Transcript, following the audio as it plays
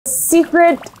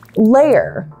Secret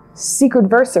Lair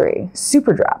Secretversary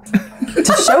Superdrop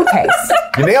to showcase.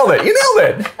 You nailed it. You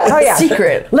nailed it. Oh yeah.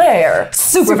 Secret Lair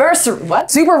Superversary. What?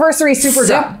 Superversary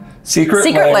Superdrop. Secret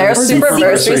Lair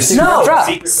Superversary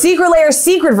Superdrop. Secret Lair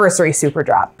Secretversary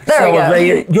Superdrop. There we go.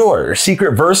 Rate your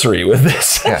secretversary with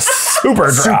this super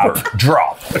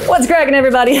drop. What's cracking,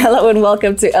 everybody? Hello and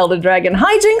welcome to Elder Dragon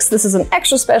Hijinks. This is an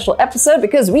extra special episode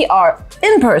because we are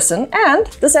in person, and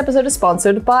this episode is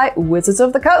sponsored by Wizards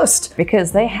of the Coast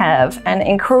because they have an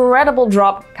incredible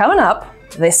drop coming up.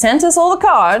 They sent us all the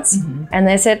cards and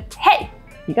they said, hey,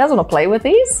 you guys want to play with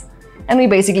these? And we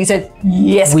basically said,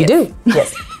 yes, we do.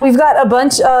 Yes. We've got a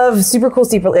bunch of super cool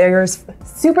secret layers from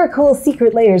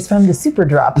the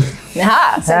Superdrop.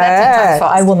 Aha, so that's fast.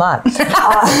 I will not.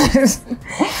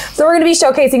 So we're going to be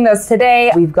showcasing those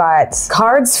today. We've got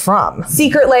cards from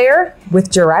Secret Lair with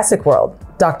Jurassic World,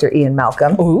 Dr. Ian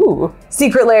Malcolm. Ooh.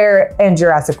 Secret Lair and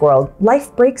Jurassic World,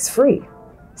 Life Breaks Free.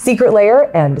 Secret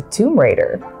Lair and Tomb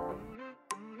Raider.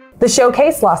 The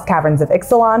Showcase, Lost Caverns of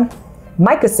Ixalan,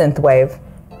 Mica Synthwave,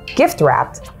 Gift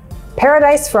Wrapped,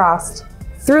 Paradise Frost,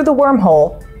 Through the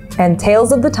Wormhole, and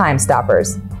Tales of the Time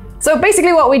Stoppers. So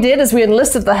basically what we did is we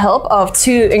enlisted the help of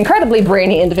two incredibly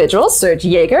brainy individuals, Serge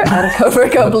Jaeger and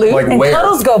Covert Go Blue. And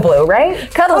Cuddles Go Blue, right?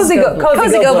 Cozy Go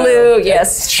Blue,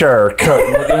 yes. Sure.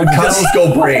 Cuddles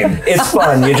go brain. It's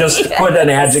fun. You just put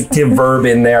an adjective verb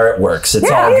in there, it works.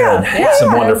 It's all good. It's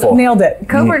wonderful. Nailed it.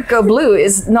 Covert Go Blue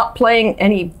is not playing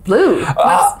any blue.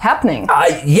 What's happening?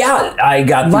 I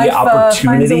got Life, the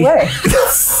opportunity. finds a way.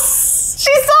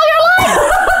 She stole your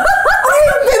life!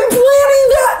 I've been planning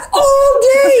that all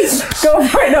day. Go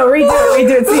for it. No, redo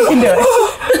it so you can do it.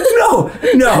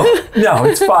 No,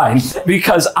 it's fine.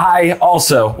 Because I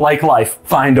also, like life,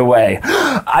 find a way.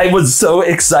 I was so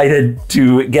excited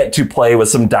to get to play with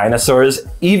some dinosaurs,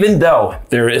 even though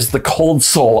there is the cold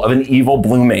soul of an evil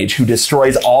blue mage who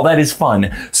destroys all that is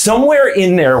fun. Somewhere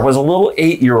in there was a little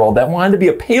 8-year-old that wanted to be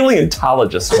a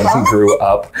paleontologist when he grew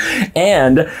up.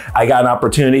 And I got an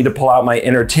opportunity to pull out my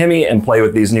inner Timmy and play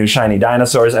with these new shiny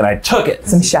dinosaurs, and I took it.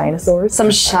 Some shinosaurs. Some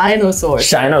shinosaurs.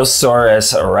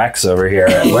 Shinosaurus Rex over here.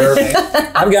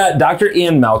 I've got Dr.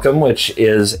 Ian Malcolm, which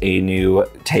is a new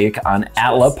take on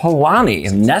Atla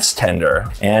Palani, Nest Tender.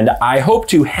 And I hope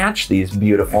to hatch these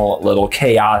beautiful little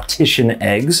chaotician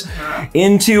eggs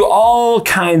into all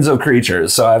kinds of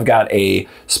creatures. So I've got a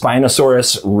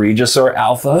Spinosaurus Regisaur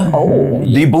Alpha. Oh.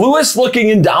 The bluest looking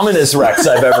Indominus Rex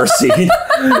I've ever seen.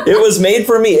 It was made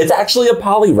for me. It's actually a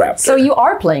Polyraptor. So you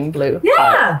are playing blue.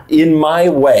 Yeah. In my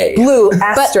way. Blue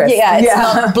asterisk. But yeah, it's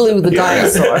not Blue the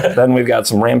dinosaur. Then we've got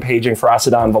some rampaging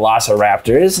Phrosodon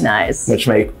Velociraptors. Nice. Which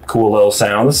make cool little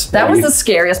sounds. That was the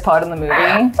scariest part in the movie.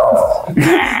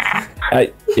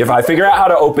 If I figure out how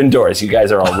to open doors, you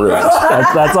guys are all ruined.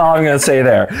 That's all I'm going to say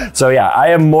there. So yeah, I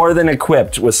am more than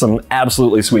equipped with some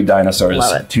absolutely sweet dinosaurs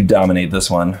to dominate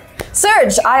this one.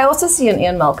 Serge, I also see an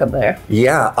Ian Malcolm there.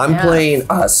 Yeah, I'm playing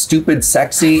Stupid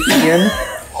Sexy Ian,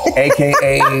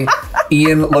 aka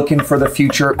Ian looking for the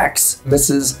future ex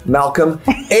Mrs. Malcolm,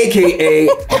 aka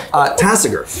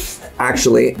Tasigur,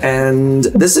 actually. And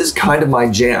this is kind of my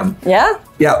jam. Yeah?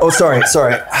 Yeah, oh, sorry.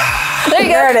 There you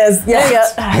go. There it is. There you go.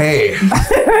 Hey,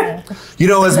 you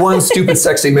know, as one stupid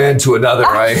sexy man to another,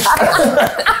 right?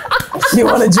 You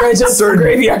want to dredge up some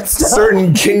graveyard stuff?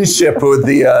 Certain kinship with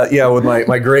the with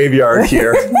my graveyard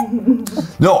here.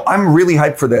 No, I'm really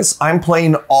hyped for this. I'm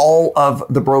playing all of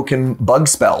the broken bug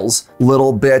spells,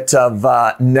 little bit of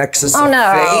Nexus of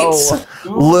Fate,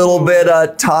 little bit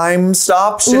of time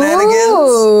stop shenanigans.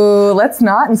 Ooh, let's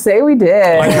not and say we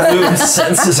did. My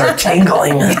senses are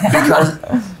tingling.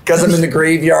 Because I'm in the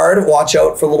graveyard, watch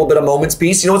out for a little bit of moment's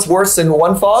peace. You know what's worse than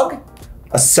one fog?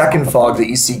 A second fog that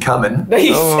you see coming.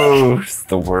 Oh, it's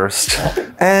the worst.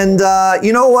 And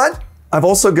you know what? I've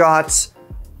also got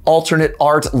alternate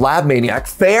art Lab Maniac.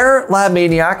 Fair Lab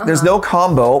Maniac. There's no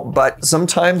combo, but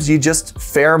sometimes you just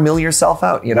fair mill yourself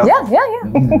out, you know? Yeah.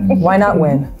 Why not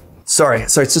win? Sorry,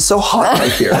 it's just so hot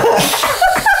right here.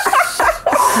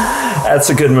 That's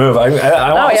a good move. I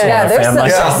want to fan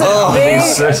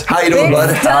myself. How you doing, bud?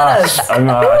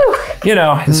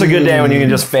 It's a good day when you can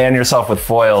just fan yourself with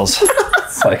foils.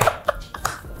 It's like,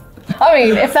 I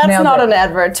mean, if that's not an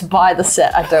advert to buy the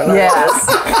set, I don't know. Yes.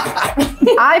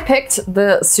 I picked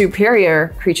the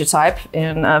superior creature type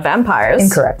in vampires.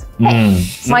 Incorrect.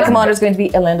 My commander is going to be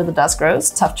Elenda the Dusk Rose.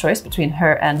 Tough choice between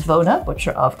her and Vona,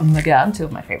 Butcher of Magan, two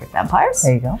of my favorite vampires.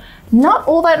 There you go. Not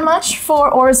all that much for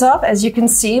Orzhov, as you can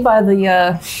see by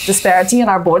the disparity in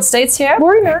our board states here.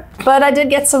 But I did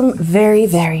get some very,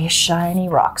 very shiny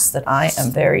rocks that I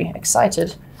am very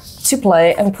excited to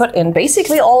play and put in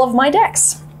basically all of my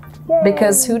decks.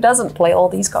 Because who doesn't play all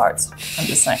these cards? I'm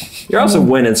just saying. You're also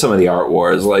winning some of the art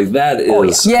wars. Like that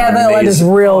is. Yeah, the Elenda's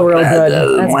real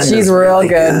good. She's real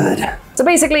good. So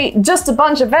basically, just a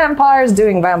bunch of vampires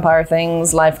doing vampire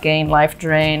things, life gain, life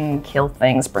drain, kill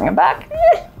things, bring them back.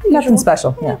 Nothing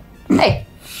special. Yeah. Hey,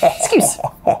 excuse.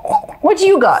 What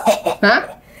you got?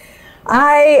 Huh?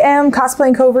 I am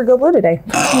cosplaying Covert Go Blue today.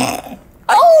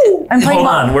 Oh! I'm playing Hold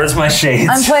on, where's my shades?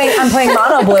 I'm playing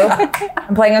mono blue.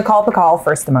 I'm playing Akal Pakal,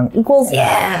 first among equals.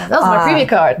 Yeah, that was my preview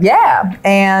card. Yeah,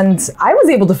 and I was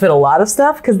able to fit a lot of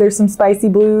stuff because there's some spicy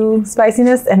blue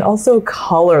spiciness, and also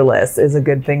colorless is a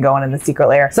good thing going in the Secret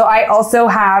Lair. So I also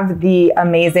have the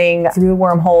amazing Through the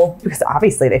Wormhole, because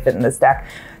obviously they fit in this deck.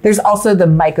 There's also the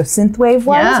Mycosynthwave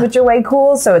ones, which are way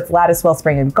cool. So it's Lattice,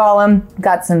 Wellspring, and Golem.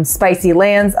 Got some spicy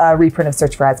lands, a reprint of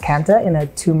Search for Azcanta in a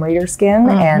Tomb Raider skin,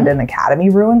 and an Academy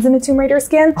Ruins in a Tomb Raider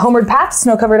skin. Homeward Path,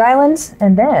 Snow-Covered Island,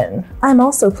 and then I'm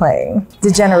also playing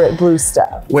Degenerate Blue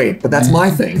stuff. Wait, but that's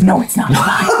my thing. No, it's not mine.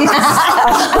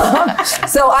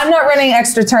 So I'm not running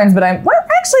extra turns, but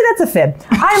actually that's a fib.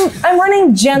 I'm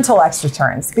running gentle extra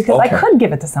turns because I could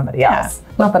give it to somebody else.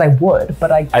 Not that I would,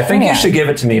 but I think you can. should give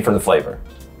it to me for the flavor.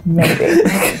 Maybe.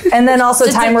 And then also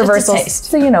time reversals. taste.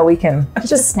 So, we can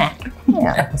Just a snack.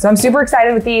 yeah. So I'm super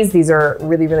excited with these. These are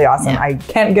really, really awesome. Yeah. I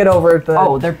can't get over the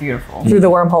Oh, they're beautiful. Through the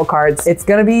Wormhole cards. It's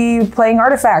going to be playing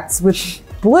artifacts with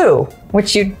blue.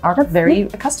 Which you are very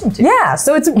accustomed to. Yeah,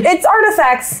 so it's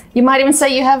artifacts. You might even say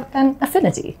you have an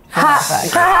affinity.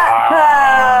 That's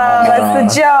the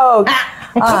joke.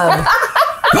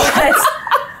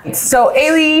 But, so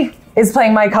Ailey is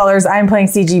playing my colors. I'm playing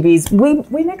CGBs.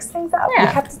 We mixed things up. Yeah.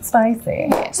 We kept it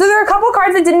spicy. So there are a couple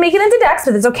cards that didn't make it into decks,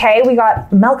 but it's okay. We got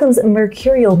Malcolm's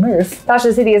Mercurial Mirth,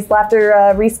 Tasha's Hideous Laughter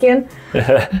reskin.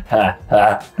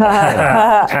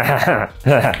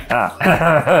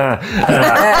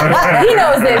 He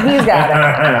knows it. He's got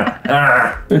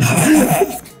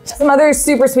it. Some other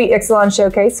super sweet Ixalan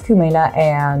Showcase, Kumena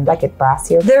and Beckett Brass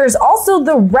here. There's also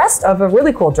the rest of a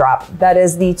really cool drop. That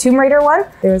is the Tomb Raider one.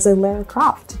 There's a Lara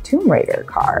Croft Tomb Raider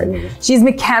card. She's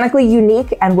mechanically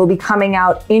unique and will be coming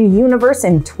out in universe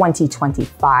in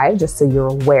 2025, just so you're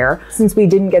aware. Since we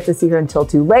didn't get to see her until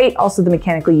too late, also the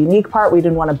mechanically unique part, we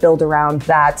didn't want to build around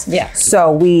that. Yeah.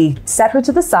 So we set her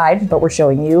to the side, but we're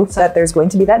showing you that there's going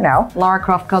to be that now. Lara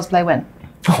Croft cosplay win.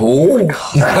 Oh. Only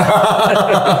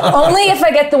if I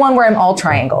get the one where I'm all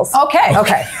triangles. Okay.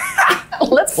 Okay.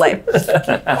 Let's play.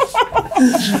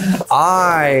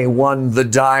 I won the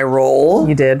die roll,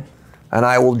 You did. and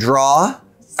I will draw,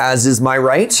 as is my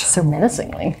right. So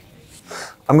menacingly.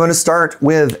 I'm going to start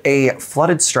with a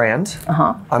Flooded Strand.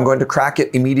 I'm going to crack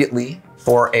it immediately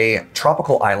for a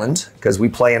Tropical Island, because we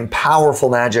play in powerful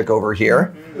magic over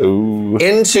here. Ooh.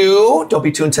 Into, don't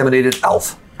be too intimidated,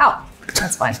 Elf. Oh,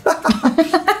 that's fine.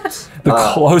 The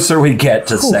closer we get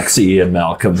to sexy and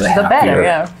Malcolm, the happier. Better,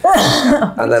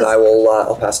 yeah. And then I will,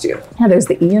 I'll pass to you. Yeah, there's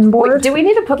the Ian board. Do we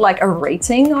need to put like a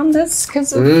rating on this?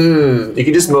 Because You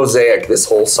can just mosaic this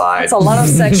whole side. it's a lot of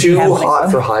sex. Too happening. hot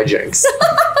for hijinks.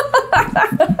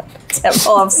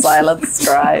 Temple of Silence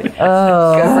Scribe.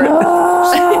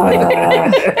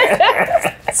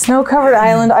 Snow-covered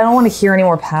island. I don't want to hear any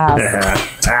more pass.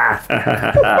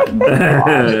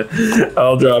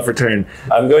 I'll draw for turn.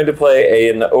 I'm going to play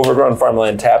an overgrown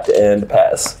farmland tapped and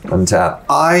pass. Untap.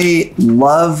 I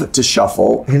love to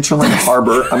shuffle. Hinterland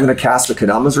Harbor. I'm going to cast a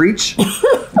Kadama's Reach.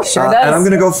 Sure does. And I'm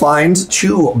going to go find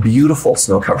two beautiful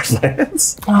snow-covered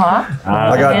lands.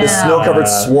 I got this snow-covered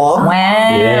swamp. Wow.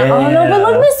 Yeah. Oh no, but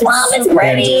look at this swamp. It's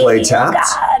pretty. Play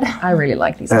tapped. I really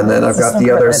like these. And then I've got the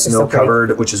other They're so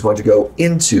snow-covered, which is going to go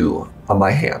into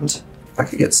my hand. I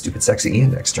could get stupid sexy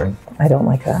Ian next turn. I don't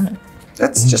like that.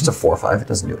 That's just a 4/5. It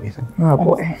doesn't do anything. Oh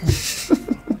boy.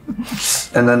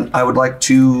 And then I would like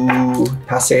to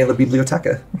passer la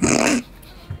biblioteca.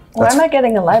 Why am I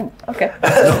getting a line? Okay.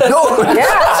 No.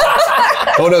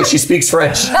 Yeah. Oh no, she speaks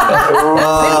French.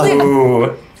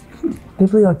 Ooh.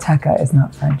 Biblioteca is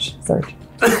not French. Search.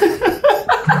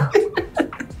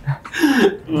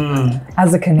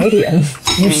 As a Canadian,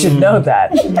 you should know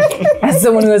that. As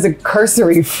someone who has a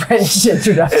cursory French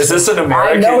introduction, Is this an I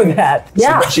American? know that.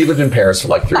 Yeah, She lived in Paris for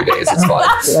like 3 days. It's fine.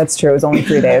 that's true. It was only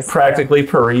 3 days. Practically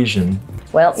Parisian.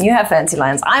 Well, you have fancy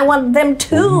lines. I want them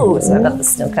too. So I've got the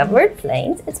snow-covered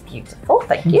plains. It's beautiful.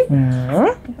 Thank you.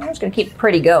 I'm just going to keep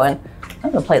pretty going.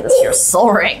 I'm going to play this here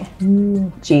Soul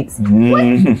Ring. Cheats.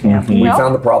 Yeah. We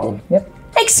found the problem. Yep.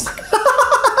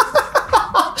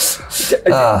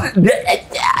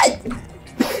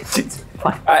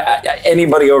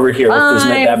 Anybody over here with this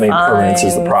that made Provence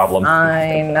is the problem.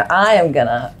 Fine. I am going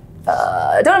to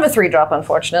I don't have a 3-drop,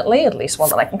 unfortunately, at least one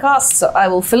that I can cast, so I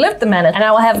will flip the mana, and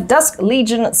I will have Dusk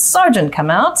Legion Sergeant come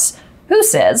out, who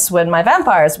says when my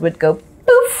vampires would go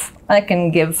poof, I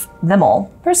can give them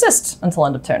all persist until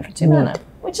end of turn for 2 mana,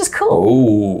 which is cool.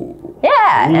 Ooh.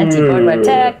 Yeah, anti-board by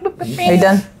attack. Are you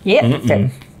done? Yeah. Okay.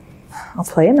 I'll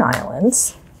play an island.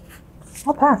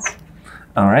 I'll pass.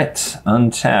 All right.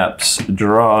 Untaps.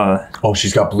 Draw. Oh,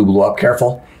 she's got blue up.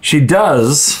 Careful. She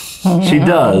does. She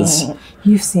does.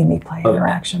 You've seen me play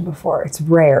interaction before. It's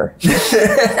rare.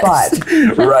 But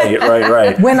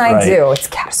Right. when I do, it's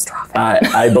catastrophic.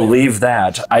 I believe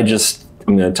that. I'm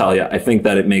going to tell you, I think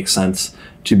that it makes sense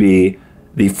to be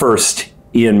the first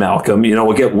Ian Malcolm. You know,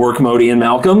 we'll get work mode Ian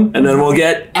Malcolm, and then we'll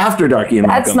get After Dark Ian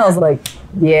Malcolm. That smells like,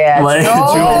 yeah. Like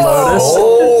Jewel Lotus.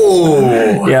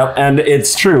 Oh. Yeah, and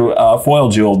it's true. Foil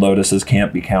Jewel Lotuses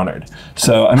can't be countered.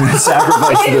 So I'm going to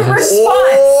sacrifice this.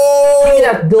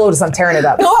 Yeah, the Lotus, I'm tearing it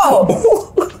up. Oh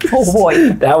boy.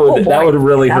 That would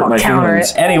really hurt my counter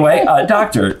feelings. it. Anyway,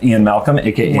 Dr. Ian Malcolm,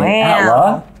 aka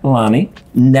Atla, Palani,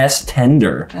 Nest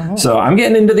Tender. So I'm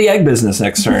getting into the egg business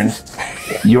next turn.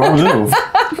 Your move.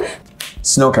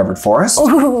 Snow-covered forest.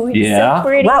 Ooh, Yeah. so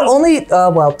pretty. Wow, only,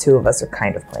 2 of us are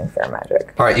kind of playing fair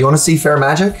magic. All right, you want to see fair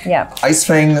magic? Yeah. Ice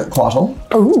Fang Quattle.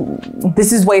 Ooh.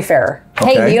 This is way fairer.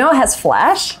 Hey, Okay. you know it has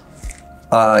flash?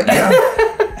 Yeah.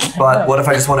 But what if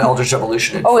I just want to Eldritch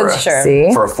Evolution it Oh, for, it's sure.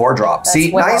 See? for a 4-drop?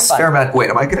 See, way more nice fun. fair magic. Wait,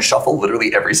 am I going to shuffle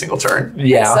literally every single turn?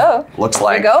 Yeah. So, Looks you're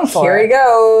like. going for Here it. he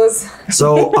goes.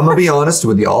 So I'm going to be honest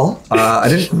with y'all. I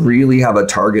didn't really have a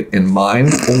target in mind.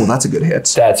 Oh, that's a good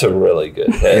hit. That's a really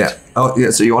good hit. Yeah. Oh, yeah.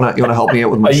 So you want to help me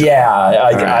out with my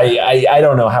I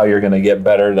don't know how you're going to get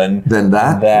better than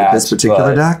that with this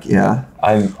particular but deck? Yeah.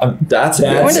 That's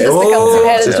When did this become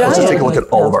two-headed Let's giant? take a look at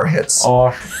all of our hits. Oh,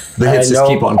 The hits just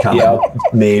keep on coming. Yeah,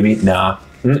 maybe. Nah.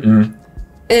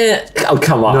 Oh,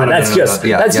 come on. No, That's no, just no.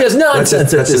 Yeah, that's yeah. just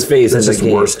nonsense at this phase That's of the just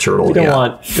game. worst turtle. They don't Yeah.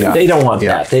 want. Yeah. They don't want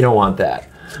Yeah. that. They don't want that.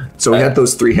 So we had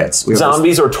those 3 hits. We have those-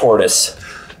 Zombies or tortoise?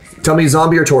 Tell me,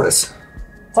 zombie or tortoise?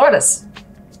 Tortoise.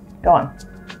 Go on.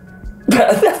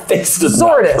 That face does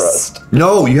Tortoise. not trust.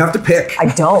 No, you have to pick. I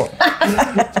don't.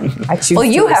 I choose Well,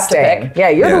 you to have to abstain. pick. Yeah,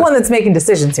 you're Yeah. the one that's making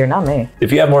decisions here, not me.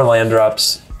 If you have more land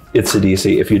drops, it's a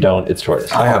DC. If you don't, it's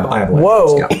tortoise. I have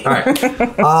Whoa. Yeah. All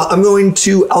right. I'm going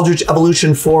to Eldritch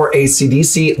Evolution for a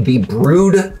CDC, the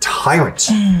Brood Tyrant.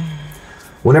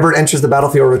 Whenever it enters the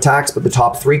battlefield or attacks, put the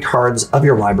top 3 cards of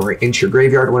your library into your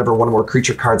graveyard. Whenever one or more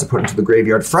creature cards are put into the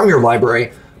graveyard from your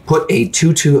library, put a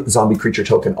 2/2 zombie creature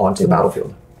token onto the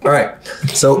battlefield. All right.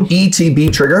 So ETB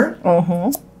trigger.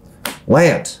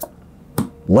 Land.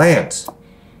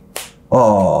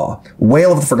 Oh,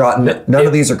 Whale of the Forgotten. None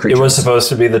of these are creatures. It was supposed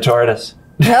to be the tortoise.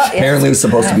 Apparently, it was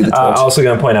supposed to be the torch. Also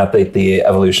going to point out that the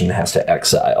evolution has to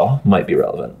exile. Might be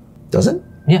relevant. Does it?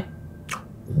 Yeah.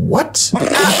 What?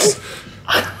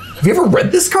 Have you ever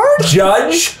read this card?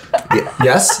 Judge.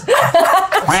 Yes.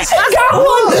 I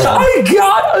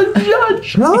got a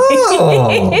judge.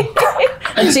 Oh.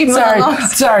 Achievement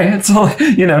unlocked. Sorry. It's only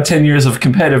 10 years of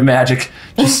competitive magic,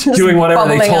 just doing whatever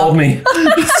they bubbling told up. me.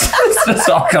 It's just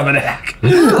all coming back.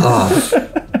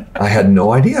 I had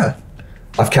no idea.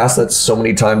 I've cast that so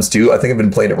many times too. I think I've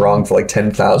been playing it wrong for like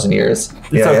 10,000 years.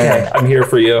 It's okay. I'm here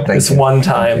for you. Thank This you. one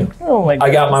time. Oh my god.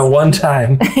 I got my one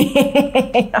time.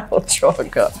 I will draw a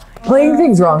cup. Playing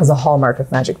things wrong is a hallmark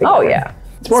of Magic the Oh Gathering. yeah.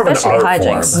 It's more Especially of an art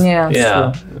hijinks. form. Yeah.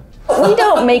 Yeah. We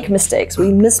don't make mistakes.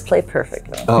 We misplay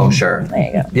perfectly. Oh, sure. There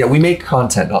you go. Yeah, we make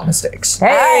content, not mistakes.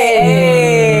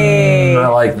 Hey! I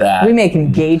like that. We make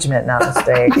engagement, not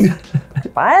mistake.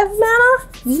 5 mana?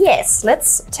 Yes.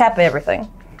 Let's tap everything.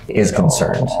 Is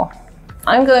concerned.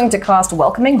 I'm going to cast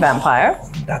Welcoming Vampire.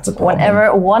 That's a problem.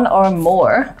 Whenever one or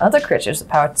more other creatures with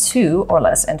power 2 or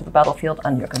less enter the battlefield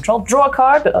under your control, draw a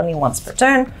card, but only once per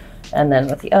turn. And then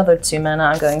with the other 2 mana,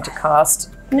 I'm going to cast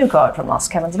a new card from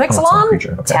Lost Caverns of it's not a Ixalan,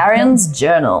 creature, okay. Tarion's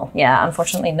Journal. Yeah,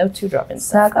 unfortunately, no 2-drop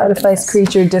instant. Sacrifice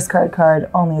creature, discard card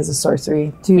only as a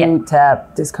sorcery. 2 Yeah.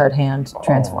 tap, discard hand,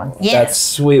 transform. Yes. That's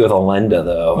sweet with Elenda,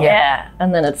 though. Yeah,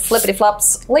 and then it flippity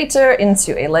flops later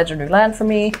into a legendary land for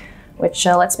me, which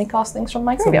lets me cast things from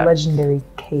my It's a graveyard. legendary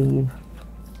cave.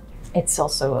 It's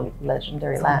also a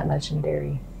legendary land.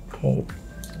 Legendary cave.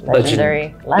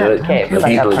 Legendary land cave.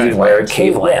 Where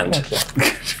cave land.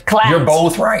 Clans. You're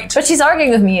both right. But she's arguing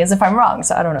with me as if I'm wrong,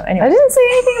 so I don't know. Anyway. I didn't say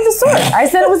anything of the sort. I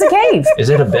said it was a cave. Is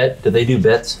it a bit? Do they do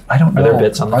bits? I don't know. Are there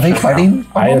bits on the Are they show? fighting?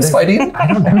 Are bones fighting? I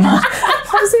don't know.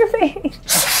 How's your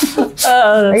face?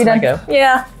 Are you done?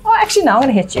 Yeah. Oh, actually, no, I'm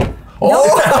going to hit you.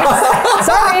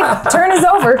 Sorry, turn is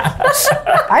over.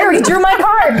 I already drew my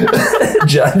card.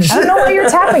 Judge. I don't know why you're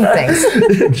tapping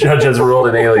things. Judge has ruled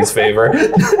in Ailey's favor.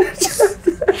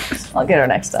 I'll get her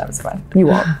next time. It's fine. You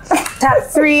won't. Tap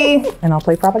 3, and I'll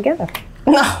play propaganda.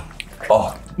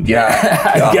 Oh,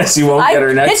 yeah. I guess you won't get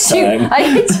her next time. I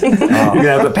hit you. You're gonna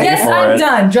have to pay Yes, for I'm it.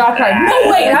 done. Draw card.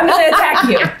 No, wait, I'm gonna attack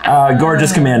you.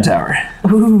 Gorgeous command tower.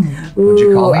 What'd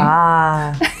you call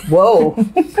me? Whoa.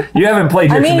 You haven't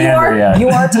played your commander yet. you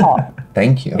are tall.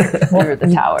 Thank you. You're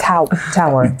the tower.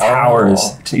 Tower.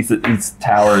 Towers. He's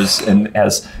towers and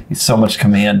has so much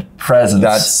command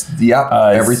presence.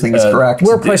 Everything is correct.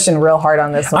 We're pushing real hard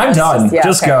on this one. I'm done.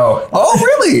 Just go. Oh,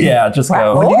 really? Yeah, just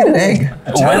go. When do you get an egg?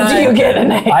 When do you get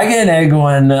an egg? I get an egg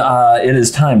when it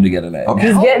is time to get an egg. Okay.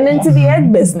 He's getting into the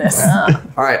egg business.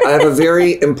 All right, I have a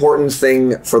very important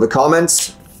thing for the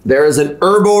comments. There is an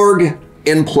Urborg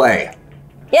in play.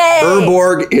 Yay!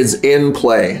 Urborg is in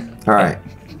play. All right.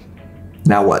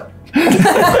 Now what?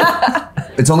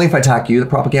 It's only if I attack you, the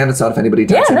propaganda. It's not if anybody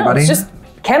attacks anybody. It's just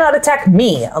cannot attack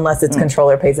me unless its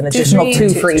controller pays an additional 2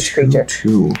 for each creature.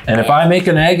 2. And if I make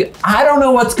an egg, I don't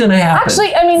know what's gonna happen.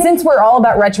 Actually, I mean, since we're all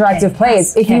about retroactive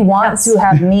plays, if you want to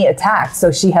have me attacked,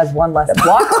 so she has 1 less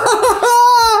block.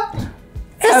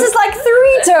 This is like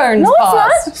 3 turns. No, it's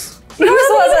not. You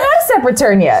haven't even had a separate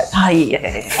turn yet.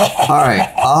 All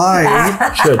right,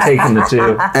 I should have taken the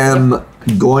 2. am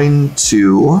going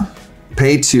to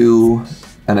pay 2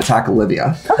 and attack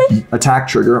Olivia. Okay. Attack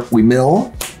trigger. We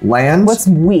mill, land. What's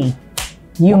we?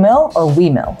 You mill or we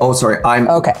mill? Oh, sorry. I'm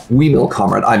okay. We mill,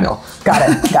 comrade. I mill. Got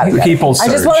it. The people surge.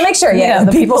 I just want to make sure. Yeah,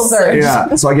 the people surge.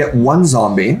 Yeah. So I get 1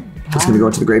 zombie. It's going to go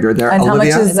into the graveyard there. And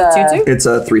Olivia, how much is 2/2? It's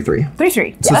a 3/3.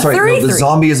 3/3. So sorry, no, the 3/3.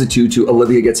 zombie is a 2/2.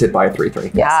 Olivia gets hit by a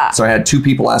 3/3. Yeah. So I had 2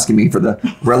 people asking me for the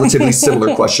relatively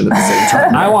similar question at the same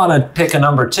time. I want to pick a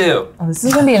number 2. Oh, this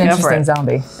is going to be an interesting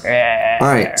zombie. All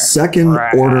right, second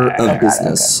order of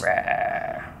business.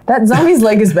 That zombie's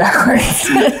leg is backwards.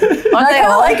 I kind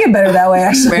of like it better that way,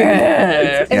 actually.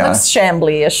 It looks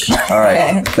shambly-ish. All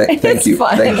right, thank you.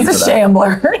 Fine. Thank you It's for a that.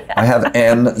 shambler. I have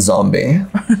an zombie.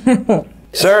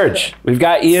 Surge. We've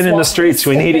got Ian in the streets.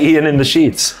 We need Ian in the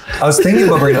sheets. I was thinking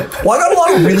about bringing up. Well, I got a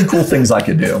lot of really cool things I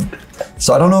could do.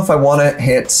 So I don't know if I want to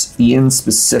hit Ian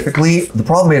specifically. The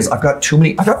problem is I've got too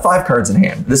many. I've got 5 cards in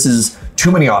hand. This is too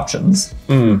many options.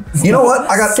 You know what?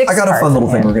 I got a fun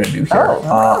little thing we're gonna do here.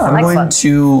 I'm going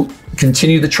to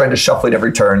continue the trend of shuffling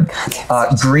every turn.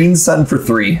 Green Sun for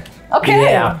 3. Okay.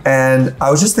 Yeah. And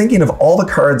I was just thinking of all the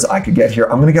cards I could get here.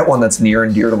 I'm gonna get one that's near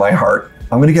and dear to my heart.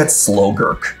 I'm gonna get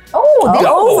Slowgurk. Oh, the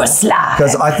overslide.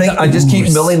 Because I think I just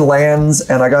keep milling lands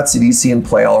and I got CDC in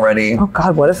play already. Oh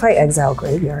God, what if I exile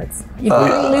graveyards? You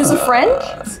lose a friend?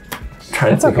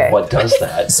 Trying to think of what does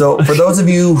that. So for those of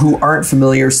you who aren't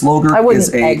familiar, Slowgurk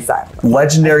is a exile.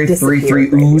 legendary Disappear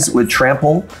 3/3 ooze with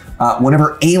trample.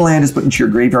 Whenever a land is put into your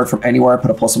graveyard from anywhere, put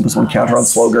a +1/+1 counter on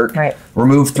Slowgurk. Right.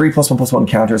 Remove 3 +1/+1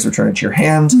 counters, return it to your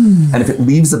hand. And if it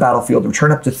leaves the battlefield,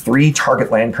 return up to 3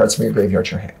 target land cards from your graveyard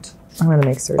to your hand. I'm gonna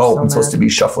make Surge Oh, so I'm supposed to mad. be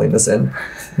shuffling this in.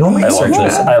 No, I love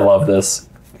this. I love this.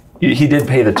 He did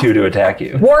pay the 2 to attack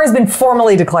you. War has been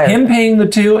formally declared. Him paying the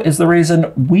 2 is the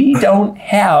reason we don't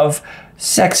have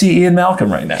sexy Ian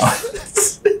Malcolm right now.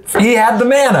 He had the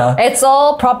mana. It's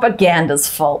all propaganda's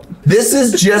fault. This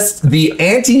is just the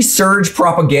anti-surge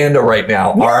propaganda right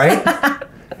now, all right?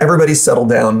 Everybody settle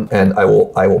down and I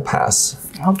will pass.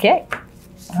 Okay.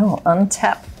 Oh,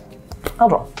 untap. I'll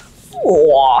draw.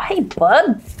 Oh, hey,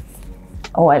 bud.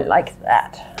 Oh, I like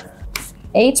that.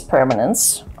 8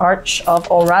 permanents. Arch of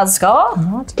Orazgar.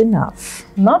 Not enough.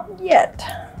 Not yet.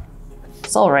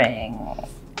 Sol Ring.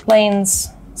 Plains.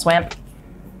 Swamp.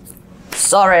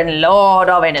 Sorin, Lord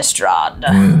of Innistrad.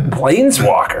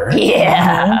 Planeswalker.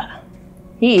 Yeah.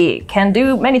 He can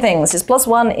do many things. His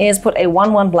 +1 is put a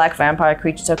 1/1 black vampire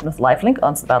creature token with lifelink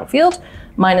onto the battlefield.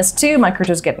 -2, my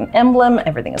creatures get an emblem.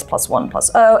 Everything is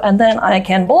 +1/+0. And then I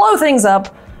can blow things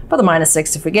up for the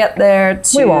 -6 if we get there.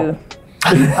 We won't.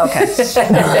 Okay.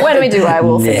 When we do, I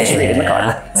will finish reading the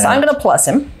card. So I'm going to plus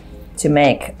him to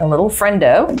make a little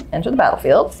friendo enter the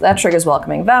battlefield. That triggers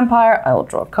Welcoming Vampire. I will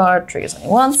draw a card. Triggers only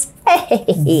once.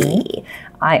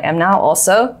 I am now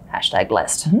also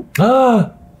 #blessed.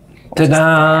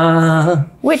 Ta-da!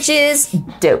 Which is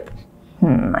dope.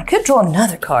 I could draw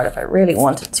another card if I really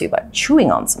wanted to by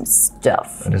chewing on some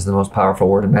stuff. That is the most powerful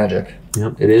word in Magic.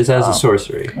 Yep, it is as a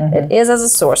sorcery. It is as a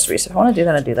sorcery, so if I want to do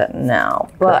that, I do that now.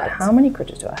 But Correct. how many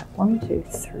creatures do I have? 1, 2,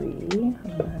 3,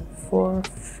 4,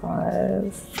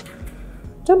 5.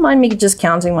 Don't mind me just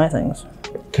counting my things.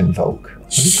 Convoke.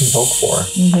 What do you convoke for?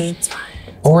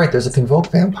 Oh, right, there's a convoke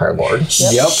vampire lord.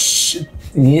 Yep.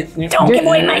 Don't give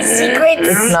away my secrets!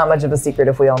 It's not much of a secret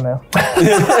if we all knew.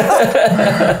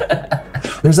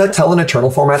 There's that Tell an Eternal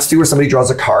formats too, where somebody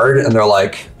draws a card and they're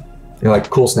like, You're like,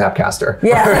 cool Snapcaster.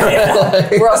 Yeah.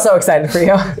 We're all so excited for you.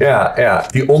 Yeah.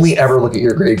 If you only ever look at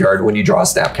your graveyard when you draw a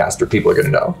Snapcaster, people are going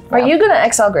to know. Are you going to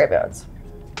exile graveyards?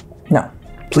 No.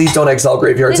 Please don't exile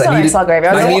graveyards. Please don't exile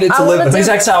graveyards. I need it to live. Please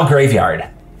exile graveyard.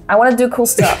 I want to do cool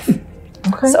stuff.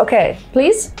 Okay. So, okay,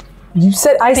 please. You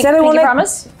said I said I won't. Pinky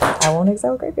promise. I won't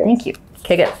exile graveyard. Thank you.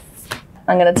 Okay, good.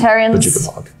 I'm gonna Tarian's.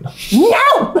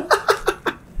 No.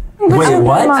 Wait,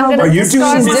 what? Are you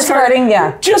doing Discarding?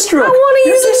 Yeah. Just I want to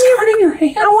use discarding your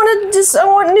hand. I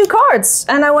want new cards,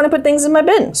 and I want to put things in my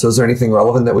bin. So is there anything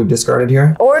relevant that we've discarded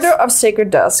here? Order of Sacred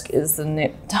Dusk is the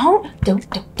new. Don't.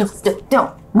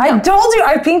 I told you.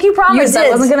 I pinky promised I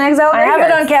wasn't going to exile I have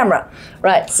it on camera.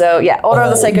 Right. So yeah, Order of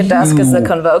the Sacred Dusk is the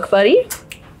Convoke buddy.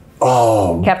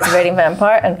 Oh. Captivating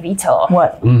Vampire and Vitor.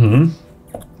 What?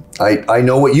 I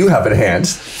know what you have in hand.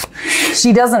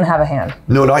 She doesn't have a hand.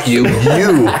 No, not you.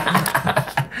 You.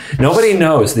 Nobody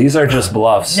knows. These are just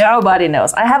bluffs. Nobody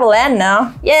knows. I have a land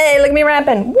now. Yay! Look at me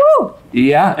ramping. Woo!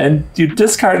 Yeah, and you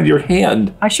discarded your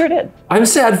hand. I sure did. I'm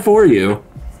sad for you.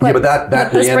 Yeah, but that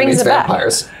this brings reanimates it back.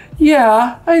 vampires.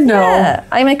 Yeah, I know. Yeah.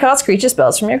 I may cast creature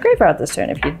spells from your graveyard this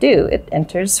turn. If you do, it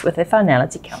enters with a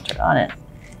finality counter on it.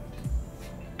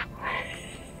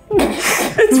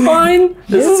 It's fine.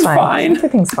 This is fine.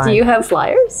 Everything's fine. Do you have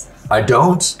flyers? I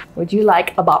don't. Would you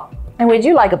like a bop? And would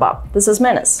you like a bop? This is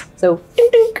Menace. So,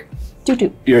 dink, dink, toot,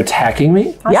 toot. You're attacking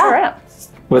me I sure am.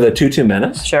 with a 2/2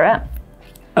 menace? Sure am.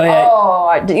 Oh, yeah.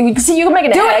 Oh, see, you can make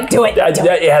an egg. Do it.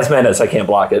 It has menace. I can't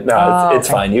block it. No, it's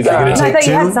fine. You got You're it. gonna I take thought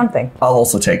you two? had something. I'll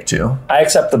also take 2. I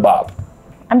accept the bop.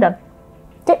 I'm done.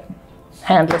 Okay.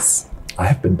 Handless. I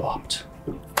have been bopped.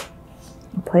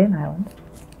 Play an island.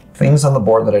 Things on the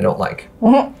board that I don't like.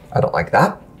 I don't like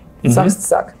that. Some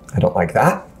suck. I don't like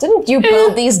that. Didn't you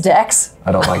build these decks?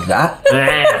 I don't like that.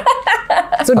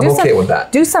 So I'm okay with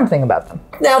that. Do something about them.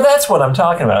 Now that's what I'm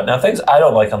talking about. Now things I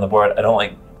don't like on the board. I don't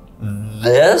like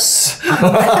this.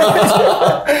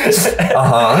 I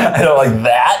don't like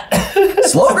that.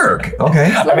 Slogurk.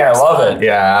 Okay. I mean, I love it.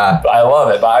 Yeah. I love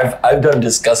it, but I've done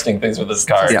disgusting things with this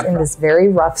card. Yeah. In this very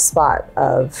rough spot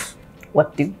of,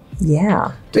 What do?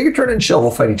 yeah. Take your turn and chill.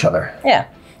 We'll fight each other. Yeah.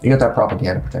 You got that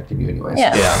propaganda protecting you anyways.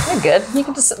 Yeah. Yeah. You're good. You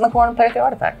can just sit in the corner and play with the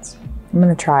artifacts. I'm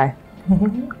going to try. I'm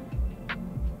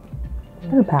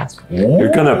going to pass.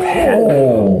 You're gonna pet.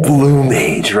 Blue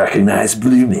Mage. Recognize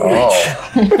Blue Mage.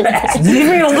 Leave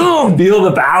me alone. Feel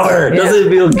the power. Doesn't it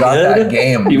feel good? Got that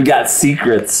game. You've got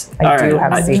secrets. I do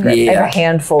have a secret. I Yeah. have a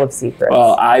handful of secrets.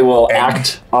 Well, I will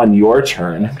act on your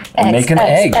turn and make an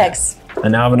egg. Eggs.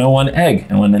 And now I have an 0/1 egg.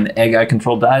 And when an egg I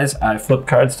control dies, I flip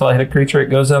cards till I hit a creature. It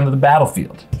goes onto the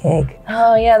battlefield. Egg.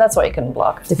 Oh, yeah, that's why you couldn't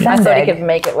block. I Defend thought egg. you could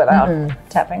make it without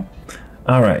tapping.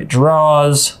 All right,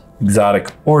 draws, exotic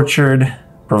orchard,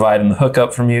 providing the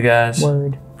hookup from you guys.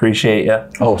 Word. Appreciate ya.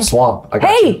 Oh, swamp. I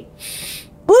got you. Hey!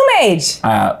 Blue Mage!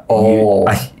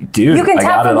 Dude, You can I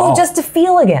tap got for it blue all. just to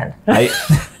feel again.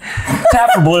 Tap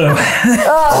for blue.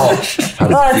 Oh,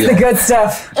 that's the good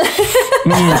stuff.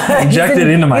 Inject it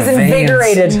into my He's veins.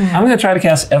 invigorated. I'm going to try to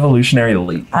cast Evolutionary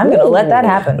Leap. I'm going to let that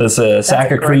happen. This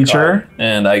sack a creature,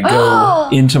 and I go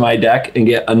into my deck and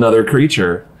get another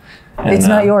creature. And, It's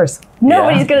not yours.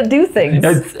 Nobody's going to do things.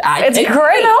 It's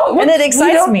great. And it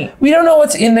excites me. We don't know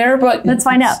what's in there, but Let's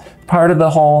find out. part of the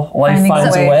whole life Finding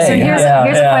finds a a way. way. So here's Yeah,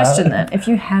 a yeah. question then. If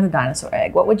you had a dinosaur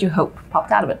egg, what would you hope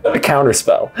popped out of it? A counter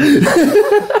spell.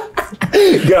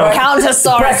 Go.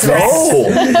 Countosaurus. Oh,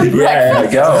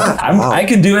 yeah, go. I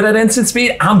can do it at instant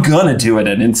speed. I'm gonna do it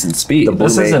at instant speed. The blue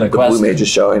This mage, isn't a the blue question. mage is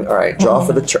showing. All right, draw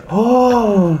for the turn.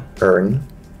 Oh, earn.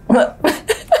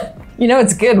 You know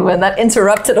it's good when that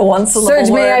interrupted a once-syllable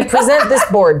Serge, may I word. present this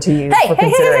board to you for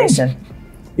consideration?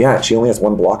 Yeah, she only has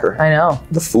one blocker. I know.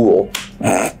 The fool.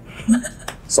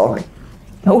 Sorry.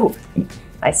 Oh,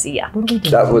 I see ya.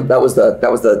 That was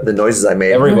the noises I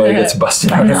made. Everybody gets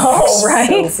busted out. Oh,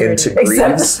 right? Into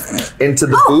greaves, into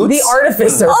the boots. The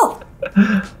artificer.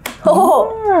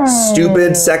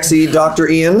 Stupid, sexy Dr.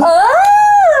 Ian.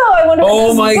 Oh, I wonder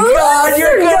Oh my God!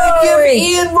 You're gonna give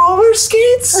Ian roller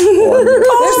skates? They're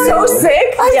so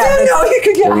sick. I didn't know you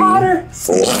could get hotter.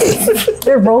 4.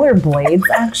 They're roller blades,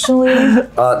 actually.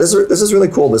 This is really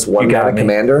cool. This one got me.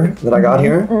 commander that I got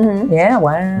here, Yeah,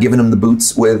 wow. giving him the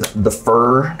boots with the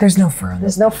fur. There's no fur on this.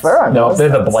 There's no fur on No, those. they're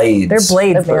the blades. They're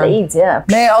blades, They're man. blades, yeah.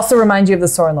 May I also remind you of the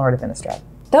Soren Lord of Innistrad?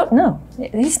 Don't know.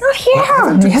 He's not here.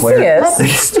 Yes, he Declare- is.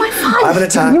 It's my fun. I have an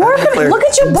attack. You are gonna look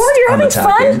at your board. You're I'm having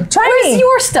attacking. fun. Try Where's me.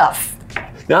 your stuff?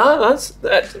 No, that's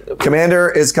that. Commander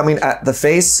is coming at the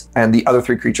face, and the other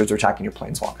 3 creatures are attacking your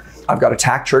planeswalker. I've got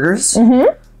attack triggers.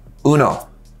 Uno,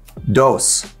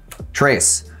 dos,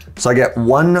 tres. So I get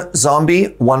 1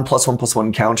 zombie,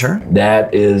 1/1/1 counter.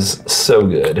 That is so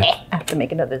good. to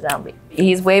make another zombie.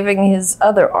 He's waving his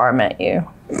other arm at you.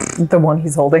 The one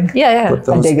he's holding. Yeah. Put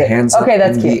those dig it. hands Okay, up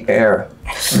that's in cute. the air.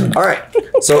 All right.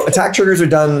 So attack triggers are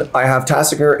done. I have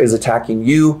Tasigur is attacking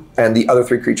you, and the other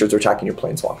 3 creatures are attacking your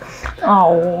planeswalker.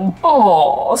 Oh.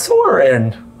 Oh,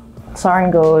 Soren.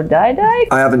 Soren go die.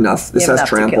 I have enough. This You have has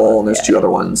enough to kill trample, it. and there's Yeah, 2 other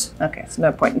ones. Okay, so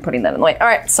no point in putting that in the way. All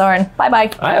right, Soren,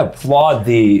 bye-bye. I applaud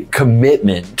the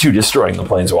commitment to destroying the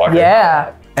planeswalker.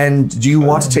 Yeah. And do you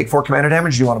want to take 4 commander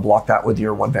damage? Do you want to block that with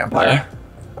your 1 vampire?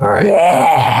 All right.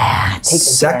 Yeah. Take the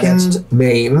Second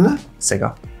main.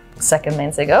 Sega. Second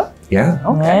main say go. Yeah.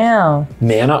 Wow.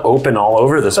 Mana open all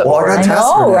over this Well, I board. got I know,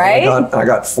 Tasigur now. right? I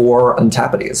got 4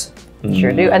 untappedies.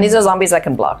 Sure do. And these are zombies that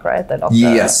can block, right? That also,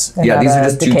 Yes. They're Yeah, not, these are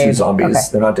just 2/2 decayed. zombies. Okay.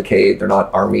 They're not decayed. They're not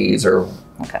armies or.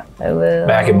 Okay. I will.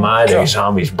 Back in my day,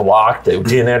 zombies blocked. They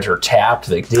didn't enter tapped.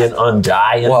 They didn't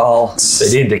undie. Well, They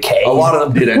didn't decay. a lot of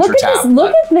them did enter Look at tap. this.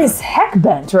 Look at this heck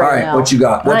bench right All right, now. what you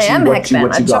got? I am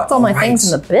Heckman. I chucked all my Right.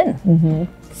 things in the bin.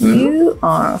 You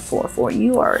are 4/4.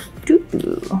 You are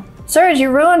 2/2. Serge, you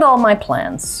ruined all my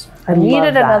plans. I love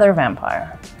needed that. another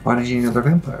vampire. Why did you need another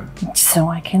vampire? So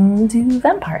I can do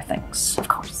vampire things, of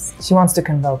course. She wants to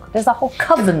convoke. There's a whole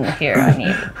coven here I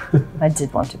need. I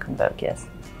did want to convoke, yes.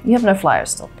 You have no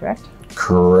flyers still, correct?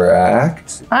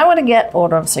 Correct. I want to get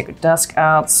Order of Sacred Dusk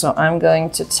out, so I'm going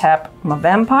to tap my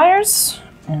vampires,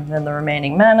 and then the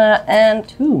remaining mana, and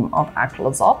Tomb of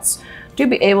Akal to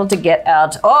be able to get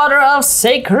out Order of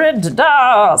Sacred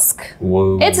Dusk.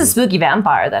 Whoa. It's a spooky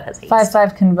vampire that has haste.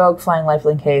 5/5 convoke, flying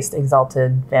lifelink haste,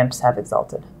 exalted. Vamps have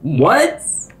exalted. What?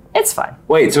 It's fine.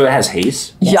 Wait, so it has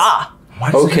haste? Yeah.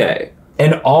 Okay.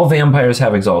 And all vampires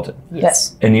have exalted.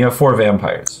 Yes. And you have 4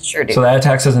 vampires. Sure do. So that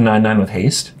attacks as a 9/9 with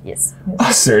haste? Yes. Oh,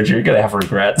 Serge, you're gonna have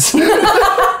regrets.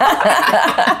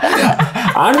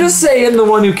 I'm just saying the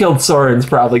one who killed Soren's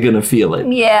probably gonna feel it.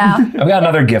 Yeah. I've got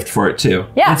another gift for it too.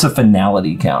 Yeah. It's a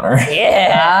finality counter.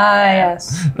 Yeah. Ah,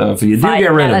 yes. So if you do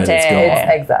get rid of it, it's Finality. gone.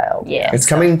 It's exiled. Yeah. It's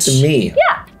coming to me.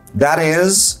 Yeah. That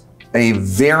is a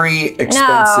very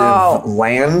expensive No.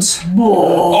 land.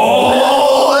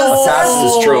 Oh,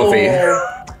 Assassin's Trophy.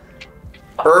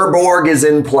 Urborg is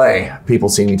in play. People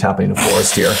see me tapping a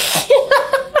forest here.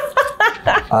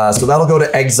 So that'll go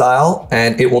to exile,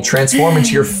 and it will transform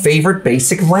into your favorite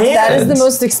basic land. That is the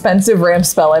most expensive ramp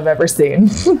spell I've ever seen.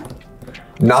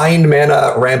 9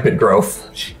 mana rampant growth.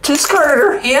 Discarded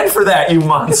her hand for that, you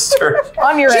monster.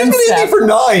 On your She's end gonna step. need for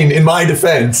 9 in my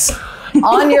defense.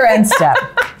 On your end step.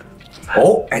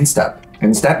 Oh, end step.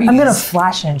 End step. I'm gonna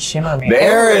flash and shimmer me.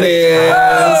 There it is.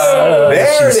 There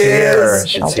it She's here. is.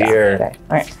 She's here. Okay.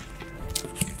 All right.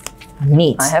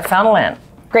 Neat. I have found a land.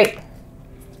 Great.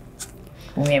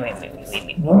 Oh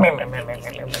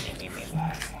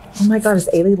my god, is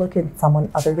Ailey looking at someone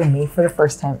other than me for the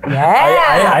first time?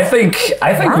 Yeah. I think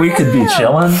we could be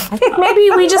chilling. I think maybe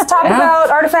we just talk about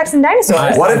artifacts and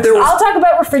dinosaurs. What if there was- I'll talk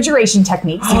about refrigeration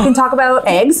techniques. You can talk about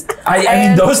eggs. I mean,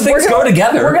 And those things we're go gonna-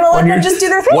 together. We're gonna let when them you're- just do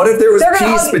their thing. What if there was They're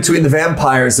gonna peace hug- between the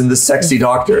vampires and the sexy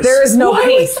doctors? There is no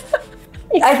peace.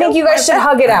 I think you guys should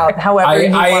hug it out. However,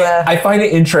 you wanna. I find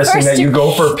it interesting that you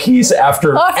go for peace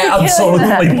after After killing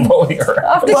absolutely blowing her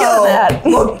out. well, that.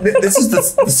 look, this is the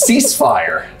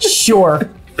ceasefire. Sure.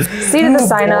 Seat of the boy.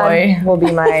 Synod will be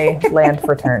my land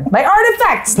for turn. My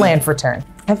artifacts land for turn.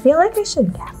 I feel like I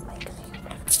should cast my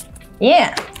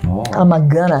Yeah. I'm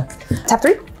gonna. Tap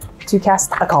 3 to cast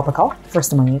Pakal,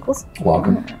 first among equals.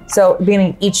 Welcome. So,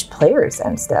 beginning each player's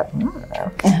end step.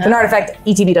 If an artifact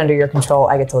ETB'd under your control,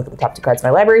 I get to look at the top 2 cards of my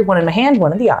library, one in my hand,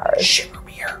 one in the yard.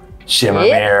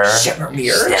 Shimmermere.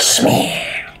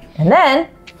 And then,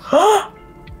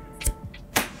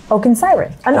 Oaken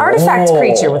Siren. An artifact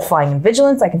creature with flying and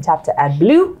vigilance. I can tap to add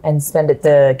blue and spend it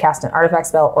to cast an artifact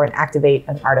spell or activate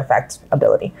an artifact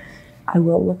ability. I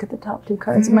will look at the top 2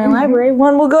 cards of my library.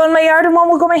 One will go in my yard and one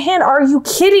will go in my hand. Are you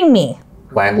kidding me?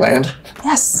 Land.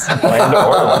 Yes. Land or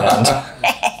land.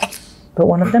 But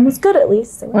one of them was good at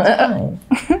least, so it's fine.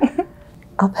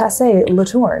 I'll pass a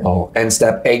Latourne. Oh, end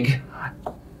step egg.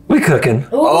 We cooking.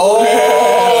 Oh!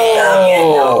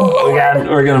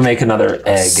 We're gonna make another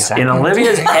egg. In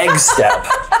Olivia's egg step,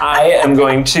 I am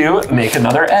going to make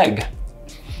another egg.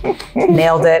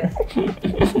 Nailed it.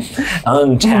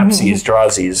 Untapsies,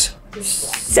 drawsies.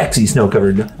 Sexy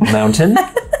snow-covered mountain.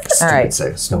 All right.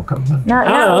 Say snow comes. Not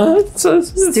now. It's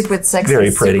Stupid, sexy,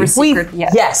 very pretty. super secret. Yeah.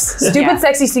 Yes. Stupid,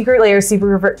 sexy, secret layer, super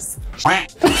reverse.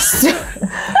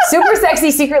 Super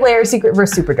sexy, secret layer,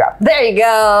 secretverse superdrop. There you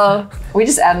go. We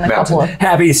just added a couple of.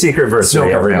 Happy Secretversary,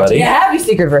 Snow-covered everybody. Yeah, happy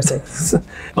secretversary.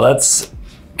 Let's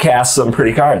cast some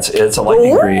pretty cards. It's a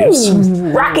Lightning Greaves.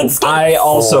 Rocket skates. I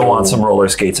also want some roller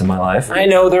skates in my life. I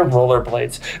know they're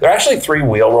rollerblades. They're actually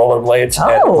 3-wheel rollerblades,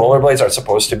 and rollerblades are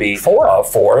supposed to be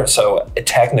 4. So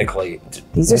technically,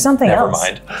 these are something never else.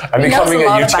 mind. I'm becoming a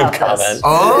YouTube comment.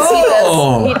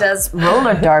 Oh, He does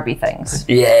roller derby things.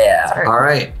 Yeah. all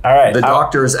right. All right. The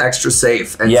doctor is extra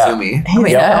safe and Yeah. zoomy.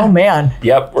 Oh man.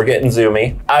 Yep, we're getting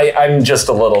zoomy. I'm just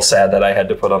a little sad that I had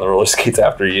to put on the roller skates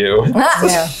after you.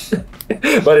 Yeah.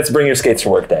 But it's bring your skates to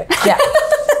work day. Yeah.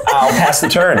 I'll pass the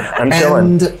turn. I'm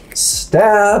chilling. And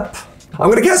step. I'm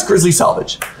going to cast Grizzly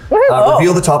Salvage.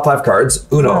 Reveal the top 5 cards.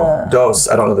 Uno, dos.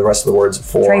 I don't know the rest of the words.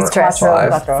 4, Tres,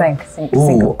 5. Think.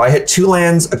 Ooh, I hit 2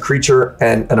 lands, a creature,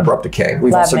 and an Abrupt Decay.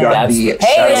 We've also got the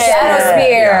Hey, Shadow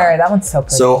Spear. Yeah. That one's so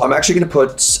pretty. So I'm actually going to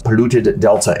put Polluted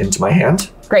Delta into my hand.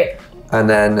 Great. And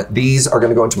then these are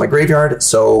going to go into my graveyard.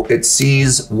 So it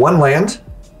sees 1 land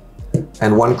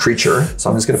and 1 creature. So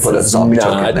I'm just going to put a zombie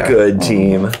token in Not there. good,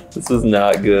 team. This is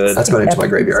not good. That's going into my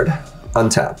graveyard.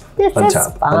 Untap.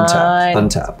 Untap. Untap.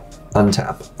 Untap.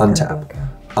 Untap. Untap.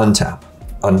 Untap.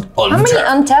 How many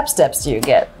untap steps do you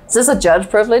get? Is this a judge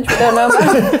privilege we don't know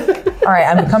about? All right,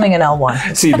 I'm becoming an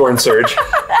L1. Seaborn Surge.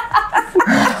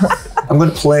 I'm going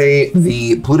to play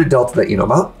the Polluted Delta that you know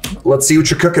about. Let's see what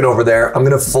you're cooking over there. I'm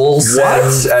going to full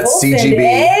send at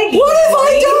CGB. What have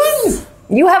I done?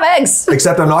 You have eggs.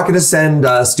 Except I'm not going to send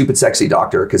Stupid Sexy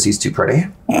Doctor because he's too pretty.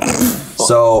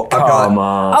 So I've Come got.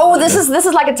 on. Oh, this is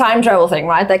like a time travel thing,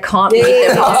 right? They can't meet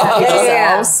their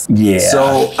themselves. Yeah.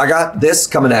 So I got this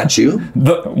coming at you.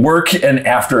 the work and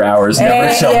after hours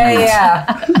never shall meet.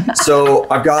 Yeah. So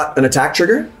I've got an attack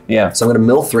trigger. Yeah. So I'm going to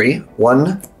mill 3.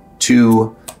 1,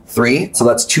 2, 3. So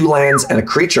that's 2 lands and a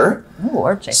creature. Ooh,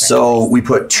 orb shaper. So we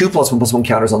put 2+1/+1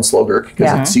 counters on Slogurk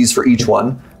because it sees for each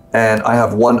one. And I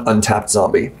have 1 untapped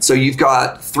zombie. So you've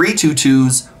got 3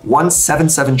 2/2s, 1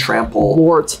 7/7 trample,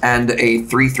 Lord. and a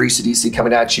 3/3 CDC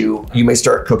coming at you. You may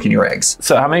start cooking your eggs.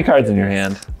 So how many cards in your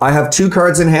hand? I have 2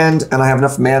 cards in hand, and I have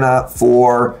enough mana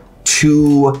for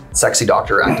 2 Sexy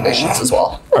Doctor activations as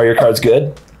well. Are your cards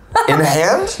good? In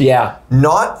hand? Yeah.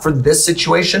 Not for this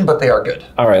situation, but they are good.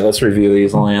 All right, let's review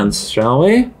these lands, shall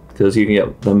we? Because you can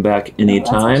get them back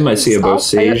anytime. I see a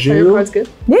Boseiju. Good.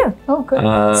 Yeah. Oh, good.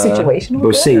 Situational.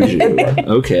 Boseiju.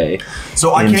 Okay.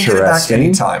 So I can't get it back Interesting.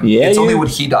 anytime. Yeah, it's only you- when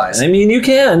he dies. I mean, you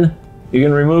can. You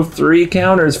can remove 3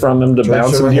 counters from him to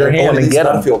bounce into your hand and get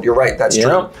them. You're right. That's Yeah,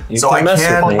 true. you So can I mess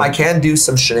with me. can do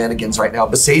some shenanigans right now.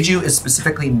 Boseiju is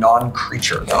specifically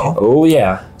non-creature though, Oh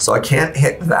yeah. so I can't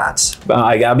hit that. But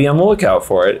I gotta be on the lookout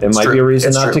for it. It might true. be a reason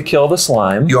It's not true. to kill the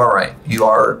slime. You are right. You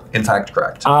are in fact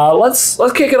correct. Let's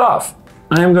kick it off.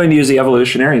 I am going to use the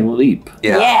evolutionary leap.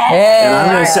 Yeah. And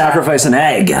I'm going to sacrifice an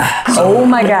egg. Oh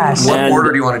my gosh. What And-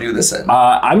 order do you want to do this in?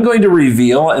 I'm going to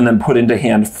reveal and then put into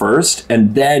hand first,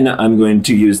 and then I'm going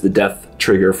to use the death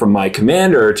trigger from my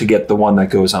commander to get the one that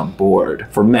goes on board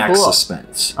for max Cool.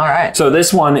 suspense. All right. So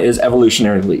this one is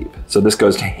evolutionary leap. So this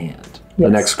goes to hand. The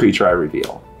next creature I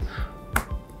reveal.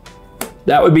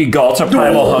 That would be Galta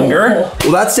Primal Hunger.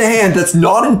 Well, that's the hand that's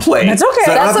not in play. That's okay.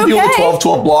 So I don't have That's to deal with okay.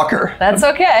 12/12 blocker. That's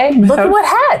okay. Look at what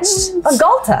hatched. A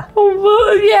Galta.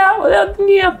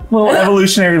 Yeah. Well,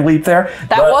 evolutionary leap there.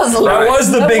 That was a leap. That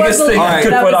was the That biggest was a thing leap. I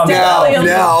could That put was on definitely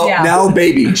the a leap. Yeah. Now,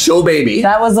 baby, show baby,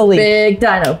 That was a leap. Big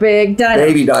dino. Big dino.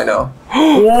 baby dino.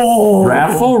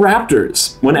 Wrathful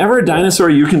Raptors. Whenever a dinosaur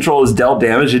you control is dealt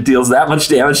damage, it deals that much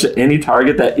damage to any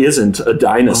target that isn't a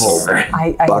dinosaur.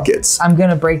 Buckets. I'm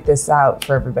gonna break this out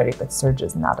for everybody, but Surge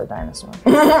is not a dinosaur.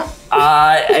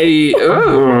 Not a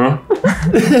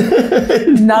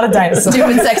dinosaur.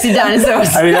 Stupid sexy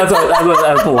dinosaurs. I mean, that's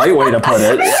a light way to put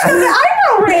it.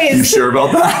 You sure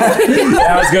about that?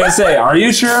 I was gonna say, are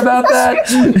you sure about that?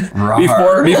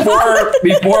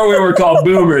 Before we were called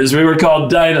boomers, we were called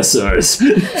dinosaurs.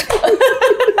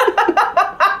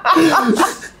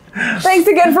 Thanks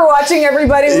again for watching,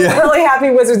 everybody. We're really happy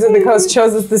Wizards of the Coast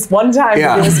chose us this one time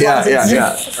to do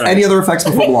this one. Any other effects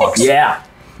before blocks? Yeah.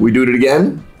 We do it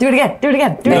again? Do it again. Do it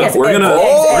again. Do it again. We're gonna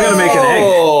make an egg.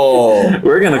 Oh!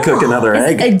 We're gonna cook another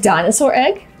egg. A dinosaur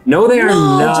egg? No, they are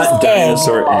not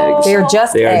dinosaur eggs. They're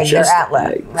just They are eggs. just They're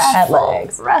Atla. eggs. Atla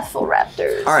eggs. Wrathful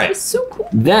raptors. All right. That's so cool.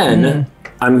 Then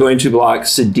I'm going to block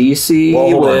Sidisi Well,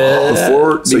 hold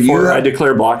on. before I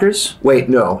declare blockers. Wait,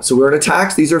 no. So we're in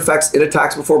attacks. These are effects in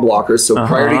attacks before blockers. So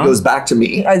priority goes back to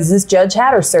me. Is this Judge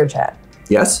hat or Surge hat?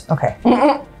 Yes? Okay.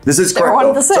 This is correct. one though.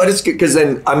 of the So I just, because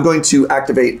then I'm going to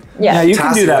activate Yeah, you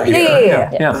can do that. Tasigur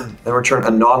Yeah. Yeah. and return a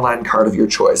non-land card of your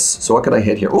choice. So what can I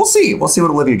hit here? We'll see. We'll see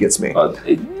what Olivia gets me.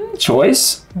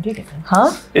 Choice?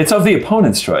 Huh? It's of the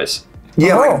opponent's choice.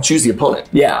 Yeah, I Oh. can choose the opponent.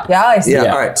 Yeah. Yeah, I see. Yeah,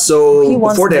 Yeah. all right. So He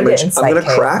wants before to get damage, I'm inside going to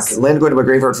crack. chaos. Land going to my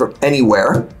graveyard from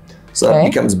anywhere. So that Okay.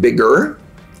 becomes bigger.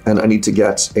 And I need to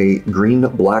get a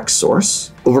green-black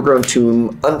source. Overgrown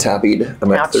Tomb, untapped.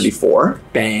 I'm at Ouch. 34.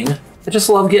 Bang. I just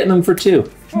love getting them for 2.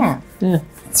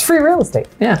 It's free real estate.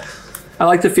 Yeah. I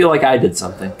like to feel like I did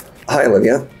something. Hi,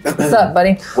 Olivia. What's up,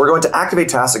 buddy? We're going to activate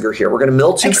Tasigur here. We're going to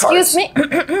mill 2 cards. Excuse me.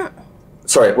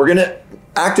 Sorry, we're going to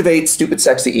activate Stupid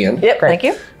Sexy Ian. Yep, thank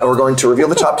you. And we're going to reveal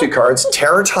the top 2 cards,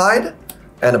 Terror Tide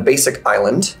and a basic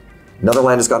island. Another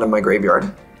land has gone in my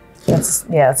graveyard. That's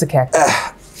a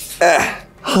cactus.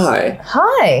 Hi.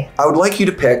 Hi. I would like you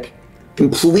to pick,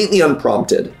 completely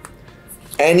unprompted,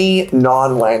 any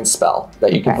non-land spell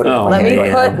that you can put in Oh, my Let me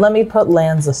hand. let me put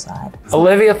lands aside.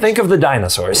 Olivia, think of the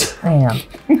dinosaurs. I am.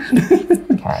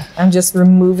 Okay. I'm just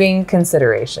removing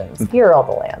considerations. Here are all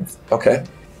the lands. Okay.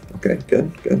 Okay,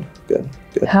 good.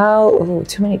 How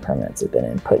too many permanents have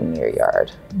been put in your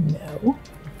yard? No.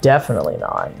 Definitely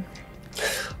not.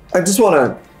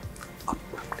 I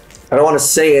don't want to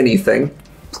say anything.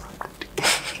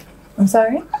 I'm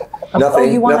sorry?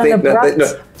 Nothing. You want nothing, an abrupt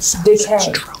nothing,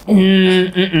 decay.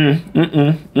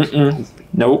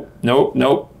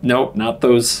 Nope, not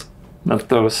those. Not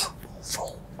those.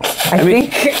 I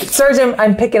think, Sergeant,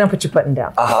 I'm picking up what you're putting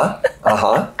down.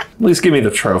 At least give me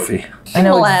the trophy. I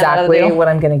know Pull that out of the exactly deal. what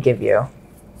I'm going to give you.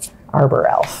 Arbor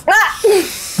Elf.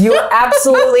 You are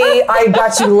absolutely, I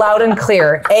got you loud and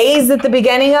clear. A's at the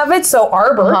beginning of it, so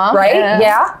Arbor, right?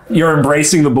 Yeah. You're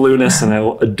embracing the blueness, and I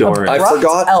adore it. I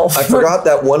forgot. elf. I forgot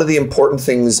that one of the important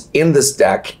things in this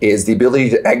deck is the ability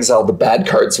to exile the bad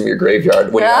cards from your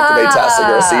graveyard when you activate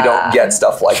Tasigur, so you don't get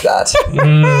stuff like that.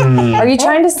 Are you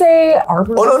trying to say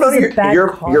Arbor Oh no, Elf is a bad your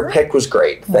card? pick was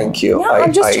great. Thank you. Yeah,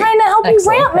 I'm just trying to help you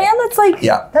Excellent. ramp, man. That's like,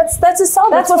 Yeah. that's a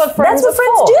solid. That's what friends are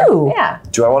for. do. Yeah.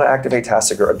 Do I want to activate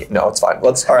Tasigur again? No, it's fine.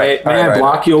 Let's. All right. May I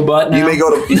block your butt now? You may go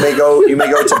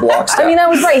to block step. I mean, I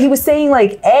was right. He was saying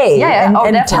like A Yeah, and, oh,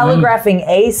 and definitely. telegraphing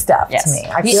A stuff Yes. to me.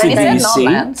 I He feel said like CDC.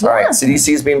 non-lands. All right,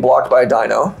 CDC is being blocked by a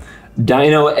dino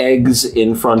Dino eggs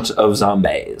in front of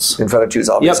zombies. in front of 2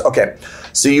 zombies. Yep. Okay,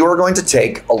 so you are going to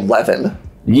take 11.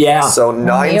 Yeah. So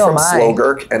 9 oh from my.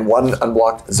 Slogurk and 1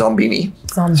 unblocked Zombini.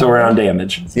 So we're on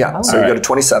damage. Yeah, so you go to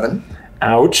 27.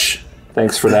 Ouch.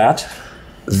 Thanks for that.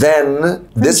 Then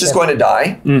this is going to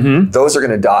die. Those are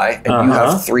going to die, and you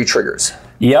have 3 triggers.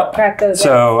 Yep. Crack those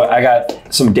So I got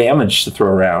some damage to throw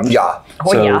around. Yeah.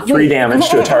 So yeah. 3 damage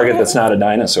to a target that's not a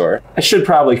dinosaur. I should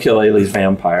probably kill Ailey's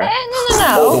vampire.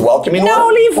 Oh, the welcoming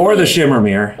one? Or the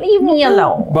Shimmermere. Leave me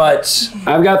alone. But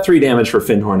I've got 3 damage for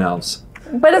Finhorn Elves.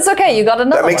 But it's okay, you got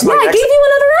another That makes one. my I next, gave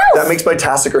you another elf. that makes my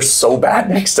Tasigur so bad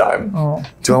next time.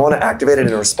 Do I want to activate it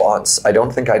in response? I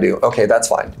don't think I do. Okay, that's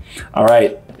fine. All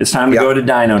right. It's time to Yeah. go to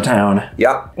Dino Town.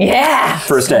 Yeah. Yeah.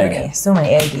 First egg. So many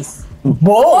eggies.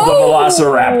 Whoa! The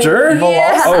Velociraptor.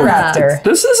 Velociraptor.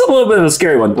 This is a little bit of a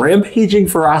scary one. Rampaging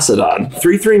Ferocidon.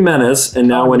 3/3 menace, and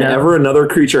now whenever another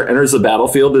creature enters the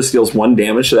battlefield, this deals 1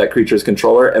 damage to that creature's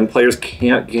controller, and players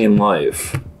can't gain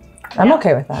life. I'm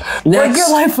okay with that. Next. Like your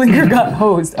lifelinker got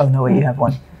hosed. Oh no, wait, you have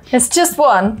one. It's just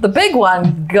one. The big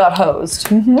one got hosed.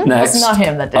 Next. It's not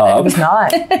him that did up. It's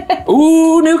not.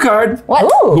 Ooh, new card. What?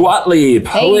 Ooh. Huatli,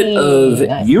 Poet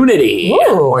Hey. of Unity.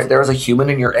 Ooh. Wait, there was a human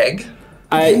in your egg?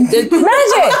 Magic.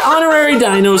 Honorary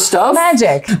dino stuff.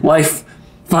 Magic. Life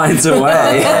finds a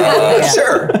way.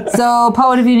 Sure. So,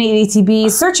 Poet of Unity ETB,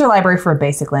 search your library for a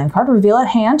basic land card, reveal it,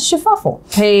 hand, shuffle.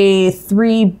 Pay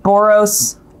 3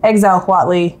 Boros, exile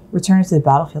Huatli, return it to the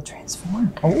battlefield,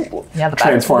 transform. Yeah, the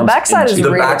Transforms backside is into- The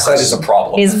really backside is a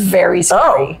problem. is very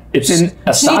scary. It's in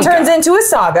a She saga. turns into a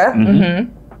saga.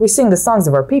 We sing the songs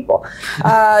of our people.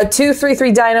 2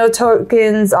 3/3 dino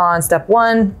tokens on step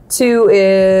 1. 2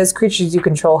 is creatures you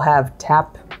control have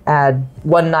tap, add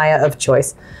 1 Naya of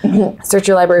choice. Search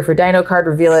your library for dino card,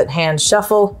 reveal it, hand,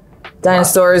 shuffle.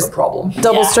 Dinosaurs, That's a problem.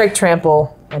 double strike,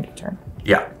 trample, end of turn.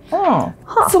 Yeah.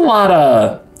 It's a lot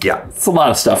of Yeah. it's a lot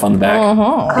of stuff on the back.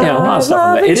 Yeah, a lot of stuff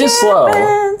on the back. It is slow.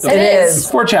 It is.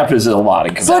 4 chapters is a lot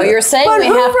in So comparison. you're saying But we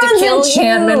who have to runs kill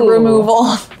enchantment you?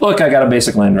 removal? Look, I got a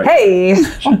basic land right. Hey,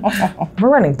 we're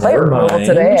running player Never removal mind.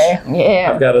 today. Yeah.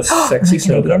 I've got a sexy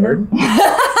snow cupboard.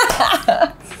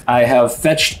 I have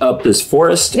fetched up this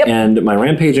forest, Yep. and my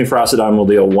Rampaging Ferocidon will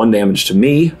deal 1 damage to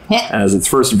me as its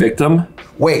first victim.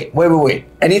 Wait.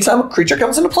 Anytime a creature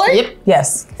comes into play?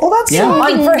 Yes. Oh, that's Yeah.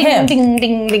 Fun for him. Ding,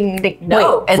 ding, ding, ding.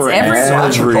 No, it's For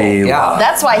everyone. every Yeah.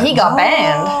 That's why he got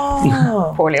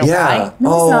banned. Poor little Yeah. guy.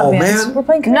 Oh, Not banned. man. We're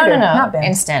playing No, commander, no, not no. banned.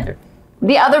 In standard.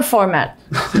 The other format.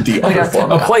 The other A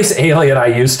format. place Alien I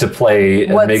used to play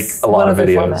and make a lot what of other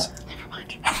videos. format?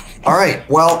 All right.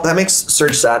 Well, that makes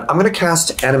Surge sad. I'm going to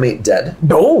cast Animate Dead.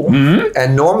 No.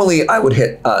 And normally I would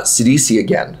hit CDC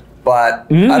again. But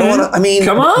I don't want to, I mean,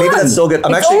 Come on. maybe that's still good.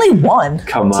 It's only one.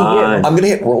 Come to you. on. I'm going to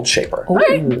hit World Shaper.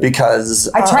 Because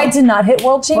I tried to not hit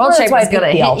World Shaper. World that's why I Shaper's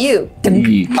gonna picked the hit elf.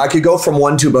 you. I could go from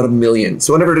 1 to about 1 million.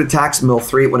 So whenever it attacks mill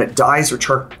 3, when it dies,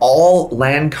 return all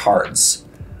land cards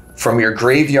from your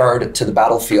graveyard to the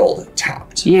battlefield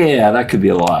tapped. Yeah, that could be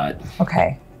a lot.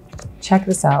 Okay, check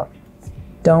this out.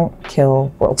 Don't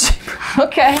kill World Shaper.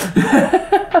 Okay.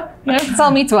 You have to tell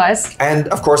me twice. And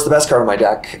of course, the best card in my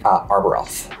deck, Arbor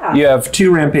Elf. You have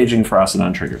 2 Rampaging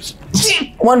Ferocidon triggers.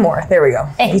 One more. There we go.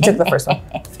 You took the first one.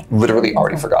 Literally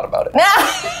already forgot about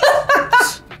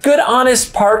it. Good,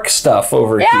 honest park stuff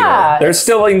over here. They're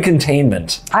still in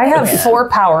containment. I have 4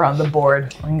 power on the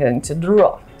board. I'm going to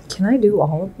draw. Can I do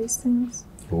all of these things?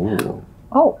 Ooh.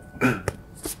 Oh.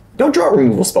 Don't draw a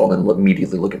removal spell and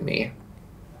immediately look at me.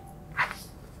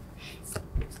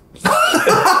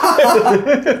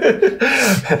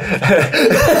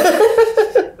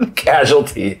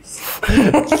 Casualties.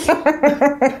 I'm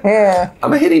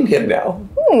hitting him now.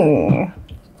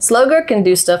 Slogger can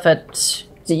do stuff at...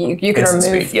 You can Instant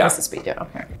remove... speed, yeah. Instant speed, yeah,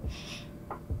 okay.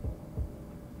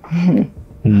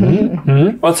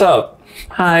 What's up?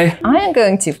 Hi. I am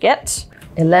going to get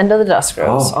Elenda the Dusk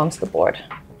Rose onto the board.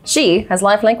 She has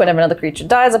lifelink. Whenever another creature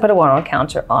dies, I put a 1/1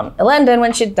 counter on Elenda, and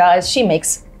when she dies, she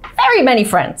makes very many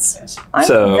friends. I'm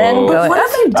So- then going... What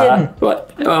if I didn't?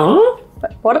 What?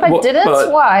 What if I What- didn't?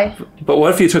 but- Why? But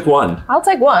what if you took 1? I'll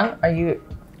take 1. Are you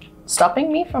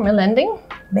stopping me from elending?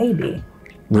 Maybe.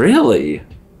 Really?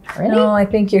 Really? No, I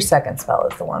think your second spell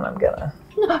is the one I'm gonna.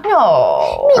 No.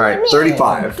 All right,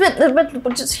 35.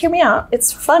 But just hear me out.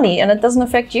 It's funny and it doesn't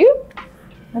affect you.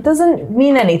 That doesn't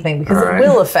mean anything because All it right.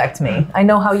 will affect me. I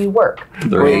know how you work.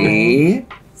 3,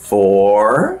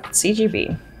 4.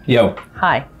 CGB. Yo.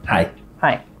 Hi. Hi.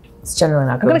 Hi. It's generally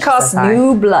not I'm going to cast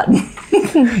new blood.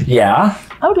 Yeah?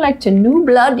 I would like to new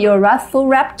blood your wrathful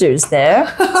raptors there.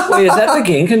 Wait, is that the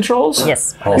game controls?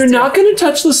 Yes. You're not going to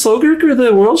touch the Slogurk or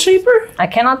the World Shaper? I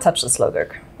cannot touch the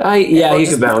Slogurk. Yeah, you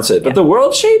can bounce it. But the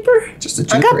World Shaper? Just a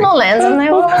I got no lands in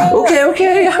there.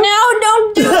 Okay. No,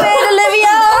 don't do it,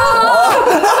 Olivia!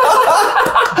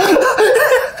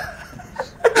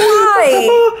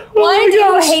 Why? Why do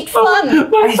you hate fun?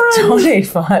 My I friend. don't hate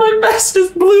fun. My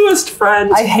bestest, bluest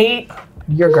friend. I hate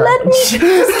your garbage.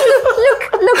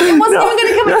 Look, it wasn't even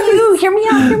gonna come with you. Hear me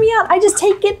out. I just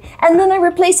take it and then I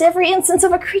replace every instance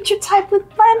of a creature type with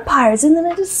vampires and then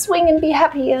I just swing and be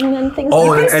happy and then things Oh,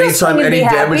 like and that. anytime swing and any be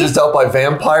damage happy. is dealt by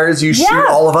vampires, you shoot Yeah.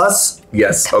 all of us?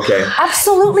 Yes, okay.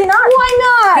 Absolutely not. Why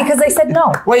not? Because I said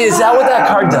no. Wait, is that what that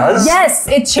card does? Yes,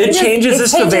 it changes.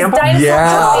 this to vampire? dinosaurs Yeah. to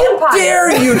How vampires.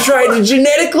 dare you try to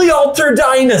genetically alter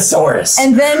dinosaurs?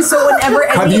 And then, so whenever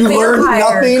any Have you learned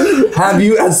vampire,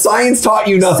 nothing? Has science taught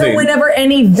you so nothing? whenever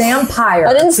any vampire,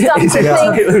 I didn't stop to Yeah.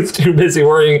 think. I was too busy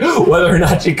worrying whether or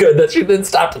not she could that she didn't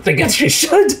stop to think that she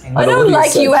should. I don't Olivia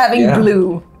like said- you having yeah.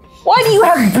 blue. Why do you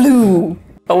have blue?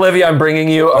 Olivia, I'm bringing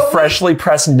you a freshly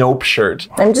pressed Nope shirt.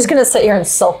 I'm just gonna sit here and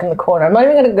sulk in the corner. I'm not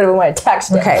even gonna go to my attack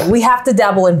step. okay, we have to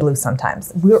dabble in blue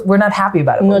sometimes. We're not happy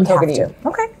about it. not but we talking have to to.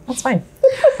 Okay, that's fine.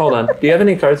 Hold on. Do you have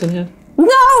any cards in hand? No.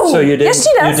 So you didn't. Yes,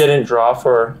 she does. You didn't draw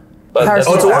for. But Cards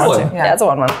that's it's a she has 1/1. to, Yeah, it's a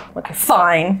 1/1. Okay,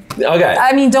 fine. okay.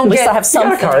 I mean, don't At least get. I have you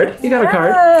something. got a card. You got a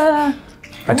card.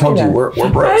 I told you, we're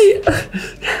bros.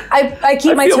 I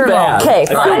keep my feel turn bad. on. Okay, I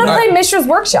feel I'm gonna bad. play Mishra's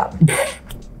Workshop.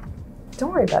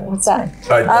 Don't worry about it. What's that? What's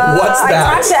I that?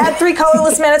 tap to add 3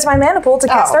 colorless mana to my mana pool to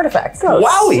cast Oh. artifacts.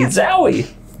 Wowie, zowie.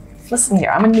 Listen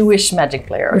here, I'm a newish magic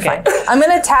player, okay? Fine. I'm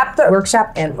gonna tap the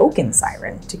Workshop and Oaken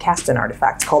Siren to cast an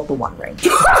artifact called the One Ring.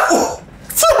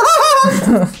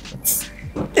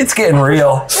 It's getting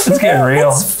real. It's getting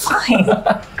real. Fine.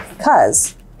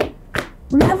 Because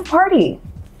we're gonna have a party.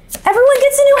 Everyone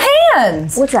gets a new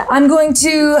hand. What's that? I'm going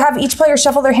to have each player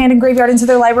shuffle their hand and graveyard into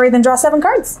their library, then draw 7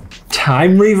 cards.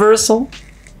 Time reversal.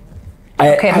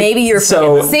 Okay, maybe you're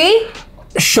so. See?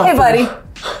 Shuffle. Hey, buddy.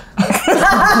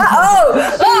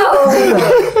 oh!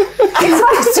 It's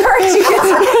my turn.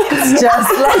 It's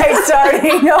just like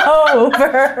starting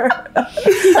over.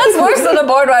 That's worse than a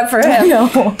board wipe for him.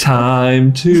 No.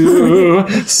 Time to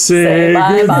say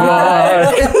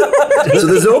goodbye. So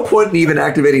there's no point in even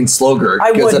activating Slogurk,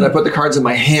 I because then I wouldn't. put the cards in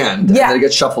my hand, Yeah. and then it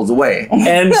gets shuffled away.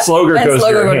 And Slogger And goes to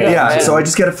Slogger your would hand. go. Yeah, so I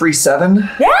just get a free 7?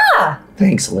 Yeah.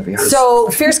 Thanks, Olivia. So,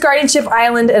 Fierce Guardianship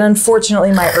Island, and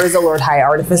unfortunately, my Urza Lord High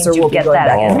Artificer will be get going that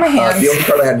back into my the hands. only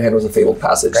card I had in hand was a Fabled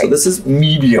Passage, so this is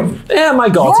medium. Yeah, my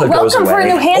Galta You're goes welcome for a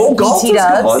away. new hand, Oh, BT Galta's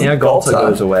does. gone. Yeah, Galta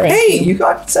goes away. Hey, you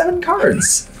got 7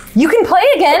 cards. You can play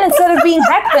again instead of being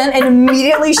Heckman and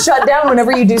immediately shut down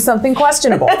whenever you do something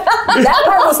questionable. That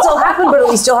part will still happen, but at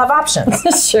least you'll have options.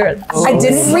 Sure. I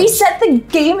didn't reset the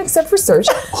game except for search.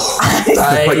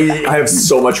 I have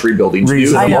so much rebuilding to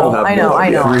do. I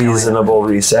know. Reasonable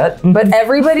reset. But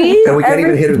everybody... And we can't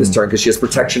even hit her this turn because she has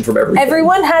protection from everything.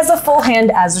 Everyone has a full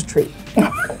hand as a treat.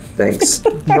 Thanks.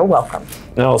 You're welcome.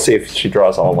 Now we'll see if she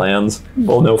draws all lands.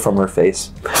 We'll know from her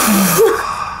face.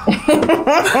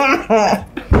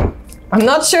 I'm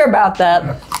not sure about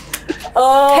that.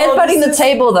 Headbutting the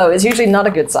table, though, is usually not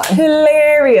a good sign.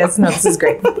 Hilarious. No, this is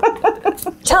great.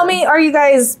 Tell me, are you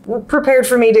guys prepared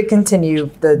for me to continue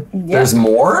the... There's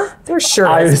more? There's sure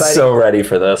I'm is, buddy. so ready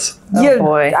for this. Yeah,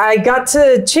 boy. I got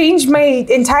to change my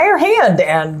entire hand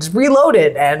and reload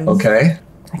it, and Okay.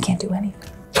 I can't do anything.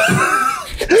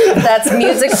 That's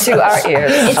music to our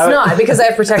ears. It's not, because I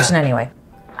have protection anyway.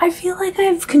 I feel like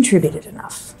I've contributed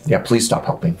enough. Yeah, please stop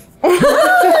helping.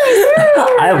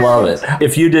 I love it.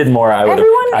 If you did more, I'd be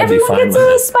Everyone fine gets with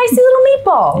a it. spicy little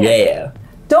meatball. Yeah.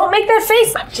 Don't make that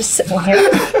face. I'm just sitting here.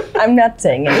 I'm not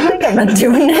saying anything. I'm not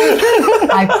doing anything.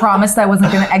 I promised I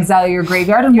wasn't going to exile your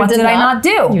graveyard, and what did I not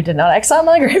do? You did not exile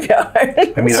my graveyard.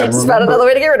 I mean, she I just found remember- another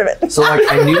way to get rid of it. So like,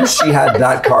 I knew she had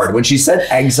that card. When she said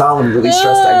exile and really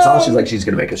stressed exile, she's like, she's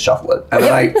gonna make us shuffle it. And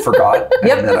then I forgot. And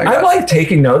then I got I'm like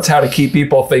taking notes how to keep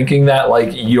people thinking that like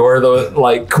you're the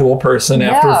like cool person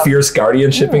after fierce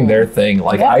guardianshipping their thing.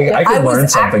 Like I could learn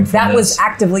something from That this. was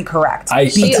actively correct. I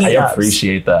BT ups.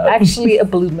 appreciate that. Actually, a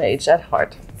blue mage at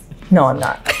heart. No, I'm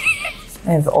not.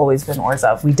 I have always been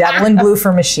Orzhov. We dabble in blue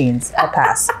for machines. I'll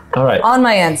pass. All right. On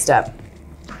my end step,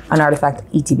 an artifact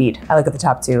ETB'd. I look at the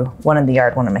top two, one in the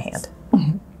yard, one in my hand.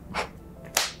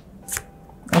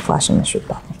 I'll flash in the shirt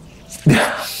bottle.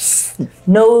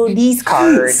 No, these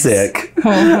cards. Sick.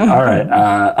 All right.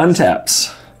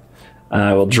 Untaps.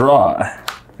 I will draw.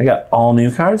 I got all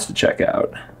new cards to check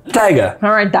out. Taiga.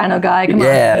 All right, Dino guy, come on.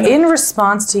 Yeah. In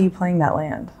response to you playing that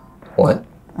land, what?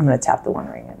 I'm going to tap the One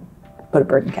Ring and put a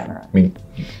burden counter on. I mean,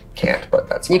 you can't, but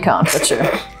that's You fine. can't, for sure.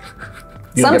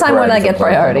 You don't get Sometime when I get for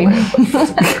playing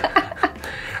priority.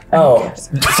 Oh,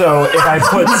 so if I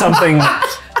put something,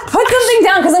 Put something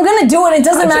down, because I'm going to do it. It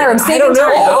doesn't matter. I'm I saving don't know.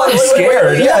 time. I'm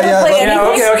scared. Yeah. Play Yeah,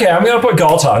 anything. okay. I'm gonna put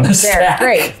Galt on this. There, stack.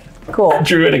 great. Cool.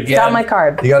 Drew it again. Got my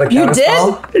card. You got a counter did?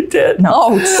 spell? I did. No.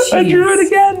 Oh, I drew jeez. it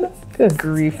again. Good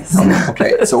grief.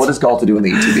 Okay, so what does Galta do in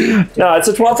the ETB? No, it's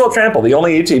a 12-foot trample. The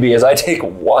only ETB is I take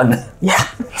one. Yeah.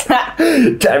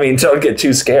 I mean, don't get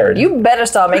too scared. You better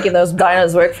stop making those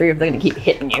dinos work for you if they're going to keep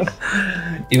hitting you.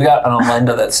 You've got an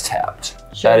Elenda that's tapped.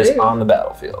 Sure that is do. on the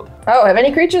battlefield. Oh, have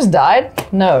any creatures died?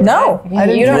 No. No, right? I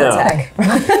didn't You don't know. attack.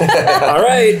 All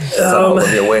right.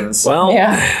 Olivia wins. Well,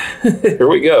 Yeah. here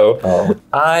we go. Oh.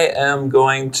 I am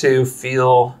going to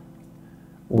feel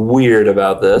weird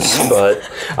about this, but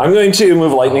I'm going to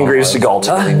move Lightning Greaves to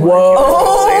Galta.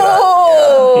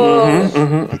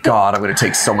 Oh! God, I'm going to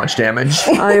take so much damage.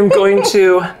 I am going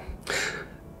to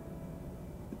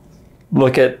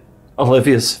look at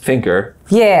Olivia's finger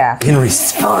Yeah. in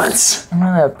response. I'm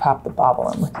going to pop the bauble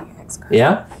and look at your next card.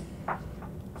 Yeah?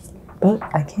 But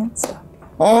I can't stop.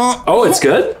 Oh, it's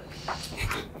good?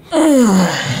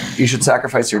 You should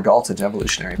sacrifice your Galta to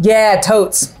evolutionary. Yeah,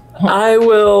 totes. I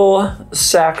will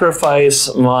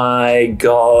sacrifice my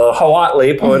Hawat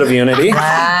Leap, Poet of Unity,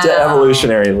 to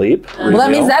Evolutionary Leap. Well,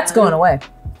 that means that's going away.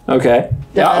 Okay.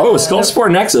 Yeah. Oh, Skull Spore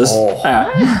Nexus.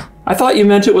 Ah. I thought you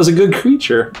meant it was a good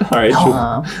creature. All right.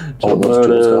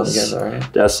 Lotus,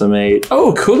 Decimate.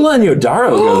 Oh, Kudla and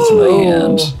Yodaro goes to the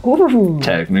hand.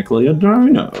 Technically a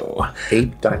dino.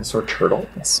 8 dinosaur turtle.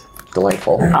 Yes.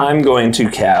 Delightful. I'm going to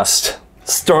cast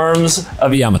Storms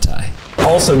of Yamatai,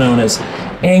 also known as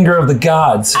Anger of the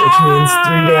Gods, which means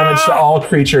 3 damage to all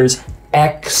creatures.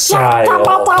 Exile them.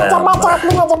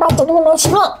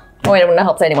 Oh, wait, it wouldn't have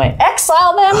helped anyway.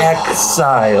 Exile them!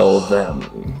 Exile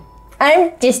them.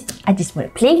 I just want to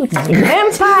play with my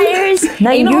vampires.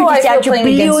 Now you know how I feel playing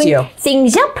against you.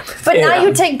 Things up. But now Yeah.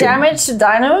 you take damage to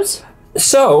dinos?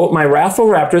 So my Wrathful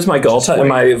Raptors, my Galta, and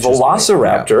my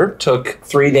Velociraptor took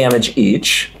 3 damage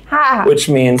each, Ha! which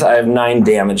means I have 9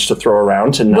 damage to throw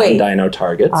around to non-dino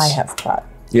targets. I have prot.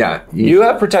 Yeah. You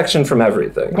have protection from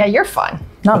everything. Yeah, you're fine.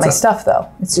 Not my stuff, though.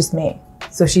 It's just me.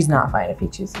 So she's not fine if he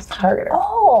chooses to target her.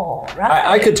 Oh, right.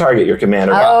 I could target your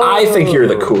commander, but I think you're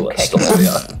the coolest,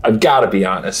 Olivia. I've got to be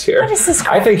honest here. What is this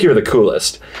I think you're the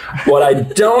coolest. What I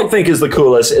don't think is the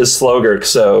coolest is Slogurk,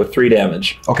 so 3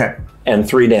 damage. Okay. And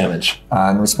 3 damage.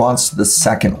 In response to the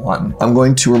second one, I'm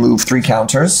going to remove 3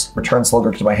 counters, return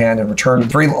Slogurk to my hand, and return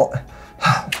 3...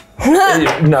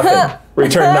 Nothing.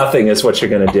 Return nothing is what you're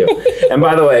going to do. And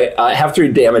by the way, have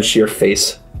 3 damage to your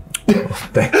face.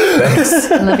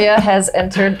 Thanks. Olivia has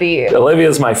entered the.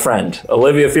 Olivia's my friend.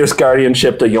 Olivia Fierce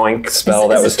Guardianship, the yoink spell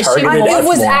that was targeted. It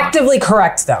was Atla. actively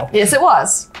correct, though. Yes, it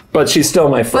was. But she's still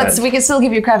my friend. But we can still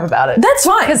give you crap about it. That's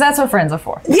fine. Because that's what friends are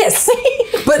for. Yes.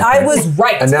 But I was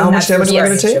right. And now how much damage am I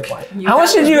going to Yes. take? How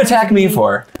much did you attack me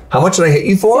for? How much did I hit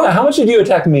you for? How much did you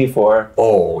attack me for?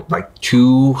 Oh, like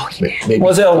 2, maybe.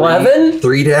 Was it 11?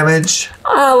 3 damage.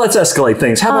 Let's escalate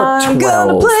things. How about I'm 12?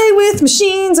 gonna play with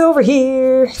machines over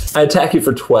here. I attack you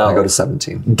for 12. I go to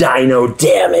 17. Dino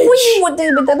damage. What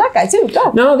did that guy too?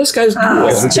 Go. No, this guy's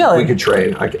good. chilling. We could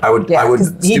trade. I would. Yeah,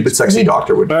 'cause Stupid sexy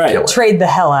doctor would All right. kill it. Trade the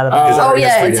hell out of it. Oh already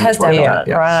has yeah, 3 it has damage damage on on it.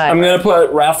 Yeah. Right. I'm going to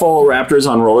put Raffle Raptors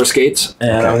on roller skates,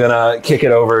 and I'm going to kick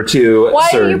it over to Why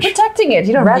Surge. are you protecting it?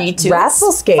 You don't need to.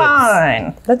 Raffle skates.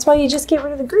 Fine. That's why you just get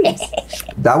rid of the grease.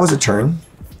 That was a turn.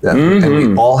 And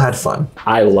we all had fun.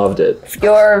 I loved it.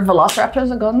 Your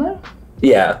Velociraptors are gone there?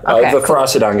 Yeah, Okay, the cool.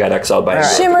 Ferocidon got exiled by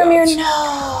Shimmermere,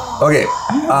 no. Okay.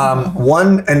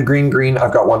 1 and green.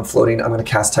 I've got 1 floating. I'm going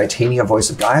to cast Titania,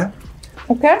 Voice of Gaia.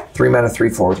 Okay. 3 mana,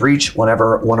 3/4 with reach.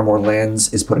 Whenever 1 or more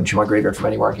lands is put into my graveyard from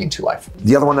anywhere, I gain 2 life.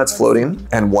 The other one that's floating,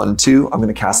 and 1/2, I'm going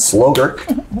to cast Slogurk.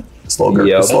 Slogurk,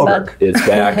 Yep. Slogurk. It's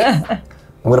back.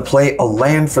 I'm going to play a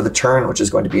land for the turn, which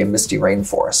is going to be a Misty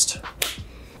Rainforest.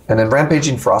 And then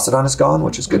Rampaging Ferocidon is gone,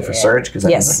 which is good for Surge, because that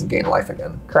means I can gain life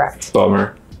again. Correct.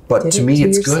 Bummer. But Did to it me, to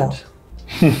it's yourself.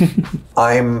 good.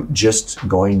 I'm just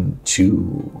going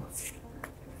to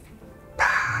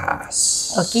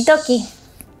pass. Okie dokie.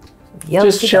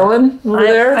 Just chilling over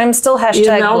there? I'm still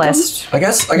Malcolm? blessed. I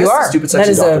guess You the are. stupid That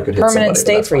sexy is doctor a could hit permanent somebody,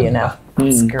 state but that's for you fine. now.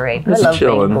 It's great. I Just love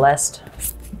chilling. being blessed.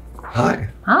 Hi.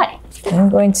 Hi. I'm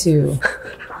going to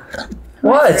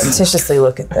What? fictitiously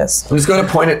look at this. I'm just going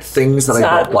to point at things that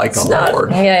I don't like on the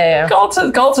board. Yeah.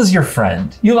 Galta's your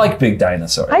friend. You like big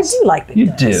dinosaurs. I do like the You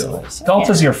dinosaurs. do.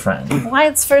 Galta's your friend.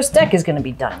 Wyatt's first deck is going to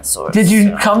be dinosaurs. Did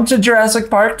you come to Jurassic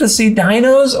Park to see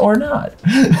dinos or not?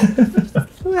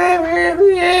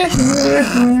 I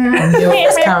knew it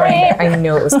was coming. I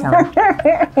knew it was coming.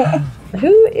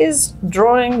 Who is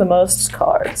drawing the most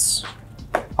cards?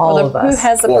 All Or of Who us.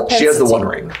 has the Well, she has the propensity? 1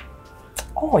 ring.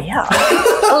 Oh, yeah.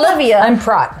 Olivia. I'm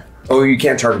Prot. Oh, you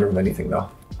can't target her with anything, though.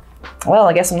 Well,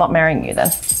 I guess I'm not marrying you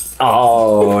then.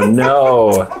 Oh,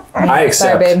 no. I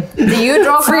accept. Sorry, babe. Do you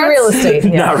draw Free cards? real estate.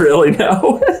 Yeah. Not really,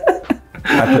 no.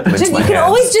 I put them into You my can hands.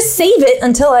 always just save it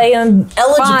until I am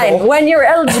eligible. Fine, when you're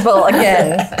eligible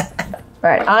again. All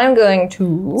right, I'm going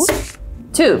to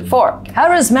 2 for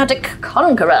Charismatic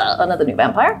Conqueror, another new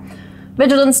vampire.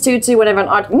 Vigilance 2/2 whenever an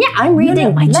art. Yeah, I'm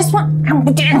reading. I just want.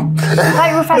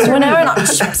 Fire fast whenever an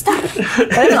stop.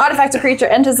 Whenever an artifact or creature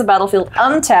enters the battlefield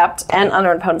untapped and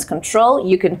under an opponent's control,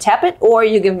 you can tap it or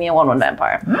you give me a 1/1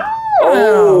 vampire.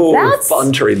 Oh, That's-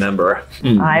 fun to remember.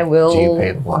 I will. Do you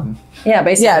pay the 1? Yeah,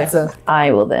 basically. Yeah, it's a.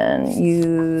 I will then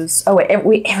use. Oh wait,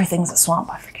 everything's a swamp.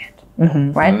 I forget.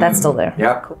 Right, that's still there.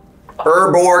 Yep.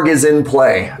 Urborg is in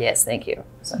play. Yes, thank you.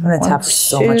 So I'm going to tap for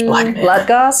so much black.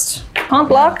 Bloodgast. Can't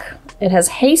block. It has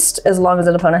haste as long as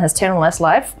an opponent has 10 or less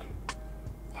life.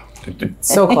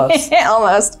 So close.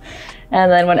 Almost. And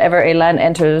then whenever a land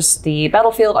enters the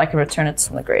battlefield, I can return it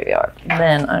from the graveyard.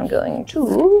 Then I'm going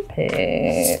to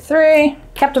pay 3.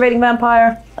 Captivating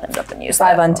Vampire. End up and use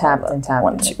 5 that. untapped and tapped.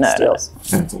 1, 2, no. Steals.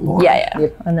 That's a lot. Yeah.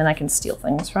 And then I can steal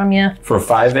things from you. For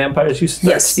 5 vampires, you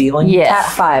start stealing? Yeah. Tap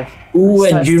 5. Ooh,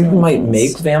 Start and you stealing might things.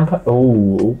 make vampire.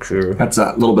 Oh, okay. That's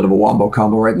a little bit of a wombo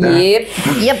combo right there. Yep.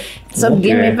 Yep. So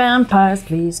give me Okay. vampires,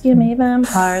 please. Give me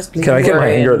vampires, please. Can I get my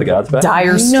Anger of the Gods back? Dire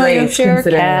No, you straits, sure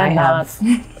considering I cannot.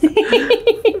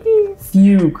 have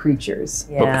few creatures.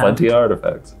 But plenty of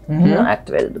artifacts. No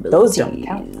activated abilities. Those don't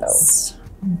count, though.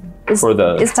 For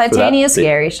the Is for that Titania big-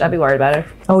 scary? Should I be worried about her?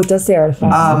 Oh, it does say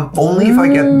artifact. Only if I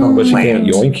get the But you land.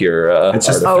 can't yoink your It's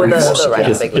just artifacts. the right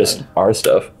just, big just our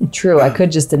stuff. True, I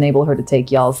could just enable her to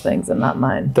take y'all's things and not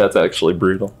mine. That's actually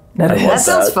brutal. I love That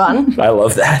sounds fun. I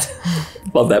love that.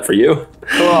 Love that for you.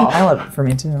 I love it for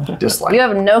me too. Dislike. You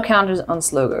have no counters on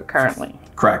Slogo currently.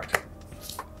 Correct.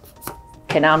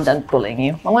 Okay, now I'm done bullying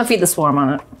you. I'm gonna feed the swarm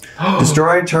on it.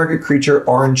 Destroy target creature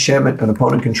or enchantment an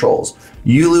opponent controls.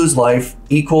 You lose life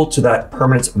equal to that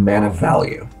permanent's mana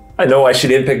value. I know why she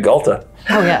didn't pick Galta.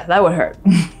 Oh yeah, that would hurt.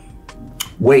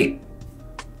 Wait.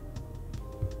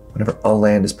 Whenever a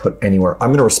land is put anywhere, I'm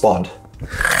going to respond.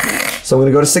 So I'm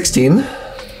going to go to 16.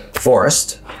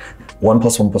 Forest.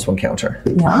 1+1/+1 counter.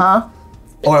 Uh-huh.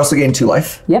 Oh, I also gain 2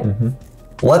 life. Yep.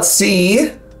 Let's see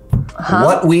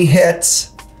what we hit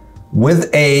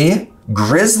with a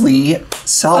Grizzly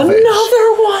Salvage.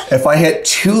 Another one. If I hit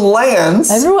 2 lands,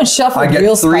 Everyone shuffled I get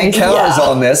real 3 spicy. counters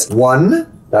on this. 1,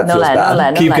 That No feels land, no bad.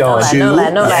 land, no Keep land, going. no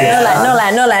land, no land, no land, no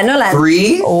land, no land, no land.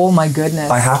 3. Oh my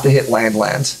goodness. I have to hit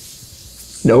land.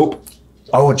 Nope.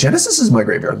 Oh, Genesis is my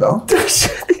graveyard though.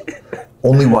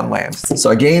 Only 1 land. So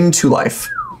I gain 2 life.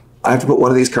 I have to put one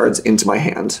of these cards into my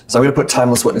hand. So I'm gonna put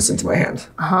Timeless Witness into my hand.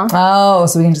 Oh,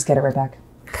 so we can just get it right back.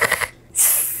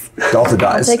 Galta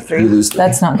dies. take 3. You lose 3.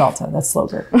 That's not Galta, that's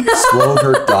Slogurt.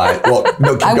 Slogurt die. Well,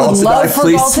 no, can I would Galta love die, for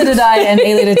please? Galta to die and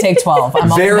Ayla to take 12.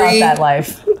 I'm all about that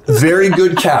life. Very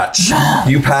good catch.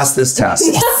 You passed this test.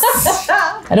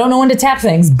 I don't know when to tap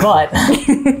things, but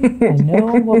I know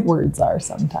what words are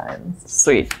sometimes.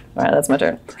 Sweet. All right, that's my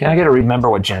turn. I gotta remember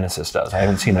what Genesis does. I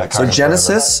haven't seen that So card. in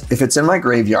Genesis, if it's in my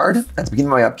graveyard, at the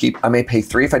beginning of my upkeep, I may pay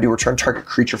 3 if I do return target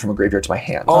creature from a graveyard to my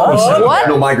hand. Oh, What?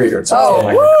 No, my graveyard.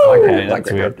 forever. Sorry. Okay, My that's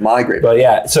graveyard. weird. My graveyard. But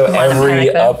yeah, so every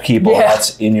mechanic then. upkeep while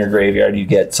that's in your graveyard, you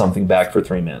get something back for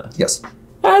 3 mana. Yes.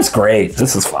 That's great.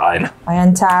 This is fine. I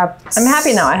untap. I'm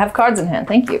happy now. I have cards in hand.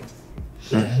 Thank you.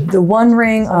 The One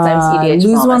Ring, Sometimes EDH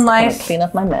lose promised 1 I can't life. clean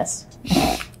up my mess.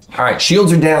 All right,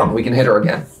 shields are down. We can hit her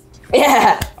again.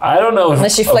 Yeah. I don't know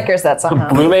Unless she if flickers that somehow.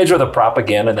 Blue Mage with a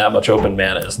propaganda and that much open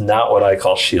mana is not what I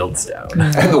call shields down.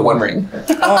 And the 1 ring.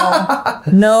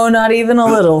 No, not even a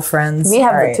little, friends. We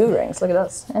have All right. the 2 rings. Look at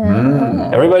us.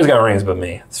 Everybody's got rings but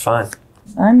me. It's fine.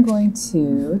 I'm going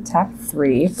to tap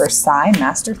 3 for Psy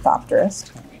Master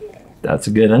Thopterist. That's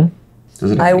a good one.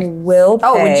 I will pay.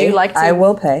 Oh, would you like to- I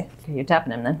will pay. Okay, you're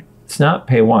tapping him then. It's not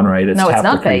pay 1, right? It's No, it's tap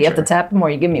not the pay. You have to creature. tap him or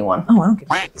you give me 1. Oh, I don't give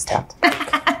a shit. It's tapped.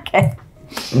 Okay.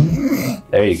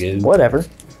 There you go. Whatever.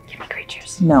 Give me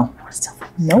creatures. No.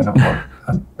 Nope.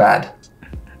 I'm bad.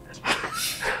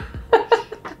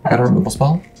 Got a removal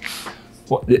spell?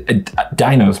 What,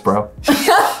 dinos, bro.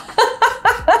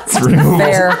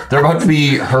 Fair. They're about to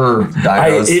be her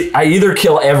dinos. I either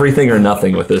kill everything or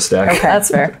nothing with this deck. Okay. That's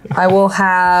fair. I will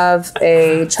have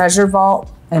a Treasure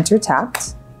Vault enter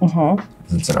tapped.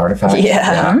 It's an artifact.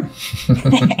 Yeah.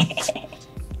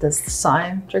 Does the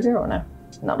sign trigger or no?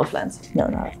 Not with lands. No,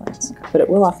 not a Lance. But it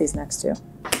will off these next 2.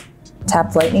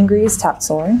 Tapped Lightning Grease, tapped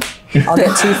Soaring. I'll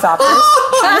get 2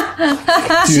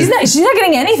 Thopters. she's not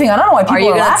getting anything. I don't know why people Are you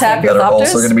are gonna laughing. tap your That are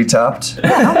also Thopters? going to be tapped.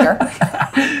 I don't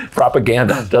care.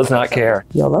 Propaganda does not care.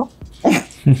 YOLO.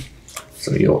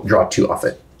 So you'll draw 2 off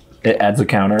it. It adds a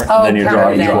counter, Oh, and then you draw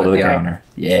counter, equal to the yeah. counter.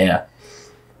 Yeah.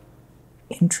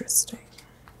 Interesting.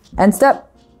 End step.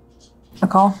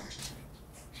 Akal.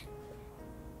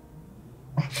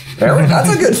 Apparently, that's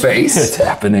a good face. It's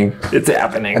happening. It's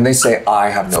happening. And they say, I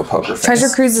have no poker face. Treasure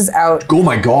Cruise is out. Oh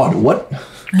my god, what?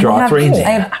 Draw 3. I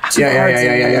have 2 cards in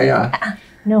here. Yeah.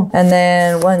 And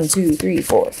then 1, 2, 3,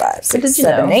 4, 5, 6, did you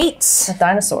 7, know? 8. The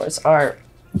dinosaurs are,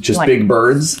 Just Like- big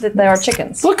birds. they are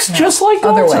chickens. Looks just like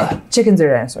Other Galta. way. Chickens are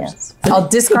dinosaurs. Yes. I'll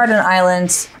discard an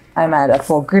island. I'm at a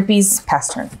full Grippies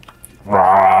past turn.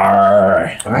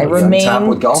 Rawr. I remain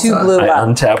 2 blue I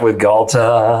left. untap with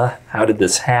Galta. How did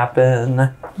this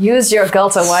happen? Use your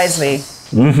Galta wisely.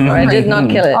 Or I did not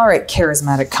kill it. All right,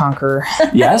 charismatic conqueror.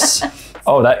 Yes?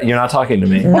 Oh, that you're not talking to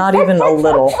me. Not even a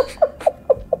little.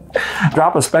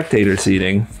 Drop a spectator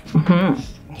seating.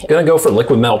 Gonna go for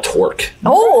liquid metal torque.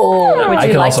 Oh, would I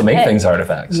you can like also to make pay? things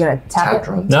artifacts. You gonna tap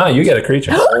it? No, you get a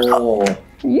creature. Oh,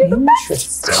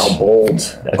 Interesting. how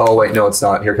bold. Oh, wait, no, it's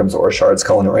not. Here comes Orshard's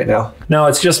calling it right now. No,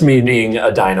 it's just me being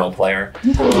a dino player.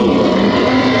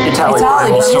 Italian Italian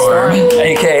Primal Storm, Storm.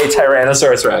 aka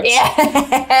Tyrannosaurus Rex.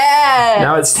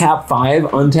 Now it's tap 5,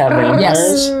 untap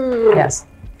vampires. Yes.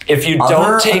 If you Other-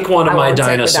 don't take one of I my won't take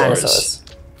the dinosaurs, dinosaurs.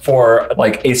 for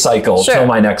like a cycle Sure. till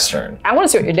my next turn. I want to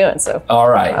see what you're doing, so All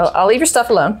right, I'll leave your stuff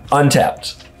alone.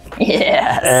 untapped.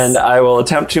 Yes. And I will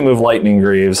attempt to move Lightning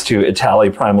Greaves to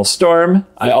Itali Primal Storm.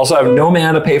 I also have no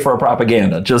mana to pay for a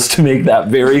propaganda, just to make that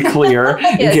very clear in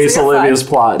Yeah, case so you're Olivia's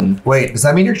plotting. Wait, does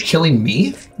that mean you're killing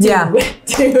me? Yeah.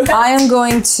 I am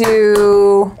going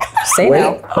to say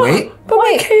no. Wait. But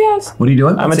wait, chaos. What are you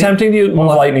doing? I'm attempting to move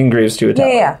Lightning Greaves to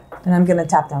Itali. Yeah. And I'm gonna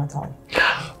tap down Atla.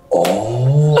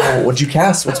 Oh, what'd you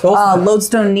cast? What spell?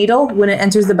 Lodestone Needle. When it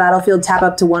enters the battlefield, tap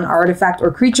up to 1 artifact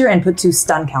or creature and put 2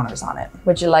 stun counters on it.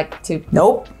 Would you like to?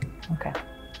 Nope. Okay.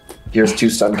 Here's 2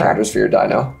 stun counters for your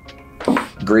dino.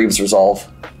 Greaves Resolve.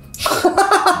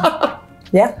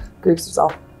 Yeah. Greaves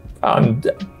Resolve.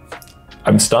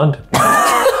 I'm stunned.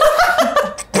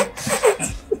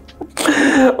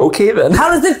 Okay then. How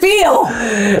does it feel?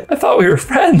 I thought we were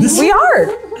friends. We are.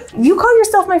 You call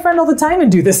yourself my friend all the time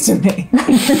and do this to me.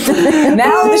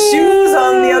 Now the shoes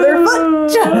on the other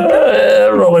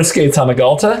foot. Roller skates on a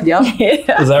Galta. Yep.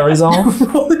 Does that resolve?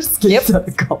 Roller skates on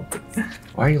a cult.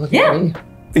 Why are you looking at me?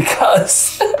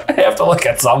 Because I have to look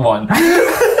at someone.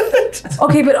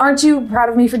 Okay, but aren't you proud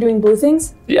of me for doing blue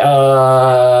things? Yeah.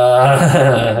 All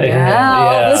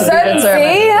of a sudden,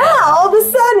 see? Yeah, all of a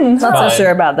sudden. Not so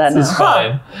sure about that This is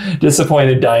fine.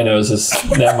 Disappointed dinos is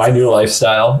now my new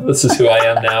lifestyle. This is who I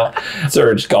am now.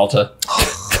 Surge, Galta.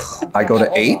 I go to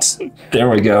 8. There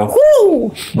we go.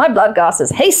 Woo! My blood goss is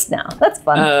haste now. That's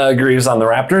fun. Greaves on the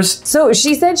Raptors. So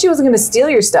she said she wasn't going to steal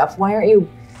your stuff. Why aren't you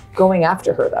going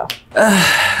after her, though?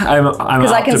 I'm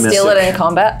Because I can steal it in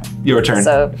combat, Your turn.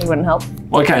 so it wouldn't help.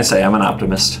 What can I say? I'm an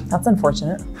optimist. That's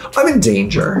unfortunate. I'm in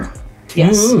danger.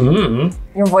 Yes.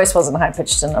 Your voice wasn't high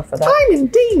pitched enough for that. I'm in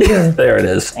danger. There it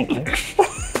is. Thank you.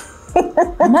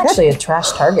 I'm actually a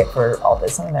trash target for all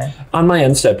this, aren't I? On my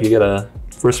end step, you get a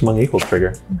first among equals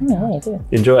trigger. No, you do.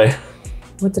 Enjoy.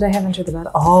 What did I have enter the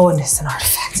battle? Oh, and it's an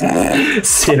artifact.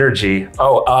 Synergy.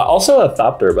 Oh, also a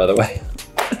Thopter, by the way.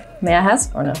 May I has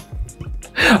or no?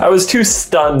 I was too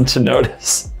stunned to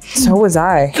notice. So was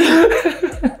I.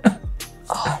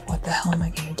 Oh, what the hell am I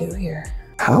going to do here?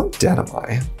 How dead am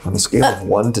I? On a scale of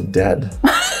 1 to dead.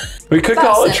 We could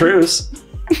call a truce.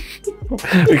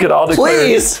 We could all declare.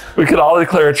 Please. We could all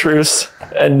declare a truce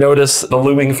and notice the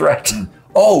looming threat.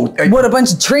 Oh, What, a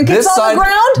bunch of trinkets on the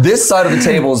ground? This side of the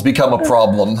table has become a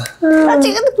problem. Well,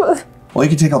 you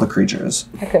can take all the creatures,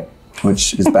 Okay.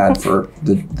 which is bad for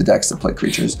the decks that play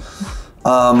creatures.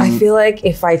 I feel like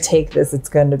if I take this, it's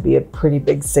going to be a pretty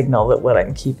big signal that what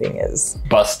I'm keeping is.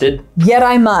 Busted. Yet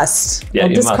I must. Yeah, I'll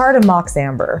you discard a Mox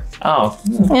Amber. Oh.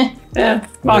 Yeah.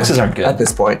 Boxes aren't good. At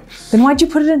this point. Then why'd you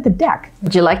put it in the deck?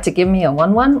 Would you like to give me a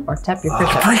 1/1 or tap your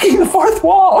creature? Breaking the fourth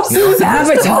wall.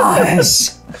 Sabotage!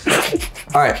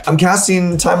 All right, I'm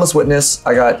casting Timeless Witness.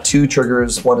 I got 2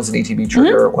 triggers. One is an ETB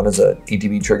trigger, one is an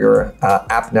ETB trigger.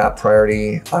 App-Nap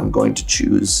priority, I'm going to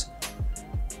choose.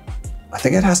 I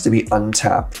think it has to be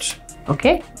untapped,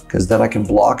 Okay. because then I can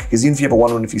block. Because even if you have a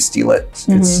 1/1, if you steal it,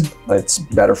 it's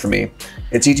better for me.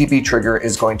 Its ETB trigger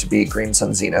is going to be Green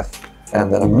Sun Zenith,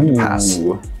 and then I'm going to pass.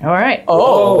 All right.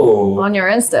 Oh. On your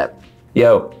end step.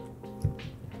 Yo.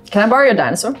 Can I borrow your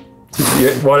dinosaur?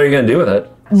 What are you gonna do with it?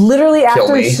 Literally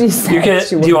after me. she said You can.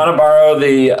 she Do you want to borrow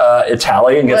the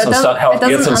Itali and get Well, some it stun, help doesn't-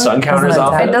 get some stun counters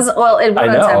off It it? doesn't. Well, it I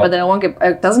won't know. attack, but then it won't get.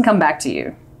 It doesn't come back to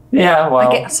you. Yeah. Well.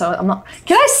 Okay, so I'm not.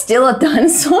 Can I steal a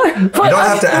dinosaur? You don't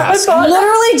have to ask.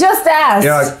 literally just asked.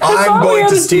 You're like, I'm going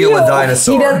to steal a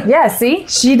dinosaur. She does. Yeah, see?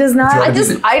 She does not.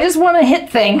 you I just want to hit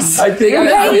things. I think.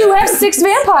 Hey, you have 6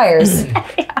 vampires.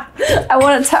 I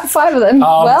want to tap 5 of them.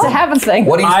 Well, to have a thing.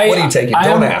 What are you taking?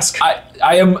 Don't ask.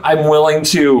 I'm willing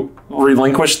to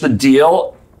relinquish the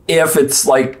deal if it's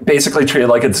like basically treated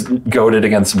like it's goaded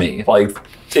against me. Like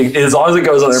as long as it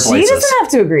goes other she places. doesn't have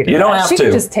to agree to You that. don't have she to.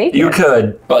 Can just take you it.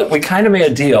 could, but we kind of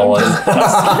made a deal. Take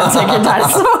your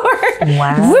dinosaur.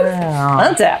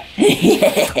 Wow. Untap.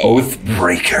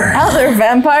 Oathbreaker. Other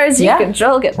vampires you Yeah.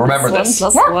 control get Remember +1, this.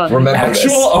 +1. Remember Actual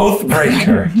this.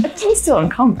 Oathbreaker. He's still in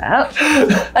combat.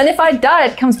 And if I die,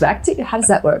 it comes back to you. How does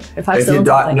that work? If I If still you in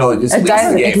die, something? no, it just It leaves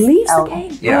dies. the It game. leaves Oh. the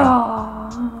game. Yeah.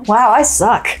 Wow, I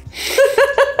suck.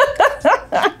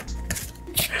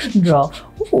 Draw.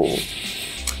 Ooh.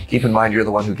 Keep in mind, you're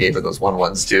the one who gave her those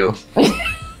 1/1s too.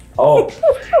 Oh,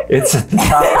 it's at the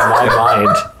top of my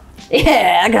mind.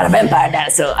 Yeah, I got a vampire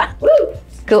dinosaur. Woo.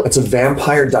 Cool. It's a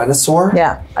vampire dinosaur?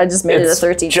 Yeah. I just made it a It's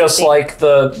 13. just like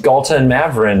the Galta and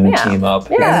Mavrin Yeah. team up.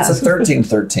 Yeah. And it's a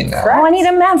 13-13 now. Oh, I need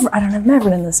a Maverick. I don't have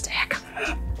Maverick in this deck.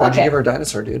 Why'd you give her a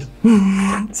dinosaur, dude?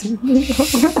 I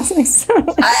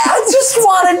just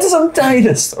wanted some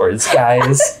dinosaurs,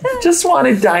 guys. Just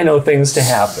wanted dino things to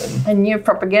happen. And your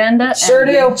propaganda. Sure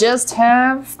and do. You just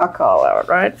have a call out,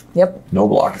 right? Yep. No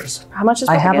blockers. How much is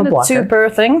I have a propaganda? blocker. 2 per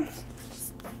thing.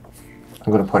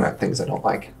 I'm going to point out things I don't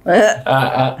like.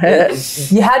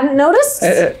 You hadn't noticed?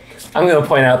 I'm going to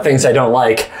point out things I don't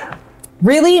like.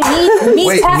 Really? Me?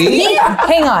 Wait, me?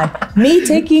 Hang on. Me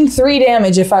taking 3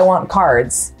 damage if I want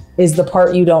cards is the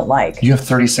part you don't like. You have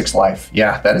 36 life.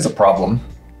 Yeah, that is a problem.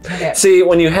 See,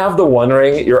 when you have the One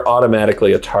Ring, you're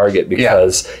automatically a target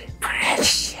because I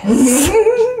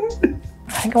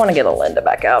think I want to get Elenda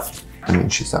back out. I mean,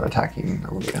 she's not attacking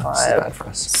Olivia. This is bad for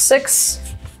us. 6.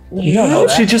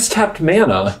 she just tapped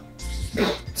mana.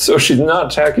 So she's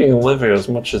not attacking Olivia as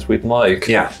much as we'd like.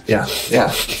 Yeah.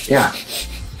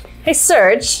 Hey,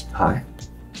 Serge. Hi.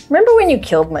 Remember when you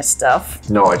killed my stuff?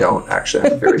 No, I don't, actually. I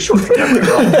have a very short-term memory,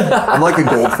 girl. I'm like a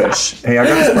goldfish. Hey, I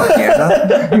got this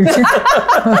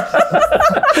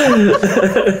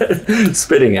propaganda.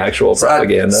 Spitting actual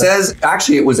propaganda. Says,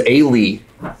 actually, it was Ailey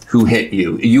who hit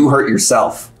you. You hurt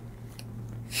yourself.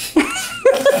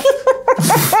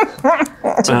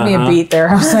 Took me a beat there.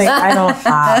 I was like, I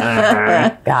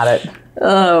don't. Got it.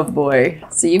 Oh boy.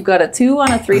 So you've got a 2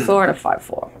 on a 3/4 and a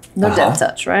 5/4. No death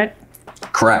touch, right?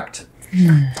 Correct.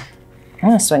 I'm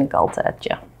gonna swing Galt at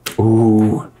you.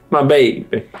 Ooh, my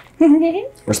baby.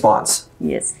 Response.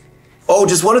 Yes. Oh,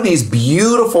 just one of these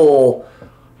beautiful,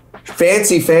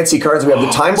 fancy cards. We have the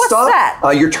time stop.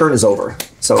 that? Your turn is over.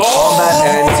 So combat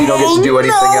ends. You don't get to do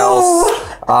anything else.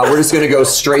 We're just gonna go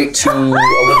straight to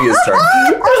Olivia's turn.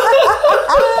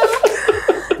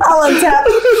 I'll untap.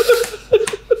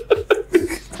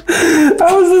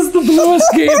 How is this the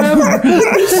bluest game ever?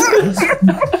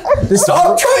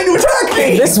 Stop trying to attack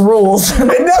me! This rules. It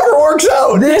never works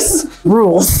out. This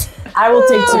rules. I will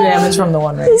take 2 damage from the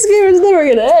one ring. This game is never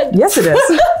gonna end. Yes, it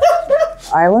is.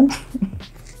 Island?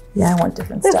 Yeah, I want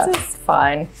different stuff. It's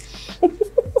fine.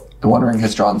 The One Ring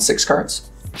has drawn 6 cards.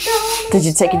 Did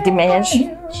you take a damage?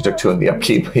 She took 2 in the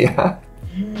upkeep. Yeah.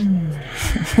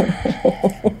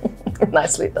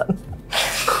 Nicely done.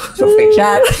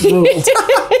 That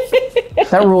ruled.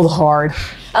 That ruled hard.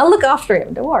 I'll look after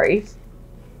him, don't worry.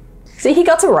 See, he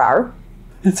got a rar.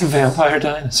 It's a vampire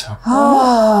dinosaur.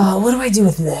 Oh, what do I do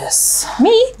with this?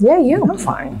 Me? Yeah, you. I'm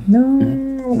fine. No, I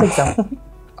don't think so.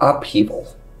 Upheaval.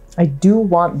 I do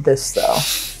want this, though.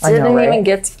 I Didn't know, right? even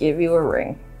get to give you a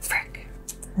ring. Frick.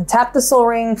 And tap the soul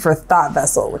ring for Thought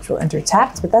Vessel, which will enter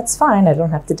tapped, but that's fine. I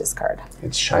don't have to discard.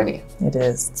 It's shiny. It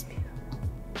is.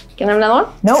 Can I have another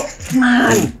one? Nope. Come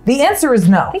on. The answer is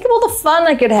no. Think of all the fun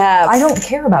I could have. I don't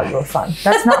care about your fun.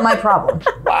 That's not my problem.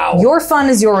 Wow. Your fun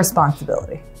is your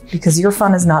responsibility because your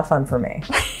fun is not fun for me.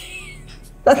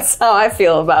 That's how I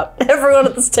feel about everyone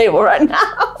at this table right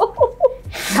now.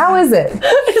 How is it?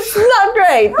 It's not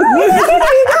great.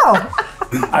 There you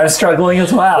go. I'm struggling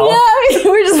as well. Yeah,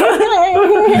 we're just.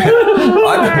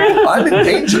 I'm in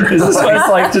danger. Is this what it's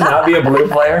like to not be a blue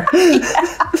player?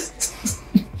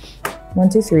 1,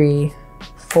 2, 3,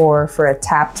 4 for a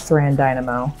tapped Thran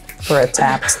Dynamo for a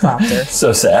tapped Thopter.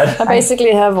 So sad. I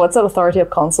basically have what's that authority of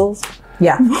consoles?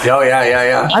 Yeah. Oh,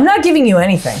 yeah. I'm not giving you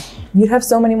anything. You'd have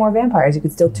so many more vampires. You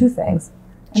could steal 2 things.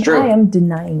 And true. I am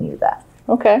denying you that.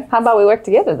 Okay. How about we work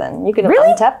together then? You can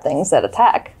Really? untap things that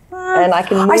attack, and I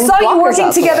can. Move I saw you blockers working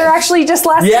out the together way. actually just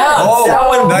last Yeah. time. Oh, that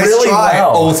went nice really try,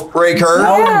 well. Oathbreaker.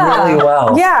 That went really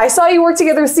well. Yeah, I saw you work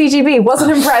together with CGB.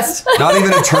 Wasn't impressed. Not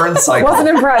even a turn cycle. Wasn't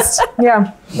impressed.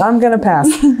 Yeah, I'm gonna pass.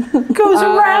 Goes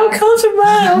around, comes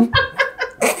around.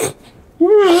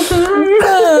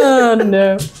 Oh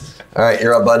no. All right,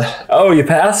 you're up, bud. Oh, you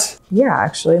pass? Yeah,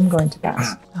 actually, I'm going to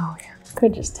pass. Oh, yeah.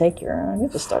 Could just take your. You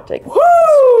have to start taking.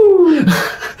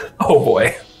 Oh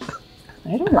boy.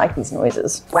 I don't like these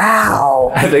noises.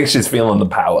 Wow. I think she's feeling the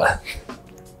power.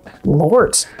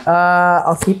 Lord.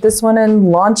 I'll keep this one and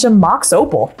launch a Mox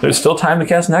Opal. There's still time to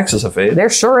cast Nexus of Fate. There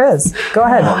sure is. Go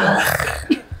ahead.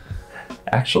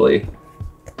 Actually.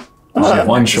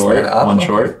 One short. up. One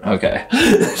short. Okay.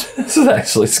 This has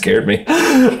actually scared me.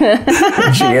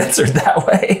 She answered that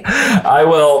way. I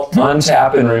will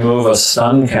untap and remove a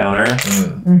stun counter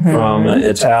from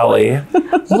Itali.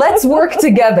 Let's work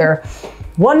together.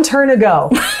 1 turn ago.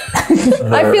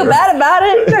 I feel bad about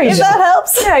it. If that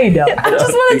helps. Yeah, you don't. I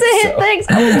just wanted to hit things.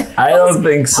 I don't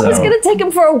think so. I was gonna take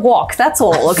him for a walk. That's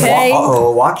all. Okay.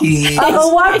 Uh-oh, walkie.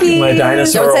 Oh, Wacky. My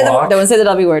dinosaur Don't say walk. don't say the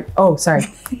W word. Oh, sorry.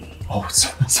 Oh, Oh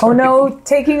sorry. no,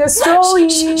 taking a stroll.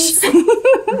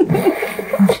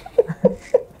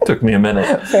 Took me a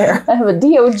minute. Fair. I have a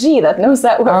DOG that knows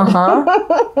that word.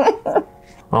 Uh-huh.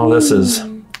 Oh, this is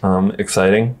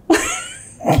exciting.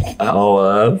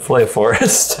 I'll play a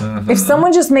forest. If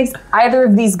someone just makes either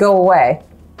of these go away.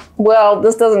 Well,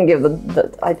 this doesn't give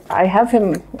I have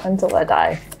him until I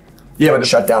die. Yeah, but the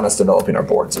shutdown is developing our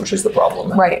boards, which is the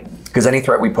problem. Right. Because any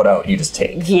threat we put out, you just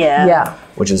take, Yeah. Yeah.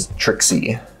 which is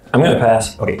tricksy. I'm gonna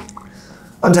pass. Okay.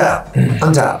 Untap.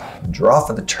 Untap. Draw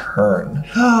for the turn.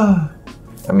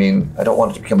 I mean, I don't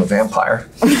want it to become a vampire.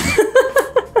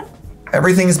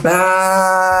 Everything is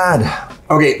bad.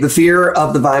 Okay, the fear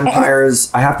of the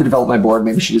vampires. I have to develop my board.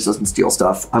 Maybe she just doesn't steal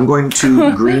stuff. I'm going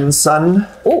to Green Sun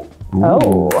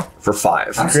Oh. for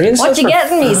 5. What you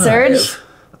getting me, Serge?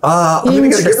 I'm going to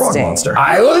get a Gibbon Interesting. monster.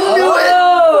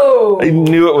 I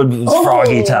knew it would be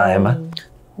froggy time.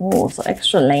 Oh, so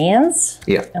extra lands?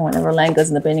 Yeah, And whenever a land goes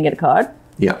in the bin, you get a card?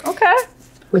 yeah. Okay.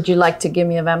 Would you like to give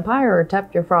me a vampire or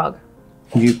tap your frog?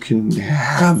 You can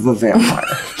have a vampire.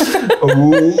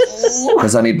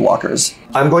 Because I need blockers.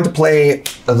 I'm going to play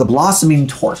the Blossoming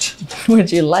Tort.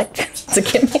 Would you like to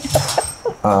give me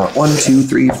 1, 2,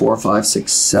 3, 4, 5,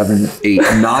 6, 7, 8,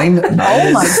 9. Oh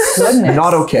my goodness.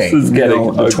 Not okay. This is getting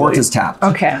the Tort ugly. is tapped.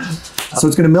 Okay. So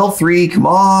it's going to mill 3. Come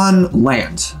on,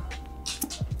 land.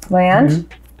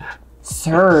 Land.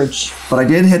 Surge. But I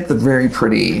did hit the very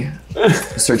pretty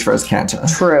Search for Escanta.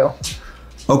 True.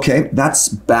 Okay, that's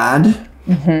bad.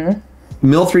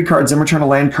 Mill 3 cards and return a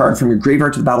land card from your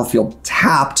graveyard to the battlefield.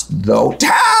 Tapped, though.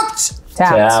 Tapped!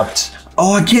 Tapped.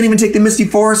 Oh, I can't even take the Misty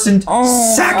Forest and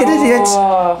sack it.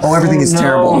 Oh, everything is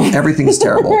terrible. Everything is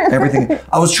terrible. Everything.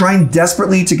 I was trying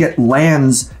desperately to get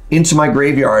lands into my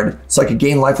graveyard so I could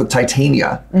gain life with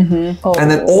Titania. And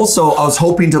then also I was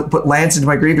hoping to put lands into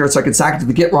my graveyard so I could sack it to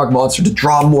the Gitrog monster to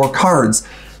draw more cards.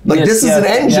 Like this is an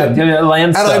engine.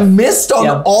 Land stuff. And I missed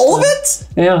on all of it?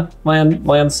 Yeah,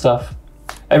 land stuff.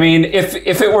 I mean, if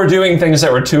it were doing things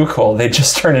that were too cool, they'd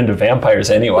just turn into vampires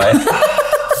anyway.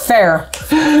 Fair.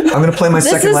 I'm gonna play my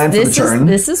second land for the turn.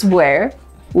 This is where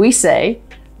we say,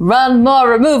 run more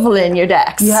removal in your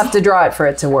decks. You have to draw it for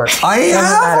it to work.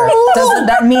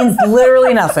 That means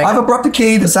literally nothing. I've Abrupt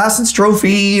Decayed, Assassin's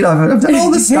Trophy, I've done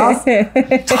all this stuff.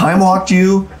 Time Walked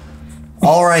you.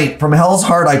 All right, from Hell's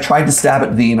Heart, I tried to stab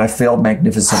at thee and I failed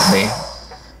magnificently.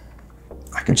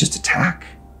 I could just attack.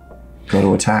 Go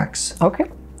to attacks. Okay.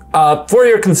 For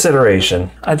your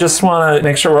consideration, I just want to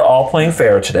make sure we're all playing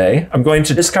fair today. I'm going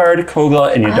to discard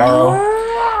Kogla and Yudaro.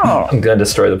 I'm going to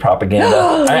destroy the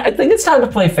propaganda. I think it's time to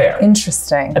play fair.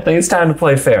 Interesting. I think it's time to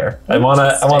play fair. I want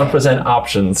to present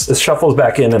options. This shuffles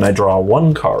back in and I draw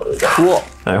one card. Cool.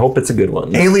 I hope it's a good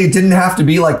one. Ailey, it didn't have to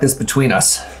be like this between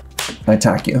us. I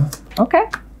attack you. Okay.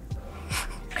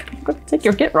 I'm going to take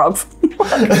your Gitrog.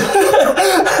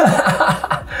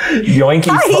 Yoinky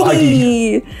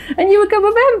foggy. And you become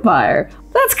a vampire.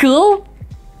 That's cool.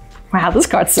 Wow, this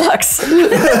card sucks.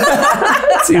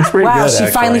 Seems pretty Wow, good, she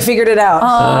actually. finally figured it out.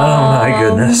 Oh my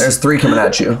goodness. There's 3 coming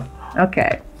at you.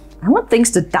 Okay. I want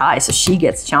things to die so she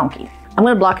gets chunky. I'm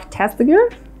going to block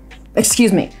Tasigur.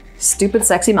 Excuse me. Stupid,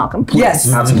 sexy Malcolm.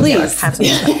 Yes, Absolutely. Please have some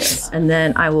respect. And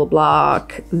then I will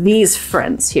block these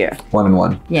friends here. 1 and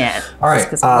 1. Yeah. All right.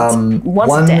 One's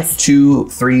 1, death. 2,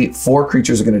 3, 4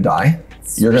 creatures are going to die.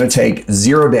 You're going to take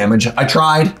 0 damage. I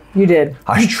tried. You did.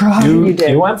 I tried. You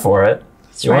did. You went for it.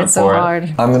 You went so for it. hard.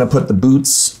 I'm going to put the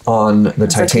boots on the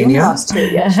Titania, Lost too.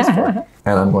 Yeah, she's fine.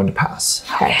 and I'm going to pass.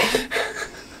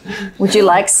 Would you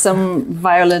like some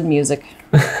violin music?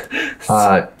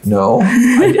 No.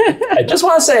 I just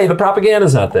want to say the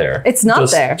propaganda's not there. It's not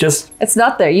there. Just It's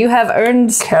not there. You have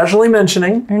earned casually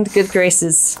mentioning. good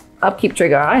graces. Upkeep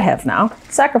trigger I have now.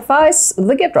 Sacrifice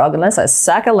the Gitrog unless I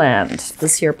sack a land.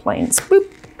 This here plains. Boop.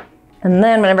 And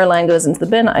then whenever a land goes into the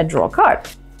bin, I draw a card.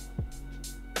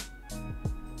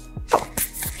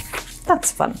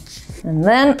 That's fun. And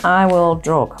then I will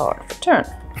draw a card for turn.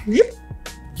 Then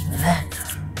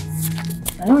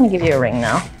I don't want to give you a ring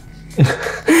now.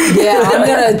 Yeah,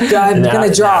 I'm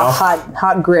gonna draw a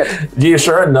hot grip. Do you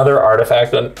sure another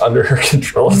artifact under her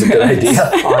control is a good idea?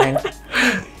 Fine.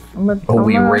 Oh,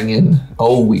 we ring in.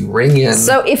 Oh, we ring in.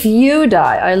 So if you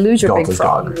die, I lose your big Dolphus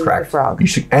frog. dog, correct. frog. You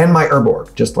should, and my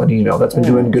Urborg, just letting you know. That's been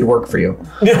doing good work for you.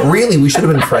 Really, we should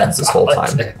have been friends this whole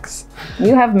time.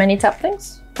 You have many tap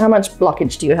things? How much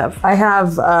blockage do you have? I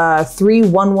have 3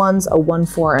 1/1s, a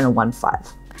 1/4, and a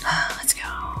 1/5. Let's go.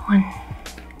 1,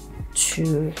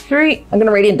 2, 3. I'm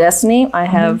gonna Radiant Destiny. I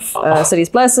have City's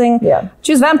Blessing. Yeah.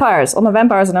 Choose vampires. All my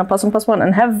vampires are now +1/+1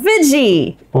 and have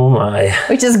Vigi, Oh my.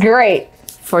 which is great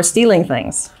for stealing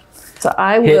things. So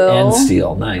I Hit will. and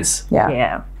steal. Nice. Yeah.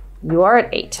 Yeah. You are at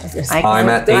 8. I'm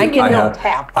at 8. I can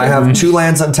I have 2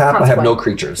 lands untapped. I have no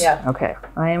creatures. Yeah. Okay.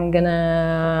 I am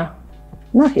gonna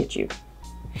not hit you.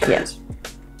 Yes.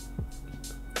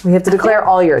 We have to declare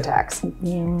all your attacks.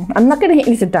 I'm not gonna hit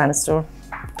you with a dinosaur.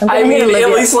 I'm gonna I hit mean, Olivia.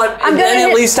 at least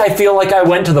hit- least I feel like I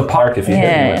went to the park if you hit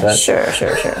me with Yeah, that.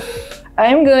 sure.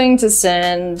 I'm going to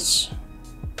send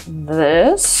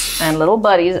this and little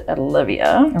buddies at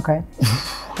Olivia, Okay.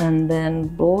 and then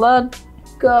blood.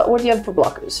 What do you have for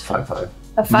blockers? 5/5.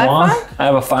 A 5/5? I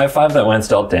have a 5/5 that when it's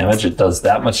dealt damage, it does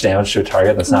that much damage to a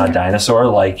target that's not a dinosaur,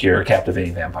 like your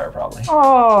captivating vampire, probably.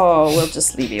 Oh, we'll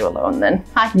just leave you alone then.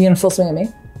 You gonna full swing at me?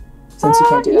 Since you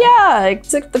can't do that.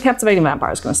 Yeah, the captivating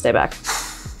vampire is going to stay back.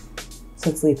 So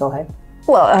it's lethal, hey?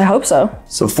 Well, I hope so.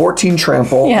 So 14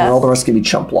 trample, Yeah. and all the rest can be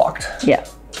chump blocked. Yeah.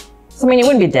 I mean, you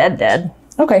wouldn't be dead.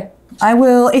 Okay. I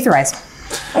will Aetherize.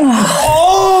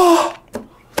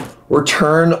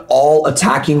 Return all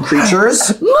attacking creatures.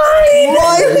 In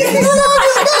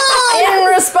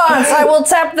response, I will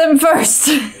tap them first.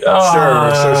 Sure.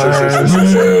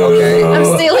 Okay. I'm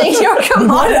stealing your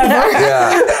commander.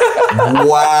 Yeah.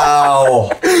 Wow.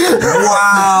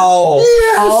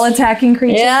 All attacking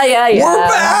creatures. Yeah. We're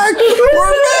back.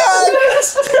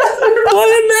 What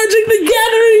in Magic the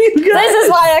Gathering, you guys? This is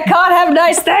why I can't have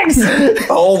nice things.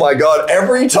 Oh my god,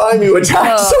 every time you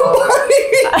attack somebody.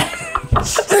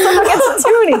 Someone gets to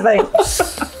do anything.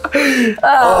 It's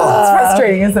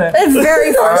frustrating, isn't it? It's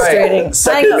very frustrating.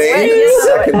 Second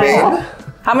main.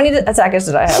 How many attackers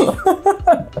did I have?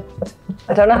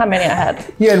 I don't know how many I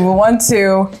had. You had 1,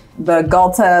 2, the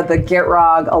Galta, the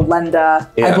Gitrog, Elenda.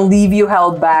 Yeah. I believe you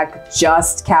held back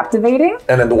just captivating.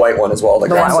 And then the white one as well. The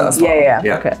white one. Yeah.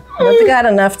 Okay. I don't think I had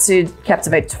enough to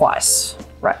captivate twice.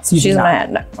 Right. So she's in my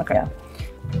hand. No. Okay. Yeah.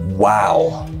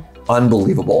 Wow.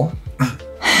 Unbelievable.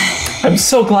 I'm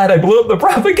so glad I blew up the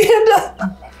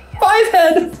propaganda.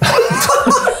 5-head.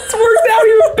 It's worked out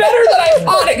even better than I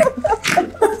thought it.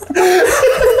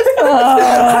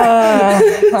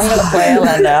 I'm gonna play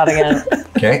Elenda out again.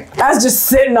 Okay. I was just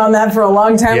sitting on that for a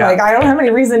long time. Yeah. Like, I don't have any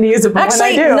reason to use it, but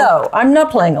Actually, when I do. no, I'm not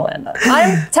playing Elenda.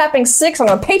 I'm tapping 6. I'm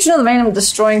gonna Patron of the Vein. I'm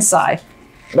destroying Psy.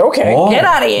 Okay. Oh. Get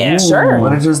out of here. Sure.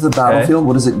 What does the battlefield?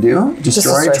 What does it do?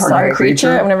 Destroy destroy target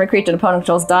creature. Whenever a creature an opponent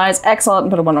controls dies, exile it and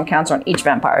put a 1 on counter on each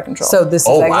vampire control. So this is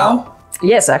Oh, exile? wow.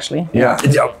 yes, actually. Yeah.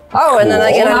 Oh, and then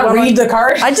I get Not a 1 read the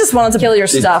card? I just wanted to kill your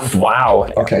stuff. Wow.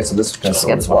 Okay, so this just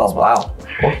get as well. Wow.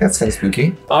 Well, that's kind of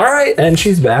spooky. All right, and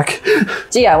she's back.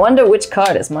 Gee, I wonder which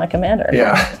card is my commander.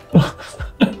 Yeah.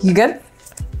 You good?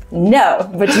 No,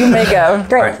 but you may go.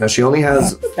 Great. All right, now she only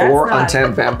has 4 not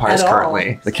untapped vampires at all.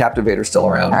 currently. The Captivator's still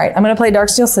around. All right, I'm going to play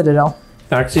Darksteel Citadel.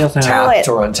 Tapped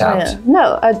or untapped? Yeah.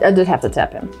 No, I did have to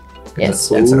tap him.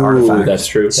 Yes. It's an artifact. That's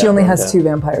true. She only has 2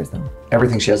 vampires, though.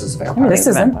 Everything she has is a vampire. This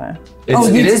isn't. Vampire. Oh,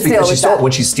 you it is did steal because she with stole, that.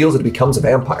 when she steals it, it becomes a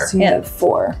vampire. So you Yeah. have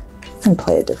 4. I'm going to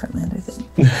play a different land, I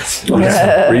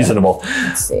think. Reasonable.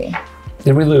 Let's see.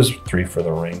 Did we lose 3 for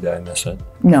the ring? Did I miss it?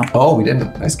 No. Oh, we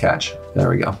didn't. Nice catch. There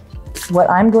we go. What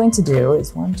I'm going to do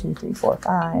is 1, 2, 3, 4,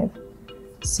 5,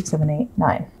 6, 7, 8,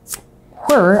 9.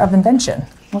 Horror of Invention.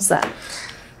 What's that?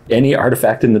 Any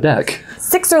artifact in the deck?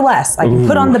 6 or less. I can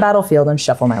put on the battlefield and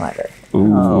shuffle my library.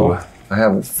 Ooh. I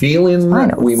have a feeling I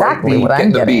know we exactly might be what I'm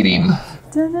getting the getting. beating.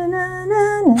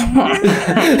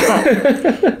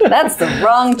 That's the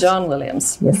wrong John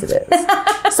Williams. Yes, it is.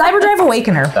 Cyberdrive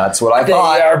Awakener. That's what I They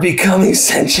thought. are becoming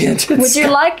sentient. Would you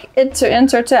like it to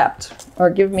enter tapped? Or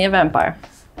give me a vampire?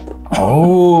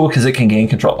 Oh, because it can gain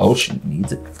control. Oh, she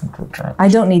needs it. Control track. I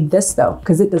don't need this, though,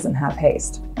 because it doesn't have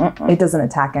haste. It doesn't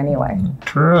attack anyway.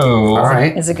 True. All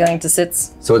right. Is it going to sit?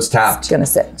 So it's tapped. It's going to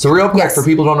sit. So real quick, Yes. for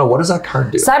people who don't know, what does that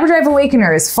card do? Cyberdrive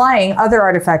Awakener is flying. Other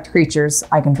artifact creatures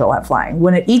I control have flying.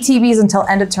 When it ETBs until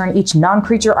end of turn, each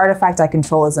non-creature artifact I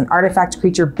control is an artifact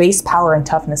creature base power and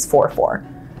toughness 4/4.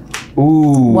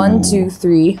 Ooh. 1, 2,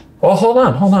 3. Well, hold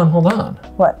on.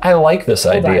 What? I like this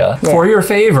idea. Yeah. For your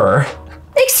favor,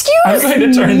 Excuse I'm going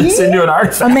to turn this into an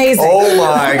artifact. Amazing. Oh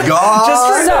my god!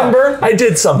 Just remember, I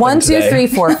did something 1, 2, today. 3,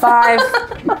 4,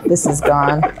 5. This is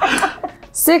gone.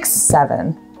 6,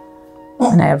 7.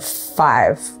 And I have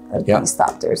 5 of Yep. these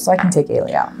Thopters, so I can take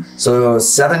Ailey out. So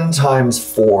 7 times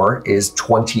 4 is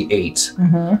 28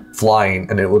 flying,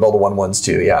 and it with all the 1/1s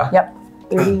too. Yeah. Yep.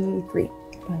 33.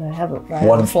 But I have a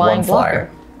One flying flyer.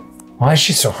 Why is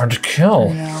she so hard to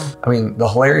kill? I mean, the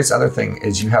hilarious other thing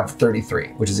is you have 33,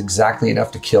 which is exactly enough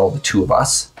to kill the 2 of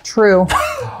us. True.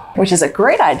 Which is a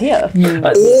great idea.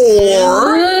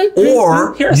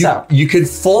 Or Hear us out. you could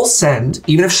full send,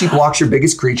 even if she blocks your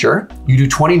biggest creature, you do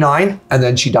 29, and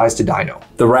then she dies to Dino.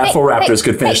 The Raffle Raptors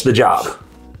could finish the job.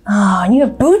 Oh, and you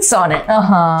have boots on it.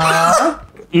 Uh-huh.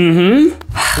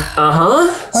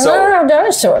 So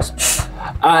dinosaurs.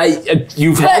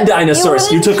 You've had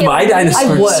dinosaurs. You took my dinosaurs.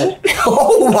 I would.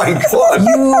 Oh my god!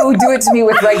 You do it to me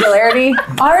with regularity.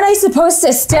 Aren't I supposed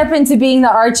to step into being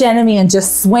the arch enemy and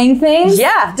just swing things?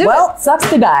 Yeah, do Well, sucks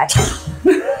to die.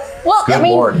 Well, Good I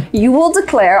mean, lord. you will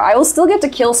declare. I will still get to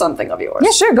kill something of yours.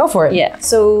 Yeah, sure, go for it. Yeah.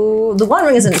 So the One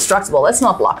Ring is indestructible. Let's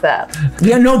not block that.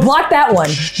 Yeah, no, block that one.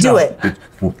 Do it.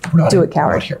 We're not Do here. it, coward.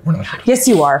 We're not here. We're not here. Yes,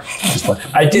 you are. Just let,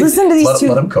 I did. Listen to these let, two.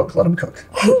 let him cook. Let him cook.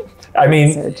 I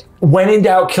mean, when in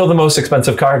doubt, kill the most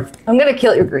expensive card. I'm gonna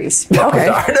kill your grease. Okay.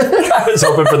 I was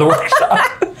hoping for the workshop.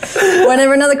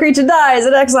 Whenever another creature dies,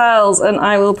 it exiles, and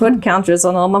I will put counters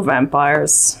on all my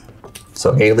vampires.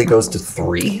 So Haley goes to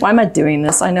 3. Why am I doing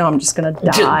this? I know I'm just gonna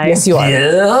die. Yes, you are.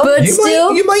 Yeah. But You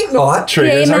still, you might not.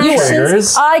 Triggers game are actions,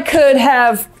 triggers. I could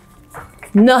have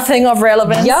nothing of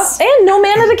relevance. Yep, and no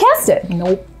mana to cast it.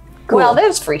 Nope. Well,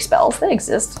 there's free spells. They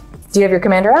exist. Do you have your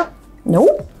commander out?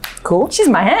 Nope. Cool. She's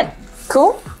in my head.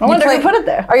 Cool. I wonder who put it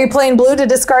there. Are you playing blue to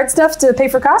discard stuff to pay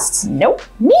for costs? Nope.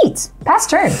 Neat. Pass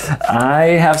turn.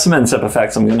 I have some end-step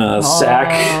effects. I'm gonna sack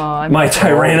I'm my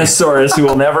Tyrannosaurus, who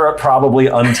will never probably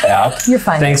untap. You're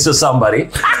fine. Thanks to somebody.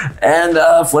 And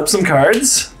flip some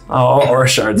cards. Oh, or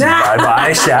Shards is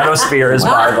bye-bye. Shadow Spear is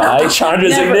bye-bye.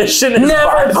 Chandra's Ignition is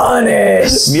bye-bye.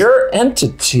 Punish. Mirror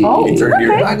Entity. Turn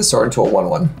your dinosaur into a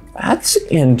 1/1. That's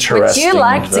Would interesting. you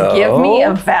like to give me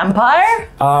a vampire?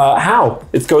 How?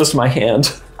 It goes to my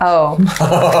hand. Oh,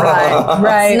 right.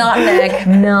 Right. It's not an egg.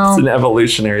 No. It's an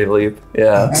evolutionary leap.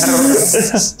 Yeah.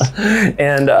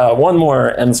 And one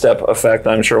more end step effect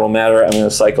I'm sure will matter. I'm going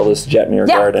to cycle this Jetmir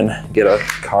Guard and get a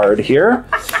card here.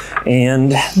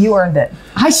 And You earned it.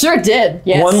 I sure did.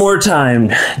 Yes. one more time.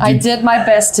 I did my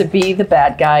best to be the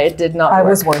bad guy. It did not I work.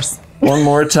 was worse. One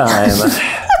more time.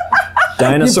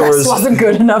 Dinosaurs. This wasn't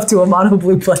good enough to a mono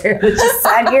blue player that just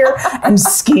sat here and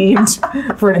schemed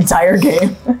for an entire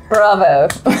game. Bravo.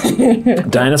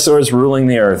 Dinosaurs ruling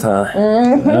the earth, huh?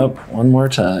 Nope. One more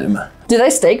time. Do they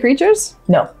stay creatures?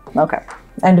 No. Okay.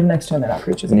 End of next turn, they're not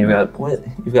creatures. And you've got what?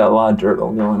 You've got a lot of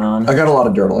dirtle going on. I got a lot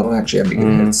of dirtle. I don't actually have any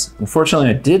good hits. Unfortunately,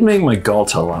 I did make my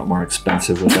Galta a lot more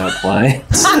expensive with that play.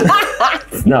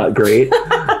 Not great.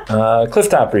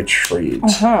 Clifftop Retreat.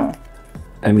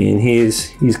 I mean, he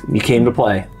came to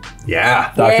play.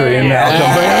 Yeah. Dr. Ian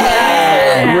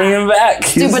Malcolm. Bring him back.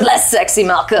 Stupid less sexy,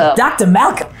 Malcolm. Dr.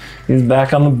 Malcolm. He's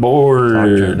back on the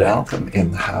board. Malcolm in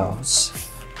the house.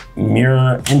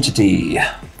 Mirror Entity.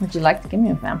 Would you like to give me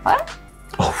a vampire?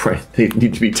 Oh, right. They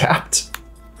need to be tapped.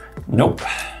 Nope.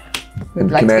 And Would you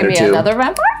like to give Commander me 2. another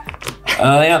vampire?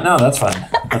 Yeah, no, that's fine.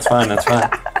 That's fine. That's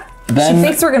fine. She Then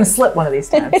thinks we're gonna slip one of these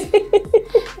times.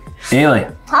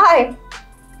 Alien. Hi.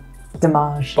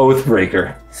 Damage.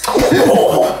 Oathbreaker.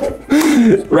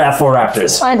 Wrathful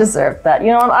Raptors. I deserve that. You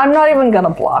know what? I'm not even gonna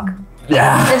block.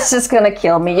 Yeah. It's just gonna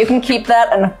kill me. You can keep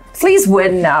that and please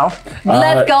win now.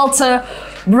 Let Galta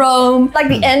roam. Like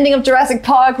the ending of Jurassic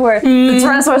Park where the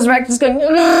Tyrannosaurus Rex is going.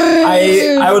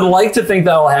 I would like to think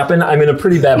that'll happen. I'm in a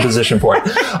pretty bad position for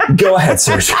it. Go ahead,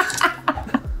 Serge.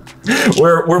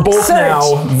 We're both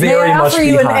now very May I much offer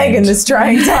you behind. an egg in this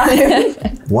trying time?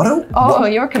 Oh,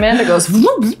 your commander goes.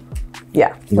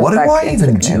 Yeah. What do back I into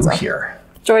the even command do zone. here?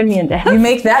 Join me in death. You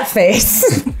make that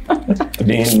face. I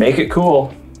mean, make it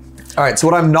cool. All right, so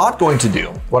what I'm not going to do,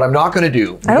 I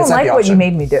don't like what you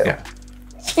made me do. Yeah.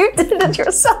 You did it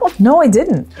yourself. No, I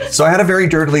didn't. So I had a very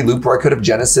dirtily loop where I could have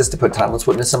Genesis to put Timeless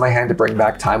Witness in my hand to bring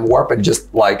back Time Warp and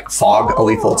just like fog a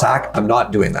lethal attack. I'm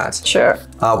not doing that. Sure.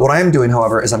 What I am doing,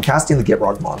 however, is I'm casting the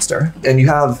Gitrog monster. And you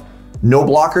have no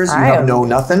blockers, you I have am- no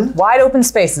nothing. Wide open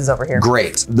spaces over here.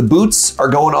 Great. The boots are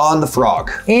going on the frog.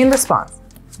 In response.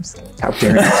 How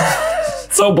dare you.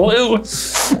 So blue.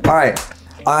 All right.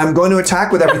 I'm going to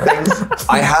attack with everything.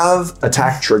 I have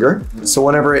attack trigger. So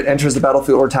whenever it enters the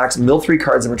battlefield or attacks, mill 3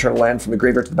 cards and return a land from the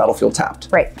graveyard to the battlefield tapped.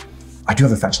 Right. I do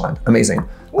have a fetch land. Amazing.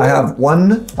 I have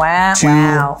 1, Wow. 2,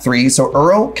 Wow. 3. So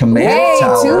Uro, Command Hey,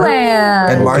 Tower, 2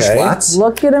 lands. and Marsh Okay. Flats.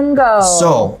 Look at him go.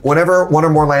 So whenever 1 or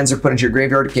more lands are put into your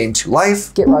graveyard, gain 2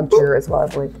 life. Get rug trigger as well, I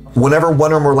believe. Whenever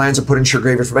 1 or more lands are put into your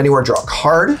graveyard from anywhere, draw a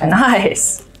card.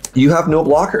 Nice. You have no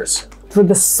blockers. For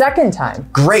the second time.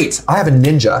 Great, I have a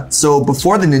ninja. So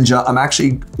before the ninja, I'm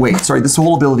actually, this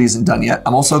whole ability isn't done yet.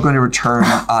 I'm also going to return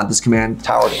this command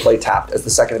tower to play tapped as the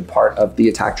second part of the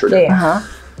attack trigger. Yeah.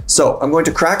 So I'm going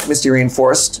to crack Misty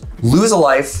Reinforced, lose a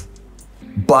life,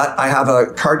 but I have a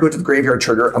card go to the graveyard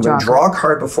trigger. I'm going to draw a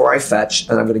card before I fetch,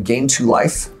 and I'm going to gain 2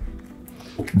 life.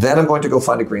 Then I'm going to go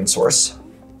find a green source.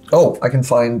 Oh, I can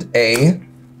find a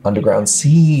Underground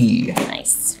Sea.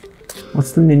 Nice.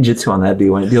 What's the ninjutsu on that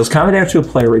do? When it deals combat damage to a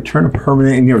player, return a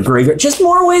permanent in your graveyard. Just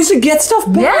more ways to get stuff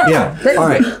back. Yeah. Yeah, all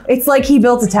right. It's like he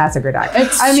built a Tasigur deck.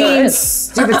 I mean,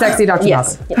 Stupid sexy Dr.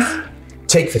 yes. Malcolm. Yes.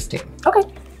 Take 15. Okay.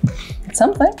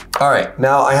 Something. All right,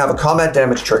 now I have a combat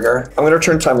damage trigger. I'm going to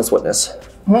return Timeless Witness.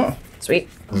 Sweet.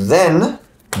 Then,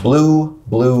 blue,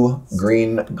 blue,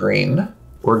 green, green.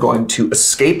 We're going to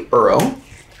escape Uro,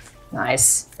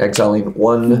 Nice. exiling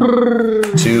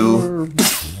 1, 2,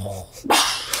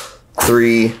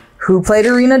 3, Who played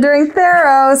Arena during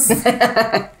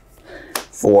Theros?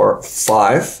 4,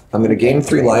 5. I'm going to gain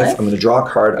 3 life. I'm going to draw a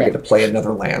card. I get to play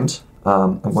another land.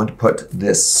 I'm going to put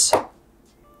this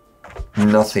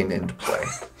nothing into play.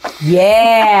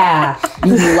 Yeah.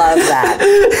 You love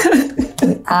that.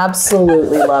 You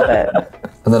absolutely love it.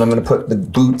 And then I'm going to put the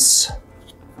boots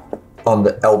on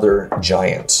the Elder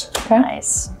Giant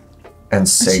Nice. and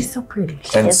say, She's so pretty.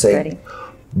 and is say pretty.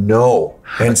 no.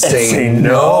 And say say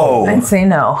no. I'd say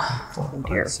no.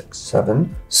 5, 6,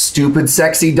 7. Stupid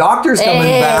sexy doctor's coming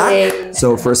back.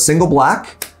 So for a single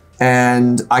black,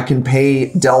 and I can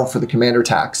pay Delve for the commander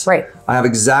tax. Right. I have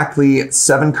exactly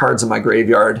 7 cards in my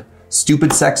graveyard.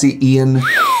 Stupid sexy Ian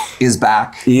is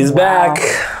back. He's back.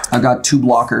 I've got 2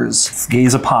 blockers.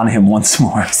 Gaze upon him once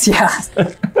more. Yeah.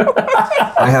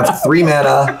 I have 3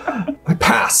 mana. I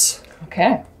pass.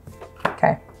 Okay.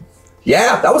 Okay.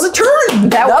 Yeah, that was a turn.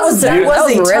 That was a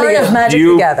really turn good. of Magic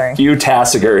the Gathering. You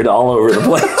Tasigur all over the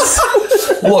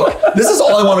place. Look, this is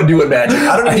all I want to do at Magic.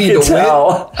 I don't need to win.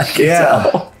 I can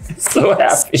tell. So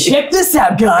happy. Check this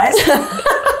out, guys.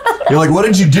 You're like, what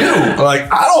did you do? I'm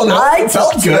like, I don't know. I It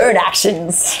felt took good. turn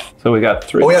actions. So we got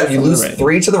 3. Oh yeah, you from the lose ring.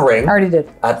 3 to the ring I already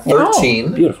did. at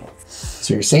 13. Beautiful.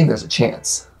 So you're saying there's a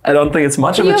chance. I don't think it's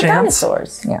much of You a have chance.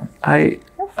 dinosaurs. Yeah.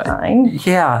 Fine.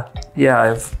 Yeah,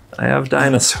 I have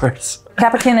dinosaurs.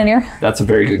 Kappa Cannoneer. That's a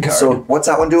very good card. So what's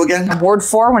that one do again? Ward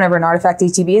 4, whenever an artifact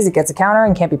ETBs, it gets a counter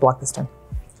and can't be blocked this turn.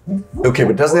 Okay,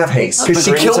 but it doesn't have haste. Because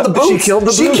She killed the boots. She killed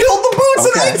the She boots. killed the boots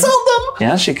Okay. and I sold them.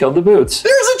 Yeah, she killed the boots.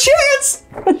 There's a chance.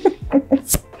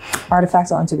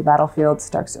 Artifacts onto the battlefield,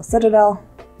 Darksteel Citadel.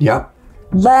 Yeah.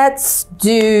 Let's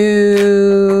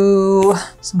do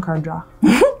some card draw.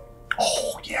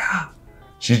 Oh yeah.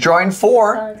 She's drawing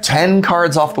 4. 10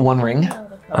 cards off the one ring.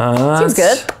 Seems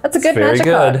good. That's a good very magic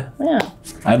good. card. Yeah.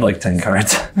 I'd like 10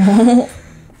 cards.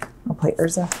 I'll play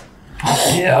Urza.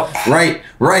 Yep.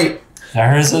 Right.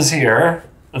 Hers is here.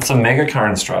 That's a mega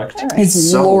construct.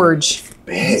 It's so large.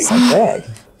 Big. So big.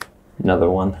 Another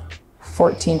one.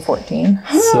 14, 14.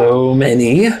 So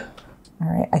many. All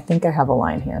right, I think I have a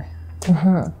line here.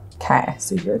 Okay,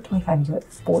 so you're at 25, you're at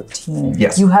 14.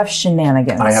 Yes. You have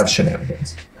shenanigans. I have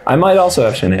shenanigans. I might also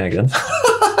have shenanigans.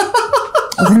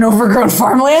 With an overgrown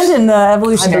farmland in the I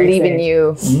evolutionary believe in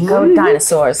phase. you. Go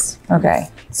dinosaurs. Okay,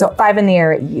 so 5 in the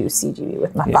air at you, CGB,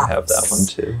 with my Yeah, I have that one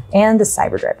too. And the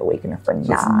Cyberdrive Awakener for 9.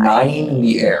 9 in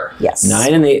the air. Yes.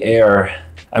 9 in the air.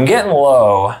 I'm getting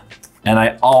low, and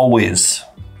I always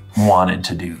wanted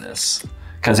to do this.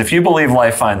 Because if you believe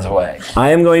life finds a way,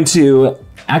 I am going to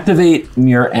activate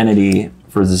Mirror Entity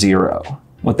for 0.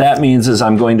 What that means is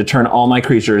I'm going to turn all my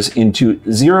creatures into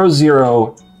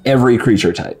 0/0 every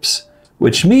creature types,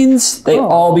 which means they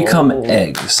all become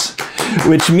eggs.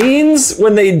 Which means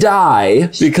when they die,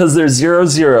 because they're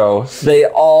 0/0, they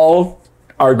all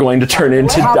are going to turn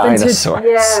into dinosaurs.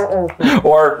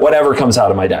 Or whatever comes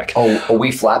out of my deck. Oh, are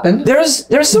we flapping? There's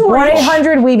some reach.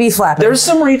 1-800 we be flapping. There's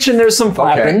some reach and there's some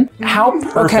flapping. How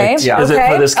perfect Okay. is okay.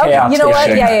 it for this chaos? You know what?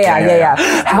 station?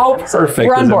 Yeah. How perfect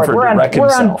We're on is board. it for We're on, Direct we're,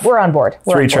 on, himself? we're on board.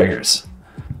 We're 3 on board. triggers.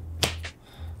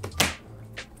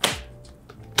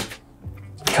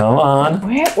 Come on.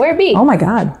 Where be? Oh my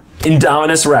god.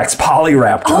 Indominus Rex,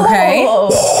 Polyraptor. Okay.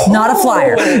 Not a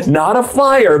flyer. Not a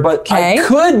flyer, but Okay. I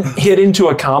could hit into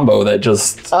a combo that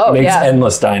just makes yeah.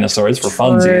 endless dinosaurs for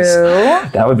funsies. True.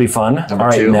 That would be fun. All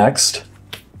right, 2. next.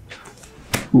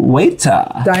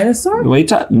 Waita. Dinosaur?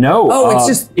 Waita? No. Oh, it's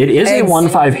just It is eggs. a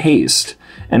 1/5 haste.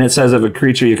 And it says if a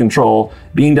creature you control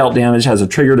being dealt damage has a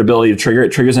triggered ability to trigger,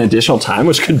 it triggers an additional time,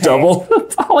 which could double the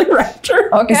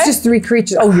Polyraptor. Okay. It's just 3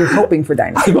 creatures. Oh, you're hoping for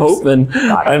dinosaurs. I'm hoping.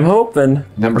 I'm hoping.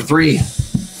 Number 3.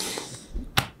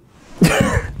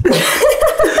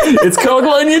 It's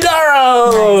Kogla and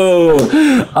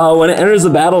Yudaro! When it enters the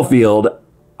battlefield,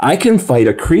 I can fight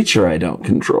a creature I don't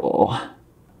control.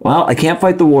 Well, I can't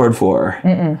fight the Ward 4.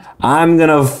 I'm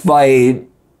gonna fight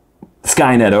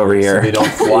Skynet over here. They don't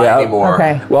fly Yep. anymore.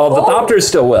 Okay. Well, the Thopters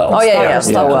still will. Oh, yeah,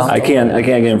 still will. I can't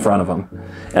get in front of them.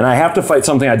 And I have to fight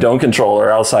something I don't control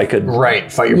or else I could...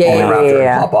 Right. Fight your Yeah, Polyraptor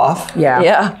yeah. and pop off. Yeah.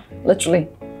 Yeah, literally.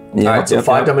 Yep, All right, so yep,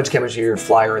 5 yep. damage chemistry, your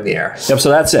flyer in the air. Yep, so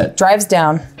that's it. Drives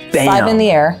down. Bam. 5 in the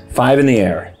air. 5 in the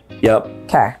air. Yep.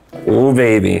 Okay. Ooh,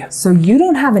 baby. So you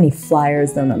don't have any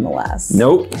flyers though, nonetheless.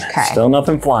 Nope. Okay. Still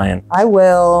nothing flying. I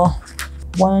will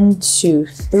 1, 2,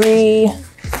 3,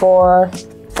 4,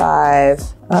 5,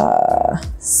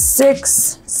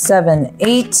 6, 7,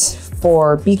 8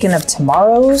 for Beacon of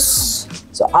Tomorrows.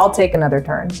 So I'll take another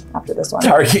turn after this one.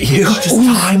 Target you. Just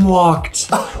time walked.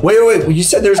 Wait. Well, you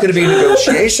said there's going to be a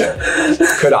negotiation.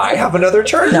 Could I have another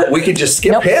turn? No. We could just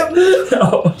skip him.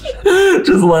 No.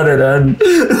 Just let it end.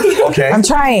 Okay. I'm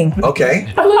trying.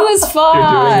 Okay. Blue's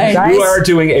fine. Guys- You are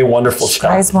doing a wonderful job.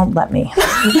 Guys won't let me.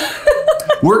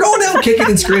 We're going out kicking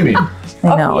and screaming.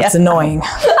 I know, it's annoying.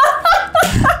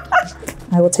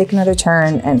 I will take another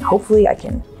turn and hopefully I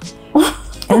can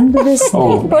end this.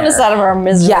 Oh. Put us out of our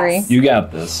misery. Yes. You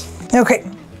got this. Okay.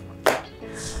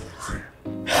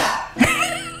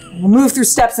 We'll move through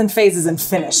steps and phases and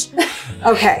finish.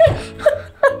 Okay.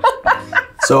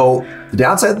 So the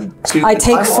downside. I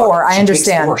take 4. I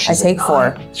understand. I take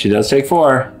 4. She does take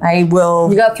 4. I will.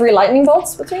 You got 3 lightning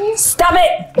bolts between you? Stop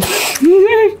it!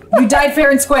 You died fair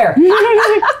and square.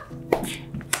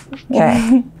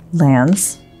 Okay.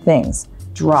 Lands. Things.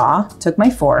 Draw. Took my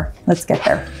 4. Let's get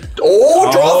there.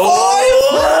 Oh, draw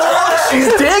 5! She's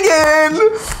digging.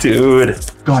 Dude.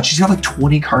 God, she's got like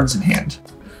 20 cards in hand.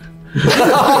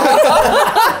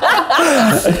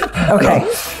 Okay.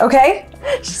 Okay.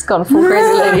 She's gone full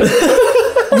crazy lady.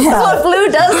 That's what blue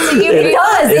does to you. It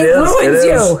does. It ruins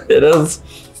you. It is.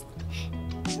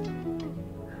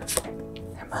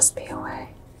 There must be a way.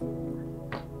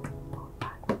 4,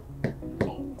 5, 8, 9,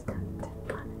 10,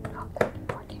 11, 12, 13,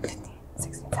 14, 15,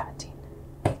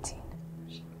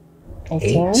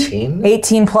 18?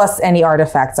 18 plus any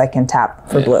artifacts I can tap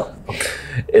for blue.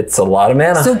 It's a lot of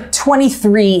mana. So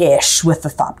 23-ish with the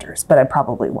Thopters, but I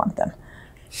probably want them.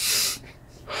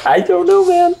 I don't know,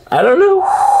 man. I don't know.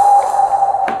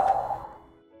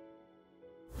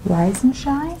 Rise and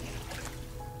shine?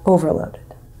 Overloaded.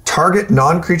 Target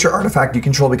non-creature artifact you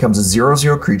control becomes a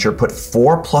 0/0 creature. Put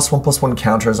 4 +1/+1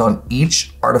 counters on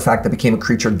each artifact that became a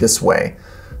creature this way.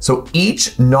 So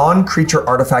each non-creature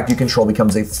artifact you control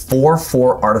becomes a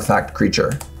 4/4 artifact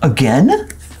creature. Again?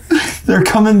 They're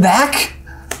coming back?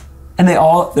 And they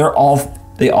all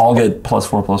get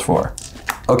 +4/+4.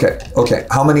 Okay.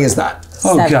 How many is that?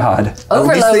 Oh 7. God. At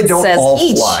least they don't says all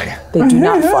each. fly. They do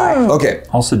not fly. Okay.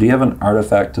 Also, do you have an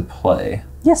artifact to play?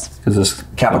 Yes. Because this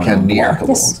Kappa Cannoneer.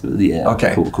 Yes. Yeah.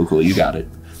 Okay. Cool. You got it.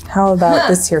 How about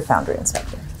this here Foundry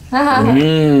Inspector? All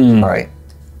right.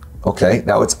 Okay,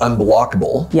 now it's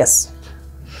unblockable. Yes.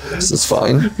 This is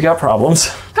fine. You got problems.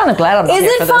 Kind of glad I'm not Is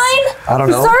here it for this. fine? I don't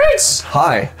know. Sarge?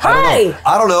 Hi. Hi.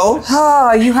 I don't know.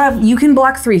 Oh, you can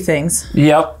block 3 things.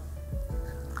 Yep.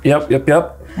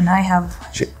 And I have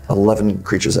 11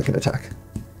 creatures that can attack.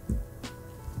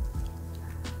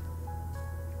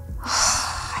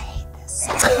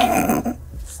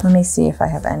 Let me see if I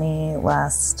have any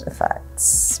last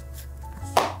effects.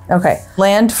 Okay,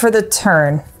 land for the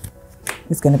turn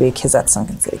is going to be a Kizet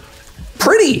Sunken City.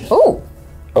 Pretty. Ooh.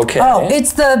 Okay. Oh,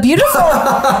 it's the beautiful.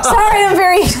 Sorry, I'm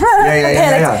very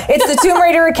panicked. It's the Tomb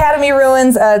Raider Academy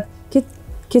ruins. I'm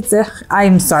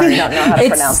sorry. I don't know how to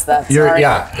pronounce that. Sorry.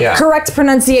 Yeah. Correct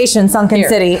pronunciation, Sunken Here.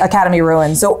 City Academy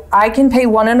ruins. So I can pay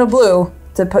 1 and a blue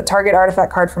to put target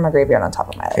artifact card from my graveyard on top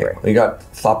of my library. We got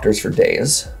Thopters for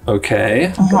days. Okay.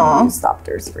 Use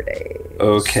Thopters for days.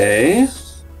 Okay.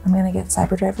 I'm gonna get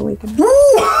Cyberdrive Awakening.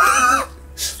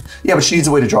 Yeah, but she needs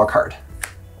a way to draw a card.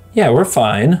 Yeah, we're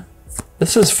fine.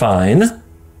 This is fine. I'm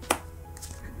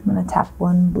gonna tap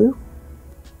 1 blue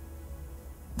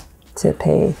to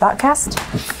pay Thoughtcast.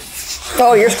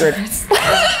 Oh, you're screwed.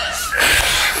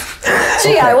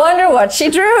 Gee, I wonder what she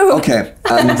drew. Okay,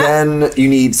 and then you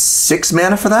need 6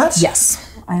 mana for that? Yes.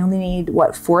 I only need,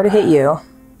 4 to hit you?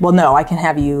 Well, no, I can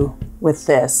have you with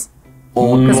this.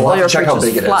 We'll have to check how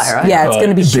big it is. Fly, right? Yeah, it's going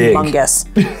to be big. humongous.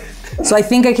 So I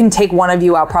think I can take 1 of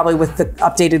you out probably with the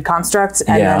updated construct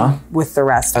and then with the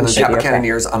rest. And we then should Kappa be okay.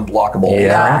 Cannoneer is unblockable.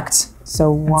 Yeah. Correct.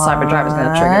 So 1, Cyberdrive is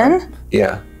gonna trigger it.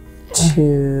 Yeah.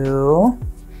 2,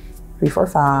 3, 4,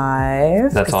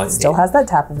 5. That's all you Still need. has that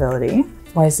tap ability.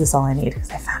 Why is this all I need? Because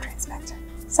I found Inspector.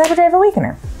 Cyberdrive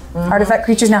Awakener. Artifact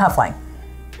creatures now have flying.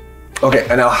 Okay,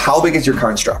 and now how big is your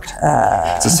construct?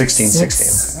 It's a 16.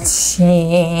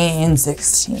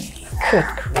 16. Good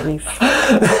grief.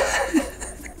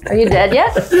 Are you dead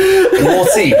yet? We'll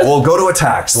see. We'll go to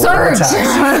attacks. We'll go to attacks.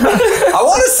 I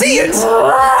want to see it.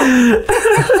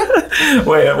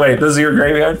 Wait. This is your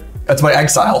graveyard? That's my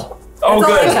exile. Oh,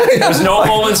 good. There's no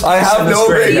moments. I have no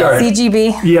graveyard.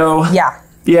 CGB. Yo.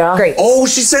 Yeah. Great. Oh,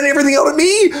 she's sending everything out at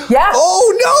me? Yeah.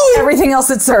 Oh, no. Everything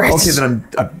else at Surge. Okay, then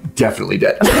I'm definitely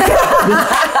dead.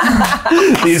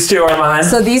 These 2 are mine.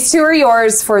 So these 2 are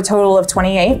yours for a total of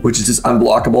 28. Which is just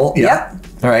unblockable. Yeah.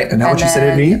 All right, and how much you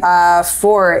said it'd be?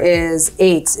 4 is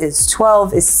 8, is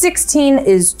 12, is 16,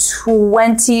 is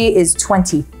 20, is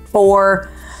 24,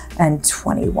 and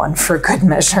 21 for good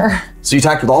measure. So you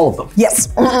attacked with all of them. Yes.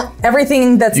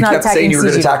 Everything that's You not kept attacking saying you were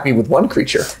going to CGB. attack me with 1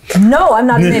 creature. No, I'm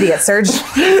not an idiot, Serge.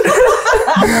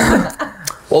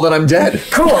 Well, then I'm dead.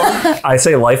 Cool. I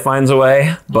say life finds a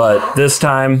way, but this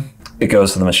time it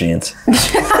goes to the machines.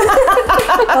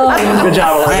 Good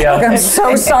job, Olivia. I'm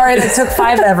so sorry that took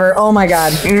 5 ever. Oh my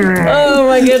god. Oh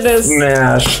my goodness.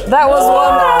 Smash. That was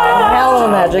one hell of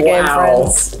a magic game,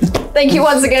 friends. Thank you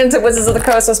once again to Wizards of the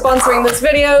Coast for sponsoring this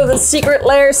video. The Secret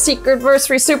Lair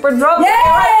Secretversary Superdrop.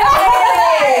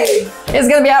 Yay! It's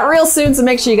going to be out real soon, so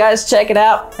make sure you guys check it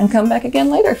out and come back again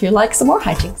later if you like some more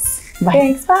hijinks. Bye.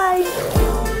 Thanks,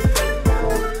 bye.